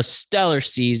a stellar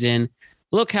season.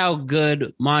 Look how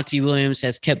good Monty Williams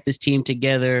has kept this team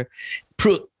together.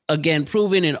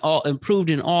 Improved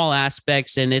in all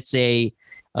aspects, and it's a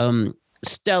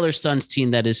stellar Suns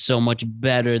team that is so much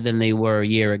better than they were a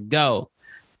year ago.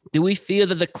 Do we feel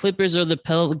that the Clippers or the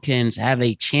Pelicans have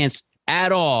a chance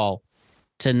at all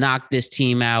to knock this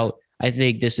team out? I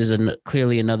think this is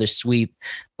clearly another sweep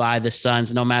by the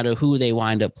Suns, no matter who they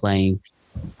wind up playing.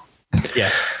 Yeah.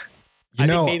 I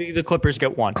think maybe the Clippers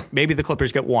get one.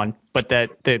 But that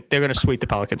they're going to sweep the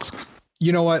Pelicans.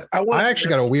 You know what? I actually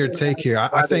got a weird take here.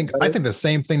 I think the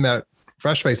same thing that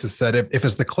Fresh Face has said. If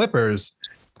it's the Clippers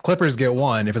get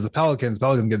one. If it's the Pelicans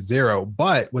get 0.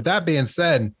 But with that being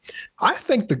said, I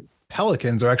think the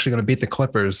Pelicans are actually going to beat the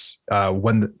Clippers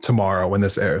tomorrow when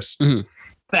this airs. Mm-hmm.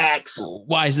 Facts.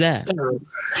 Why is that?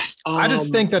 I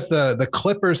just think that the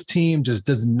Clippers team just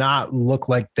does not look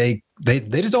like they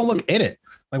just don't look in it.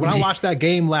 Like when I watched that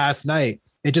game last night,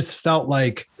 it just felt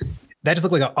like that just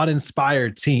looked like an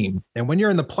uninspired team. And when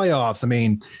you're in the playoffs, I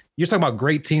mean, you're talking about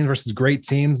great teams versus great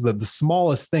teams. The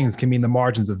smallest things can mean the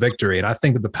margins of victory. And I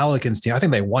think that the Pelicans team, I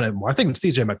think they want it more. I think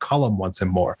CJ McCollum wants him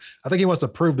more. I think he wants to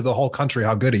prove to the whole country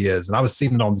how good he is. And I was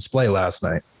seeing it on display last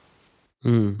night.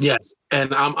 Yes.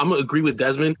 And I'm going to agree with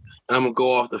Desmond. And I'm going to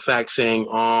go off the fact saying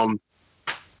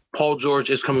Paul George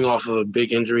is coming off of a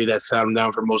big injury that sat him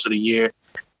down for most of the year.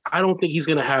 I don't think he's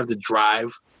going to have the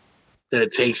drive that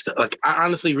it takes to, like, I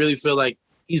honestly really feel like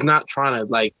he's not trying to,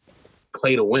 like,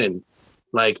 play to win.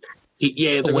 Like,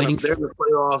 they're in the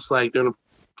playoffs, like, they're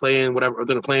playing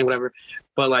whatever.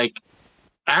 But, like,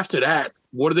 after that,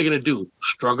 what are they going to do?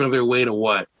 Struggle their way to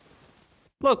what?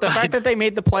 Look, the fact that they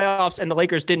made the playoffs and the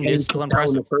Lakers didn't is still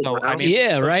impressive. So, I mean,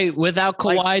 yeah, right. Without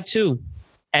Kawhi, too.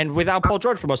 And without Paul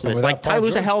George for most of this. Like, Ty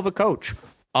Lue's a hell of a coach.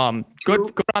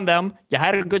 Good on them. You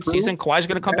had a good season. Kawhi's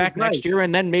going to come back next year,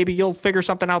 and then maybe you'll figure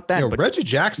something out then. But Reggie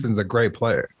Jackson's a great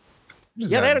player.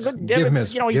 They had a good. Give him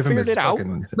his. He figured it out.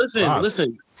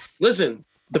 Listen.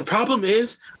 The problem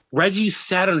is Reggie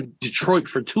sat on Detroit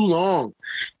for too long,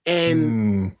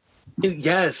 and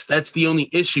yes, that's the only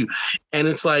issue. And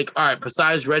it's like, all right,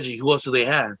 besides Reggie, who else do they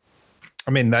have?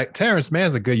 I mean, Terrence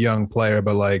Mann's a good young player,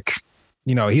 but like,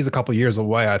 you know, he's a couple years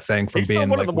away, I think, from being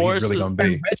like what he's really going to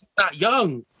be. Reggie's not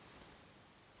young.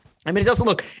 I mean, it doesn't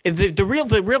look.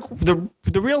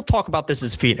 The real talk about this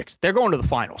is Phoenix. They're going to the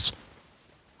finals.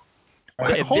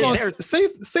 Hold on,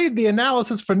 save the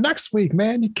analysis for next week,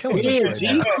 man. You're killing us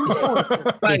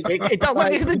right now. It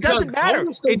doesn't matter.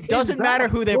 It doesn't matter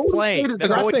who they're playing.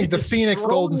 Because I think the Phoenix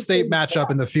Golden State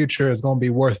matchup in the future is going to be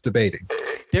worth debating.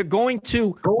 They're going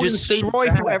to destroy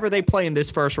whoever they play in this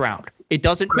first round. It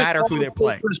doesn't matter who they're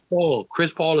playing.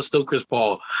 Chris Paul is still Chris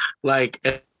Paul. Like,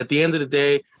 at the end of the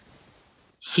day,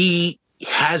 he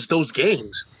has those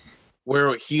games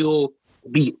where he'll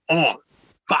be on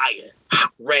fire.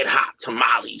 Red hot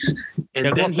tamales, and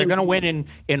they're going to win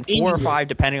in 4 or 5,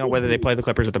 depending on whether they play the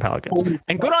Clippers or the Pelicans.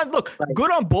 And good on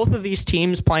both of these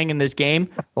teams playing in this game,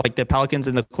 like the Pelicans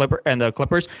and the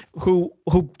Clippers, who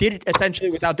did it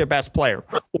essentially without their best player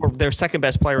or their second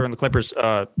best player in the Clippers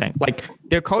thing. Like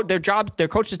their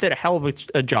coaches did a hell of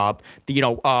a job. They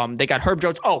got Herb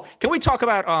Jones. Oh, can we talk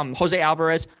about Jose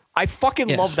Alvarez? I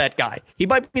fucking love that guy. He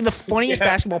might be the funniest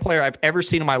basketball player I've ever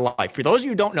seen in my life. For those of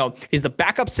you who don't know, he's the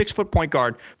backup 6-foot point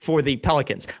guard for the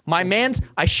Pelicans. My man's,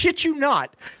 I shit you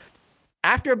not,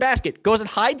 after a basket, goes and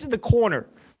hides in the corner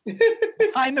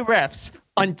behind the refs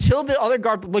until the other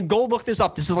guard, go look this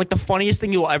up. This is like the funniest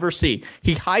thing you'll ever see.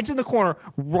 He hides in the corner,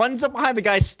 runs up behind the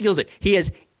guy, steals it. He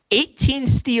has 18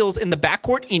 steals in the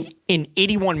backcourt in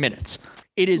 81 minutes.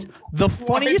 It is the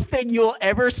funniest thing you'll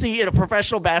ever see in a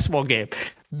professional basketball game.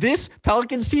 This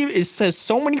Pelicans team has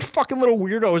so many fucking little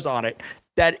weirdos on it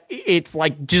that it's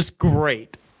like just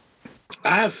great.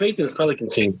 I have faith in this Pelican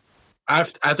team. I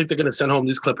think they're going to send home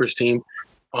this Clippers team.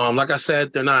 Like I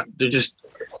said, they're not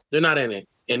in it.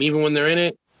 And even when they're in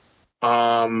it,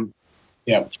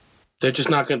 they're just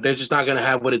not going to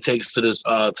have what it takes to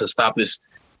stop this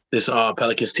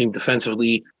Pelicans team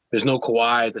defensively. There's no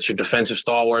Kawhi. That's your defensive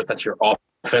stalwart. That's your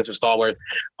offensive stalwart.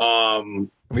 We haven't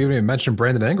even mentioned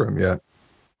Brandon Ingram yet.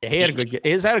 Yeah,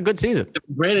 he's had a good season.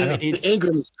 Brandon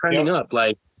Ingram is trending up.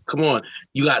 Like, come on.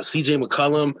 You got CJ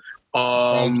McCollum.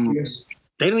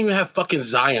 They don't even have fucking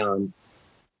Zion.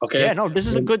 Okay. Yeah, no, this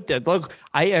is a good look.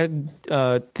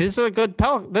 This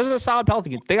is a solid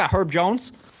Pelican. They got Herb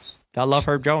Jones. I love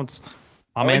Herb Jones.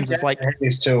 My man's just like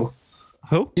these two.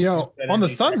 Who? You know, on the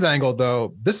Suns angle,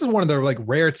 though, this is one of the like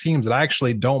rare teams that I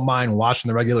actually don't mind watching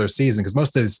the regular season because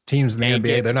most of these teams in the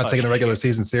NBA, they're not taking the regular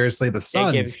season seriously. The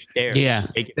Suns,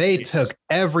 they took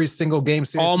every single game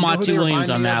seriously. All Monty Williams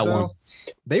on that one.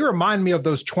 They remind me of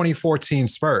those 2014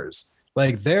 Spurs.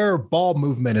 Like their ball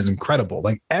movement is incredible.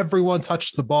 Like everyone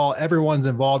touches the ball. Everyone's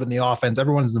involved in the offense.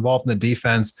 Everyone's involved in the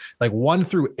defense. Like 1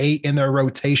 through 8 in their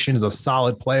rotation is a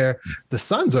solid player. The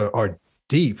Suns are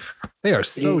deep. They are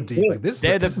so deep. Like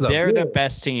they're the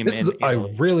best team. This is a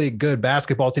really good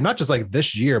basketball team. Not just like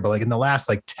this year, but like in the last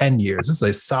like 10 years. This is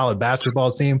a solid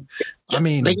basketball team. I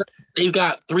mean, they've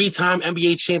got 3-time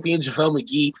NBA champion JaVale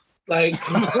McGee. Like,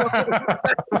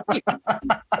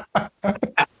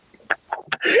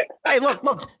 hey,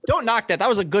 look! Don't knock that. That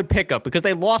was a good pickup because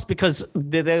Dario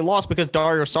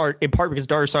Saric, in part because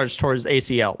Dario Saric tore his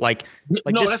ACL.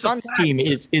 This Suns team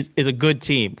is a good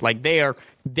team. Like they are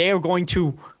going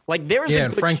to Like there's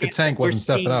and Frank the Tank wasn't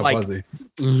stepping up, was he?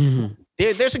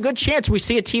 There's a good chance we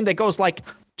see a team that goes like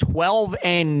 12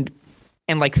 and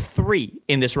like 3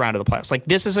 in this round of the playoffs. Like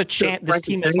this is a chance. This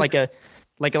team is like a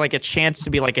chance to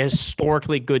be like a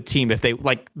historically good team. If they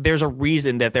like, there's a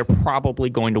reason that they're probably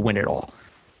going to win it all.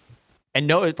 And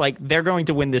no, like they're going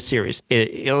to win this series.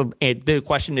 The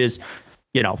question is,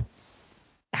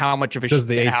 how much of a does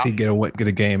the AC get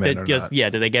a game in? Or not? Yeah,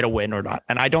 do they get a win or not?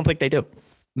 And I don't think they do.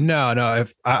 No.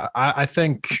 If I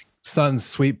think Suns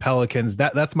sweep Pelicans.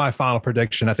 That's my final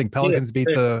prediction. I think Pelicans beat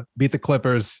the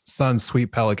Clippers. Suns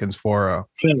sweep Pelicans 4-0.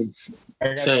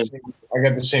 I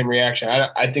got the same reaction.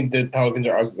 I think the Pelicans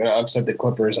are going to upset the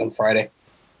Clippers on Friday.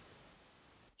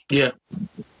 Yeah.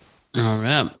 All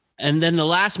right. And then the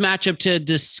last matchup to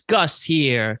discuss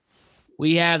here,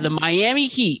 we have the Miami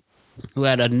Heat, who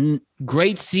had a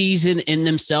great season in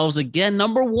themselves. Again,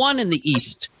 number 1 in the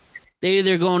East. They're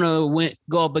either going to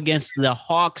go up against the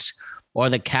Hawks or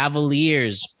the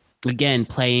Cavaliers, again,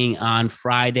 playing on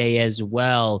Friday as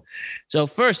well. So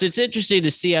first, it's interesting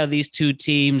to see how these two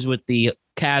teams with the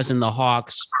Cavs and the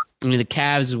Hawks, I mean, the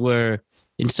Cavs were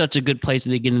in such a good place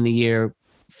at the beginning of the year,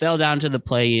 fell down to the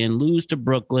play-in, lose to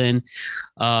Brooklyn.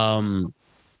 And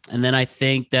then I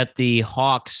think that the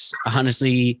Hawks,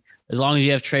 honestly, as long as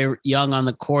you have Trae Young on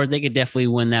the court, they could definitely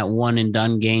win that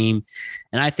one-and-done game.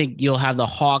 And I think you'll have the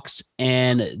Hawks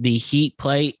and the Heat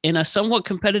play in a somewhat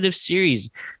competitive series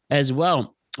as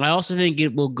well. I also think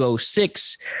it will go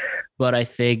 6, but I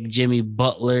think Jimmy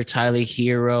Butler, Tyler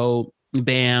Hero,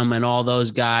 Bam, and all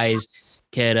those guys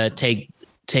could take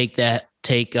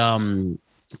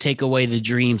away the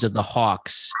dreams of the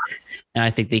Hawks. And I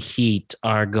think the Heat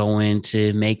are going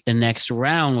to make the next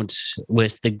round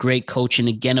with the great coaching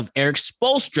again of Eric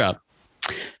Spoelstra.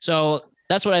 So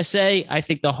that's what I say. I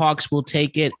think the Hawks will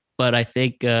take it, but I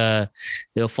think they'll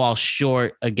fall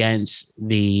short against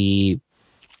the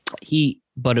Heat,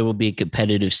 but it will be a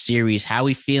competitive series. How are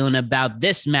we feeling about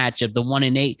this matchup, the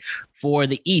 1-8 for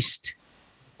the East?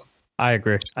 I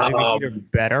agree. I think the Heat are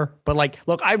better, but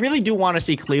look, I really do want to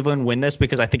see Cleveland win this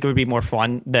because I think it would be more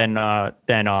fun than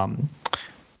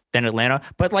Atlanta.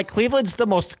 But Cleveland's the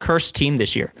most cursed team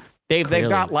this year. They've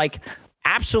got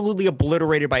absolutely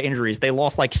obliterated by injuries. They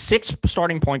lost 6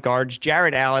 starting point guards.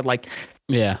 Jared Allen, put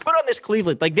on this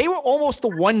Cleveland. They were almost the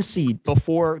 1 seed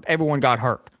before everyone got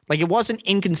hurt. It wasn't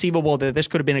inconceivable that this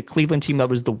could have been a Cleveland team that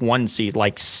was the 1 seed,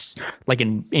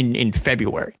 in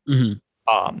February.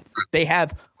 Mm-hmm. They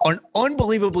have an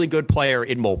unbelievably good player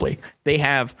in Mobley. They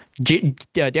have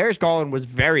Darius Garland was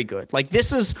very good.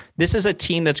 This is a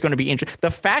team that's going to be interesting.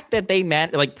 The fact that they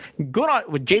good on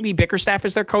with JB Bickerstaff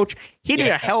as their coach, he did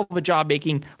a hell of a job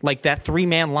making that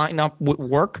 3-man lineup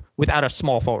work without a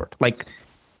small forward.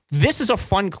 This is a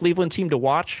fun Cleveland team to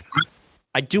watch.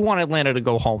 I do want Atlanta to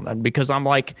go home then because I'm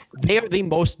they are the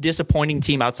most disappointing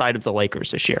team outside of the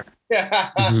Lakers this year.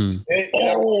 Yeah. Mm-hmm.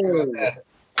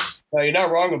 No, you're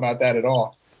not wrong about that at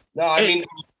all. No, I mean,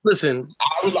 listen,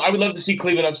 I would love to see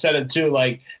Cleveland upset it too.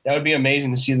 That would be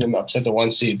amazing to see them upset the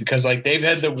 1 seed because they've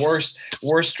had the worst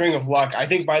string of luck. I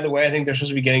think, by the way, they're supposed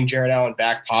to be getting Jared Allen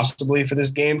back possibly for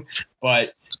this game,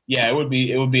 but yeah, it would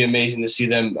be amazing to see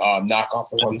them knock off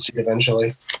the 1 seed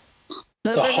eventually.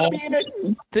 This is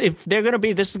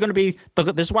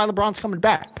why LeBron's coming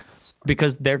back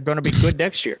because they're going to be good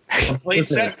next year. Played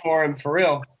set for him for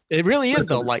real. It really is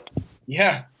though.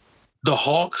 Yeah, the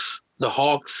Hawks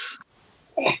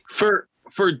for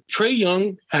Trae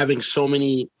Young having so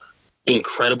many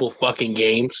incredible fucking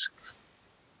games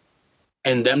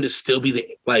and them to still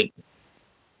be the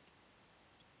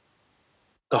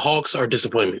Hawks are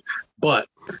disappointment, but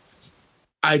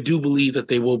I do believe that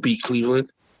they will beat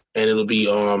Cleveland. And it'll be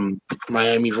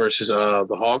Miami versus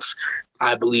the Hawks.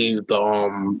 I believe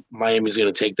the Miami's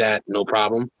going to take that, no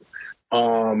problem.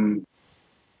 Kevin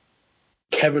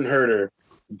Huerter,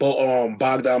 Bogdan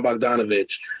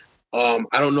Bogdanovic. I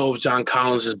don't know if John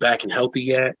Collins is back and healthy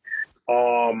yet.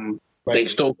 They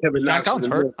stole Kevin Knox. John Collins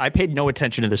hurt. I paid no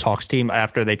attention to this Hawks team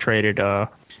after they traded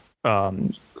Cam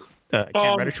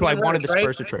Reddish, who I wanted the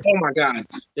Spurs to trade. Oh my God,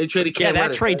 they traded Cam Reddish.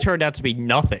 That trade turned out to be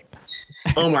nothing.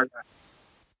 Oh my God.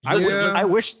 I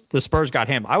wish the Spurs got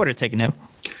him. I would have taken him.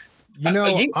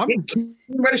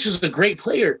 Reddish is a great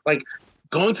player.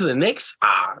 Going to the Knicks,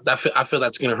 I feel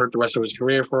that's going to hurt the rest of his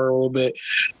career for a little bit.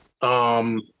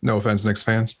 No offense, Knicks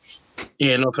fans.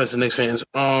 Yeah, no offense to Knicks fans.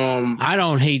 I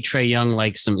don't hate Trae Young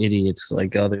like some idiots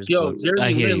like others. Yo,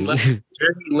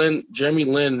 Jeremy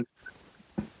Lin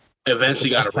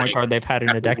eventually got a point guard they've had in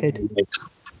a decade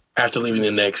after leaving the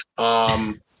Knicks.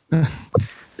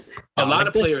 A lot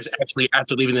of players actually,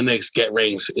 after leaving the Knicks, get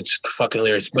rings. It's fucking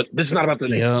hilarious. But this is not about the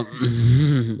Knicks.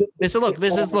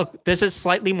 This is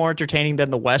slightly more entertaining than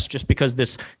the West, just because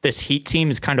this Heat team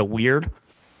is kind of weird.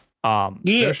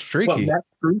 They're streaky.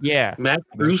 Matt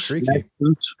Bruce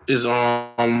is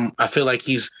I feel like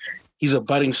he's a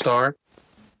budding star.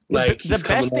 Like the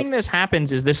best thing this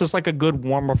happens is this is like a good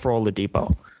warmer for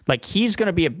Oladipo. Like he's going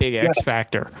to be a big X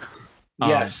factor.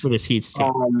 For this Heat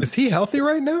team. Is he healthy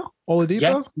right now,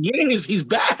 Oladipo? Yes, he's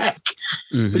back.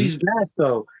 But he's back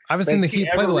though. I haven't seen the Heat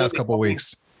play the last couple of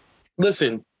weeks.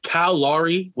 Listen, Kyle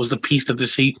Lowry was the piece that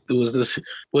this Heat was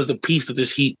the piece that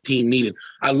this Heat team needed.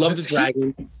 I love the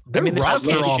Dragon. Their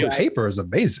roster on paper is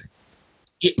amazing.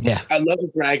 Yeah, I love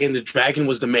the Dragon. The Dragon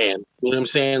was the man. You know what I'm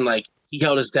saying? Like he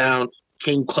held us down,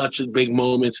 came clutch in big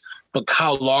moments. But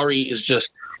Kyle Lowry is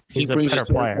just he brings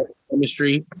a better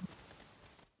chemistry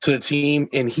to the team,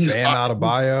 and he's Bam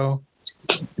Adebayo.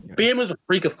 Bam is a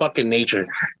freak of fucking nature.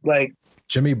 Like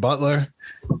Jimmy Butler.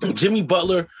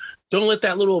 Don't let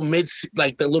that little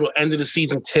the little end of the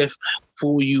season tiff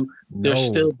fool you. They're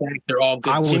still back. They're all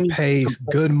good. I would pay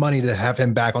good money to have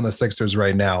him back on the Sixers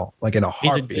right now, like in a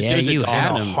heartbeat. You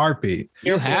had him. Heartbeat.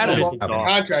 You had him.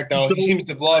 Contract though, he seems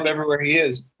to blow up everywhere he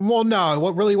is. Well, no.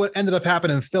 What ended up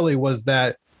happening in Philly was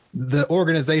that the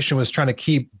organization was trying to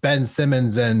keep Ben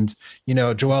Simmons and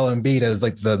Joel Embiid as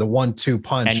like the 1-2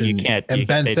 punch, and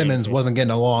Ben Simmons wasn't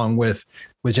getting along with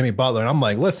Jimmy Butler. And I'm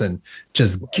like, listen,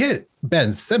 just get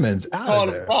Ben Simmons out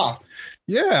of there.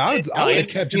 Yeah, I would have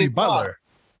kept Jimmy Butler.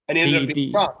 And he ended up being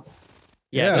top.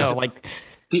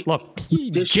 Look,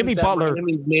 Jimmy Butler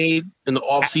made in the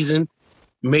offseason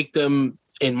make them,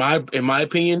 in my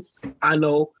opinion, I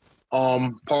know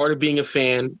part of being a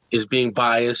fan is being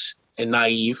biased and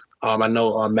naive. I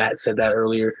know Matt said that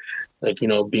earlier, like,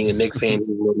 being a Knicks fan is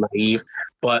a little naive,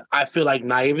 but I feel like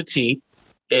naivety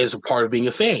is a part of being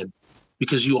a fan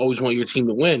because you always want your team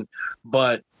to win.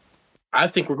 But I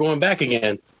think we're going back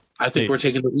again. I think we're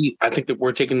taking the East. I think that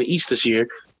we're taking the East this year.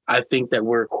 I think that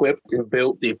we're equipped and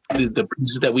built. The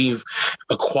pieces that we've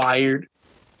acquired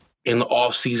in the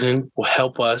offseason will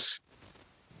help us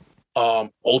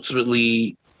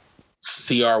ultimately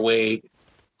see our way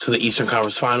to the Eastern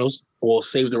Conference Finals. We'll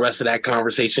save the rest of that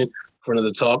conversation for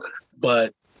another talk.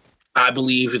 But I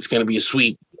believe it's going to be a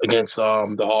sweep against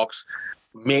the Hawks.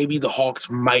 Maybe the Hawks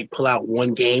might pull out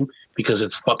one game because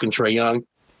it's fucking Trae Young.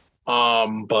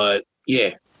 But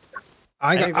yeah.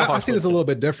 I see this a little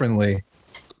bit differently.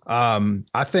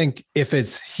 I think if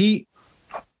it's Heat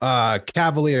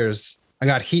Cavaliers, I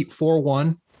got Heat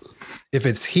 4-1. If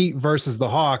it's Heat versus the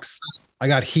Hawks, I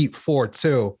got Heat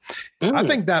 4-2. I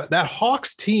think that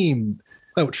Hawks team,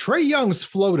 Trae Young's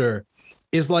floater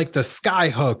is like the sky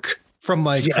hook from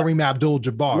Kareem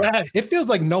Abdul-Jabbar. Yes. It feels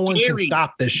like no one can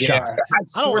stop this shot.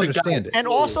 I don't understand it. And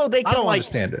also they can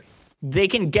understand it. They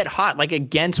can get hot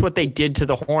against what they did to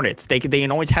the Hornets. They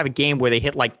can always have a game where they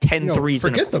hit 10 threes.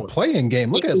 Forget the play-in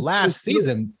game. Look at last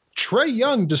season. Trae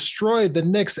Young destroyed the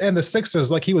Knicks and the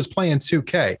Sixers like he was playing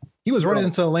 2K. He was running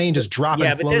into the lane, just dropping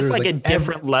floaters. But there's a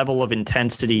different level of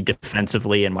intensity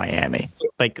defensively in Miami.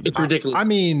 It's ridiculous. I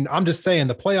mean, I'm just saying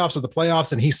the playoffs are the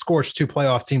playoffs, and he scorched 2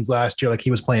 playoff teams last year like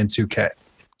he was playing 2K.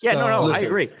 Yeah, I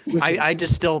agree. I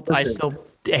still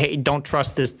don't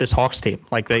trust this Hawks team.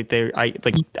 I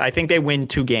think they win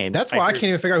 2 games. That's why I can't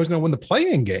even figure out who's going to win the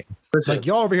play-in game.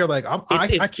 Y'all over here, I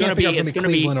can't figure out it's going to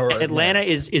be Cleveland or Atlanta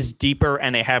is deeper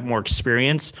and they have more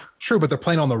experience. True, but they're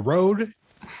playing on the road,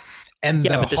 and the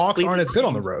Hawks aren't as good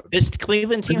on the road. This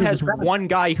Cleveland team has one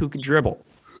guy who can dribble.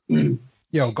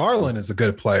 Garland is a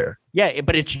good player. Yeah,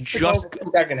 but it's just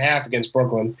second half against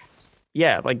Brooklyn.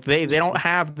 Yeah, they don't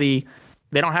have the.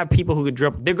 They don't have people who could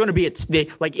dribble. They're going to be if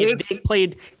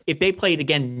they played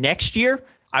again next year,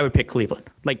 I would pick Cleveland.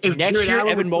 Next year,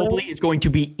 Evan Mobley is going to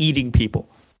be eating people.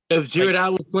 If Jared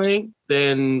Allen was playing,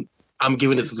 then I'm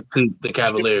giving it to the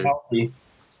Cavaliers.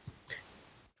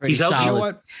 He's healthy. You know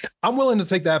what? I'm willing to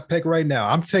take that pick right now.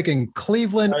 I'm taking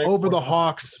Cleveland over the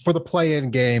Hawks for the play-in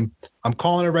game. I'm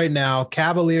calling it right now.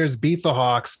 Cavaliers beat the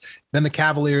Hawks. Then the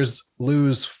Cavaliers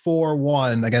lose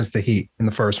 4-1 against the Heat in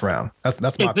the first round. That's my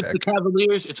pick. If it's the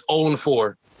Cavaliers, it's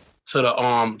 0-4 to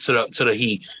the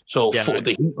Heat. So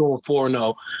the Heat going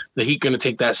 4-0. The Heat going to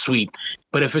take that sweep.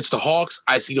 But if it's the Hawks,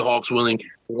 I see the Hawks winning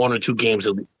 1 or 2 games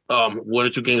at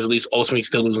least. Ultimately,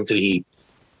 still losing to the Heat.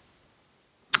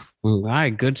 All right,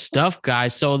 good stuff,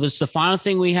 guys. So this is the final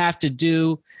thing we have to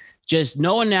do. Just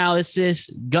no analysis,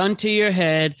 gun to your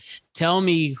head. Tell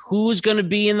me who's going to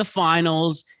be in the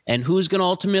finals and who's going to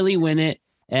ultimately win it.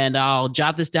 And I'll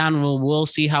jot this down and we'll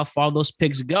see how far those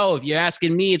picks go. If you're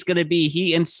asking me, it's going to be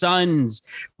Heat and Suns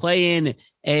playing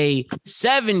a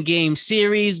 7-game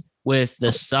series. with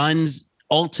the Suns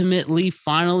ultimately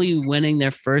finally winning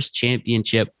their first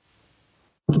championship.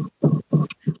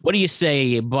 What do you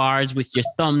say, Bars, with your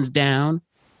thumbs down?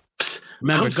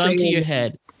 Remember, gun to your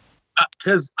head.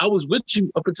 Because I was with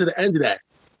you up until the end of that.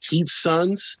 Heat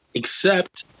Suns,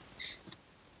 except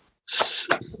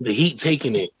the Heat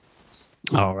taking it.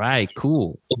 All right,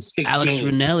 cool. Alex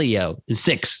Ranelio in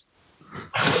 6.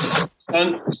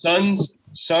 Suns,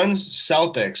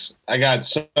 Celtics. I got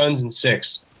Suns in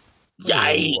 6.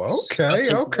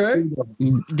 Yikes. Okay.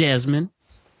 Desmond.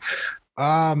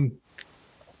 Right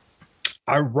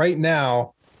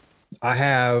now I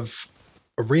have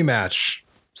a rematch.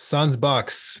 Suns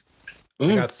Bucks.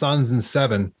 I got Suns in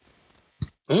 7.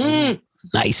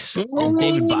 Nice.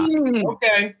 David Bach.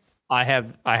 Okay. I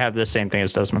have the same thing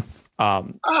as Desmond.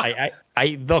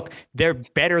 I look, they're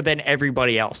better than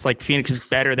everybody else. Like Phoenix is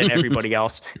better than everybody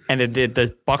else, and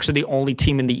the Bucks are the only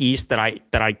team in the East that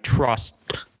I trust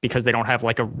because they don't have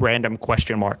like a random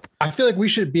question mark. I feel like we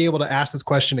should be able to ask this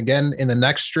question again in the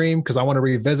next stream because I want to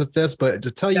revisit this. But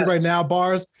to tell you right now,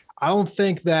 Bars, I don't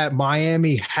think that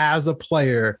Miami has a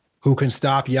player who can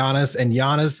stop Giannis, and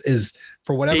Giannis is,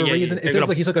 for whatever reason, it feels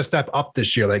like he took a step up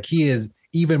this year. Like he is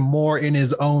even more in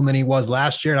his own than he was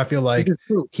last year. And I feel like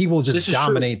he will just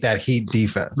dominate that Heat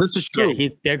defense. This is true. Yeah,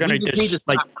 they're going to just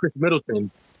like Chris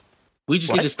Middleton. We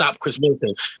just need to stop Chris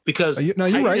Middleton because you're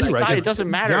right. It doesn't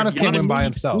matter. Giannis can't win by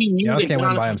himself. Giannis can't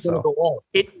win by himself.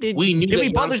 Jimmy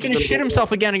Butler's going to shit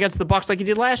himself again against the Bucks like he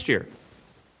did last year.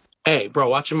 Hey, bro,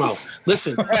 watch him out.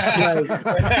 Listen,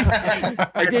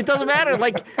 it doesn't matter.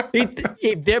 Like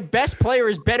their best player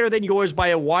is better than yours by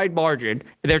a wide margin.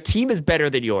 Their team is better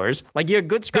than yours. Like you're a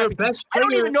good scrappy. I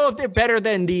don't even know if they're better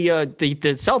than the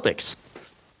Celtics.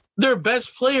 Their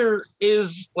best player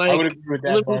is like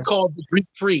literally called the Greek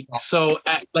Freak. So,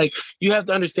 like, you have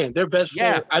to understand their best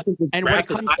player. I think. And when it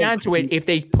comes down to it, if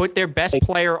they put their best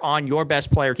player on your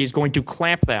best player, he's going to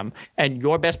clamp them, and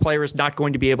your best player is not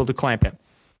going to be able to clamp him.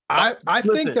 I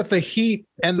think that the Heat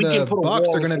and the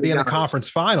Bucks are going to be in the conference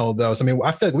final, though. So, I mean,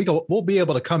 I feel like we'll be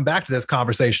able to come back to this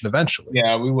conversation eventually.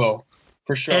 Yeah, we will,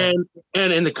 for sure.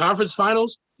 And in the conference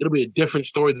finals, it'll be a different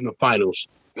story than the finals.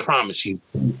 Promise you.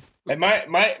 And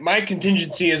my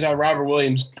contingency is on Robert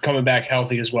Williams coming back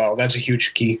healthy as well. That's a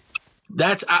huge key.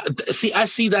 I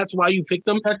see. That's why you picked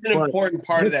them. Such an important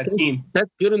part of that team.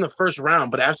 That's good in the first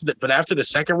round, but after the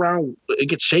second round, it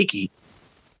gets shaky.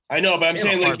 I know, but I'm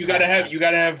saying like you gotta have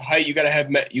height, you gotta have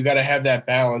that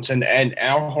balance, and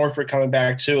Al Horford coming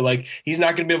back too. Like he's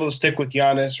not gonna be able to stick with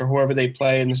Giannis or whoever they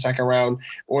play in the second round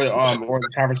or the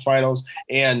conference finals,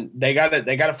 and they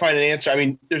gotta find an answer. I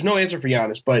mean, there's no answer for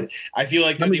Giannis, but I feel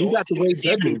like I feel like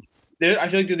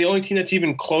they're the only team that's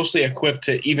even closely equipped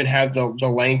to even have the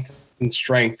length and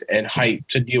strength and height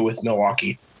to deal with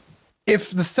Milwaukee.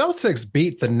 If the Celtics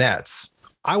beat the Nets,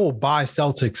 I will buy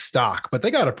Celtics stock, but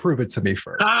they got to prove it to me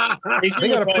first. They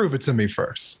got to prove it to me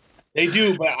first. They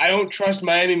do, but I don't trust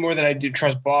Miami more than I do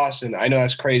trust Boston. I know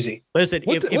that's crazy. Listen,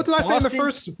 what did I say in the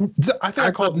first? I think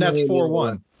I called Nets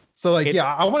 4-1. So, like,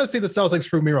 I want to see the Celtics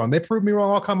prove me wrong. They prove me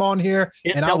wrong. I'll come on here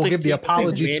and I will give the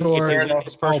apology tour.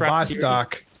 I'll buy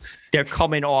stock. They're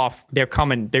coming off. They're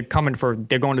going to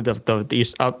the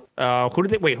East.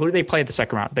 Who do they play in the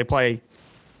second round? They play.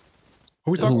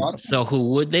 Who we talking about? So who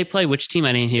would they play? Which team?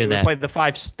 I didn't hear that. They play the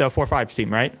 4-5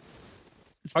 team, right?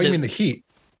 Oh, you mean the Heat?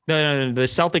 No, the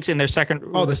Celtics in their second.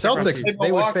 Oh, the Celtics.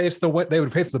 They would face the Bucks. They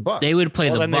would play the Bucks.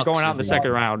 Then they're going out in the second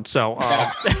round. So,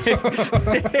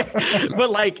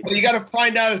 but like, you got to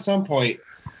find out at some point.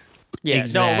 Yeah.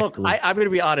 Exactly. No, look, I'm going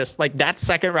to be honest. Like that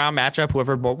second round matchup,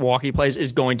 whoever Milwaukee plays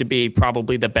is going to be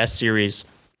probably the best series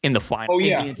in the final. In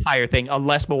the entire thing,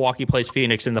 unless Milwaukee plays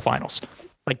Phoenix in the finals.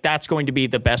 Like that's going to be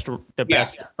the best.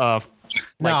 No,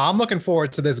 I'm looking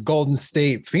forward to this Golden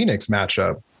State Phoenix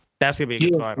matchup. That's gonna be a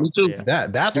good final. Me too. Yeah.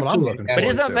 That's what I'm looking for. But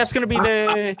isn't that's gonna be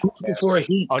the for a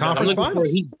Heat conference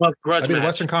finals? That'd be the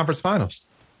Western Conference Finals.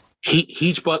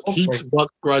 Heat's Buck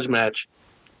grudge match.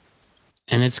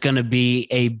 And it's gonna be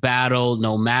a battle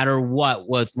no matter what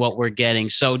with what we're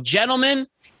getting. So, gentlemen,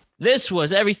 this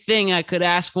was everything I could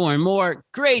ask for and more.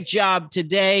 Great job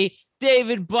today.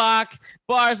 David Bach,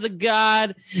 Bars the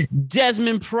God,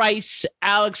 Desmond Price,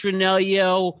 Alex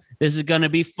Ranelio. This is going to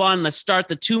be fun. Let's start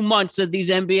the 2 months of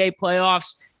these NBA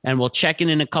playoffs, and we'll check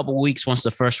in a couple weeks once the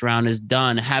first round is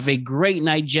done. Have a great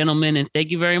night, gentlemen, and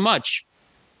thank you very much.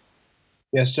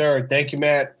 Yes, sir. Thank you,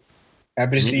 Matt.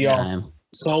 Happy to see y'all.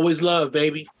 It's always love,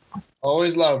 baby.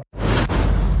 Always love.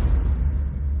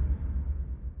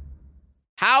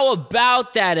 How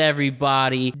about that,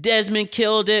 everybody? Desmond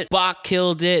killed it. Bach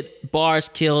killed it. Bars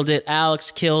killed it.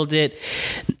 Alex killed it.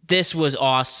 this was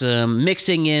awesome.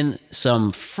 Mixing in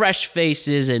some fresh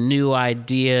faces and new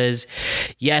ideas.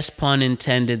 Yes, pun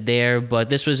intended there, but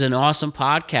this was an awesome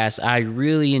podcast. I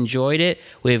really enjoyed it.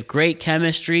 We have great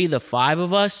chemistry, the 5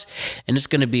 of us, and it's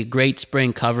going to be a great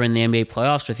spring covering the NBA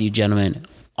playoffs with you, gentlemen.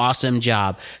 Awesome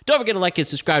job. Don't forget to like and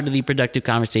subscribe to the Productive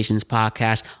Conversations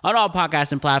podcast on all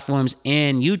podcasting platforms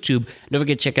and YouTube. Don't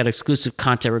forget to check out exclusive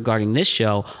content regarding this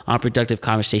show on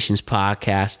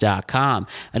productiveconversationspodcast.com.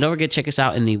 And don't forget to check us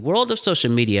out in the world of social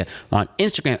media. We're on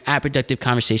Instagram at Productive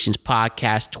Conversations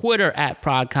Podcast, Twitter at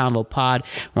ProdConvoPod.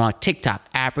 We're on TikTok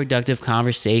at Productive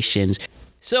Conversations.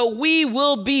 So we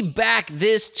will be back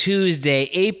this Tuesday,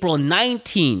 April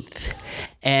 19th.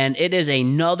 And it is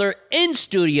another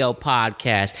in-studio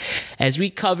podcast. As we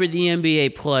cover the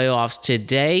NBA playoffs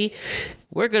today,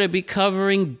 we're going to be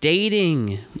covering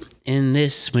dating in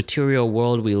this material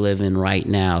world we live in right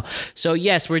now. So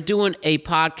yes, we're doing a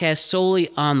podcast solely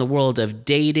on the world of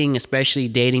dating, especially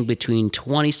dating between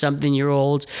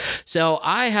 20-something-year-olds. So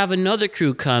I have another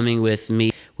crew coming with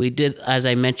me. We did, as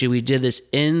I mentioned, we did this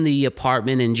in the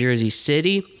apartment in Jersey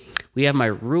City. We have my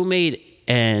roommate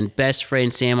and best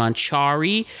friend Sam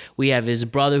Anchari. We have his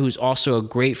brother, who's also a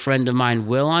great friend of mine,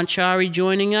 Will Anchari,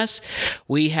 joining us.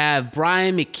 We have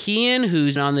Brian McKeon,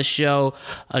 who's on the show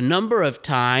a number of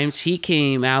times. He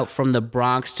came out from the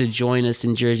Bronx to join us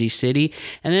in Jersey City.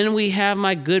 And then we have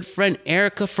my good friend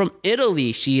Erica from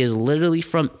Italy. She is literally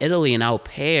from Italy, an au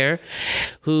pair,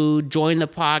 who joined the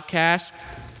podcast.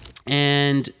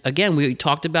 And again, we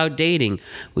talked about dating.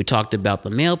 We talked about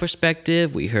the male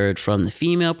perspective. We heard from the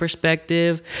female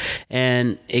perspective.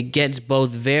 And it gets both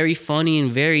very funny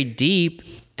and very deep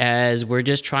as we're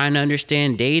just trying to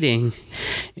understand dating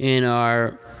in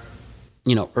our,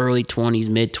 early 20s,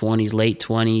 mid 20s, late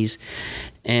 20s.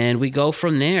 And we go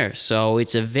from there. So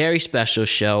it's a very special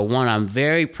show, one I'm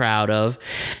very proud of.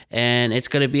 And it's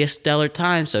going to be a stellar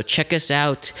time. So check us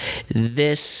out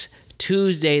this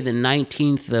Tuesday, the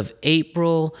 19th of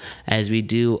April, as we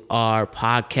do our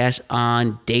podcast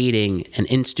on dating, an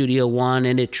in-studio one,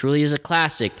 and it truly is a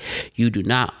classic. You do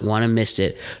not want to miss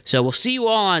it. So we'll see you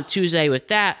all on Tuesday with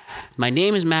that. My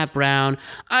name is Matt Brown.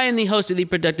 I am the host of the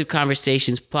Productive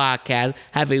Conversations podcast.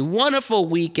 Have a wonderful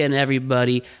weekend,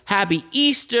 everybody. Happy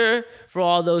Easter for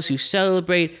all those who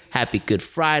celebrate. Happy Good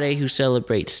Friday who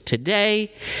celebrates today.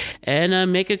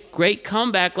 And make a great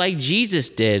comeback like Jesus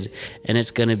did. And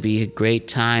it's going to be a great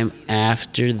time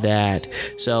after that.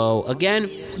 So again,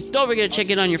 don't forget to check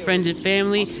in on your friends and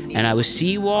family. And I will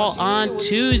see you all on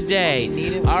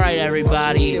Tuesday. All right,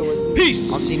 everybody.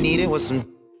 Peace. All she needed was some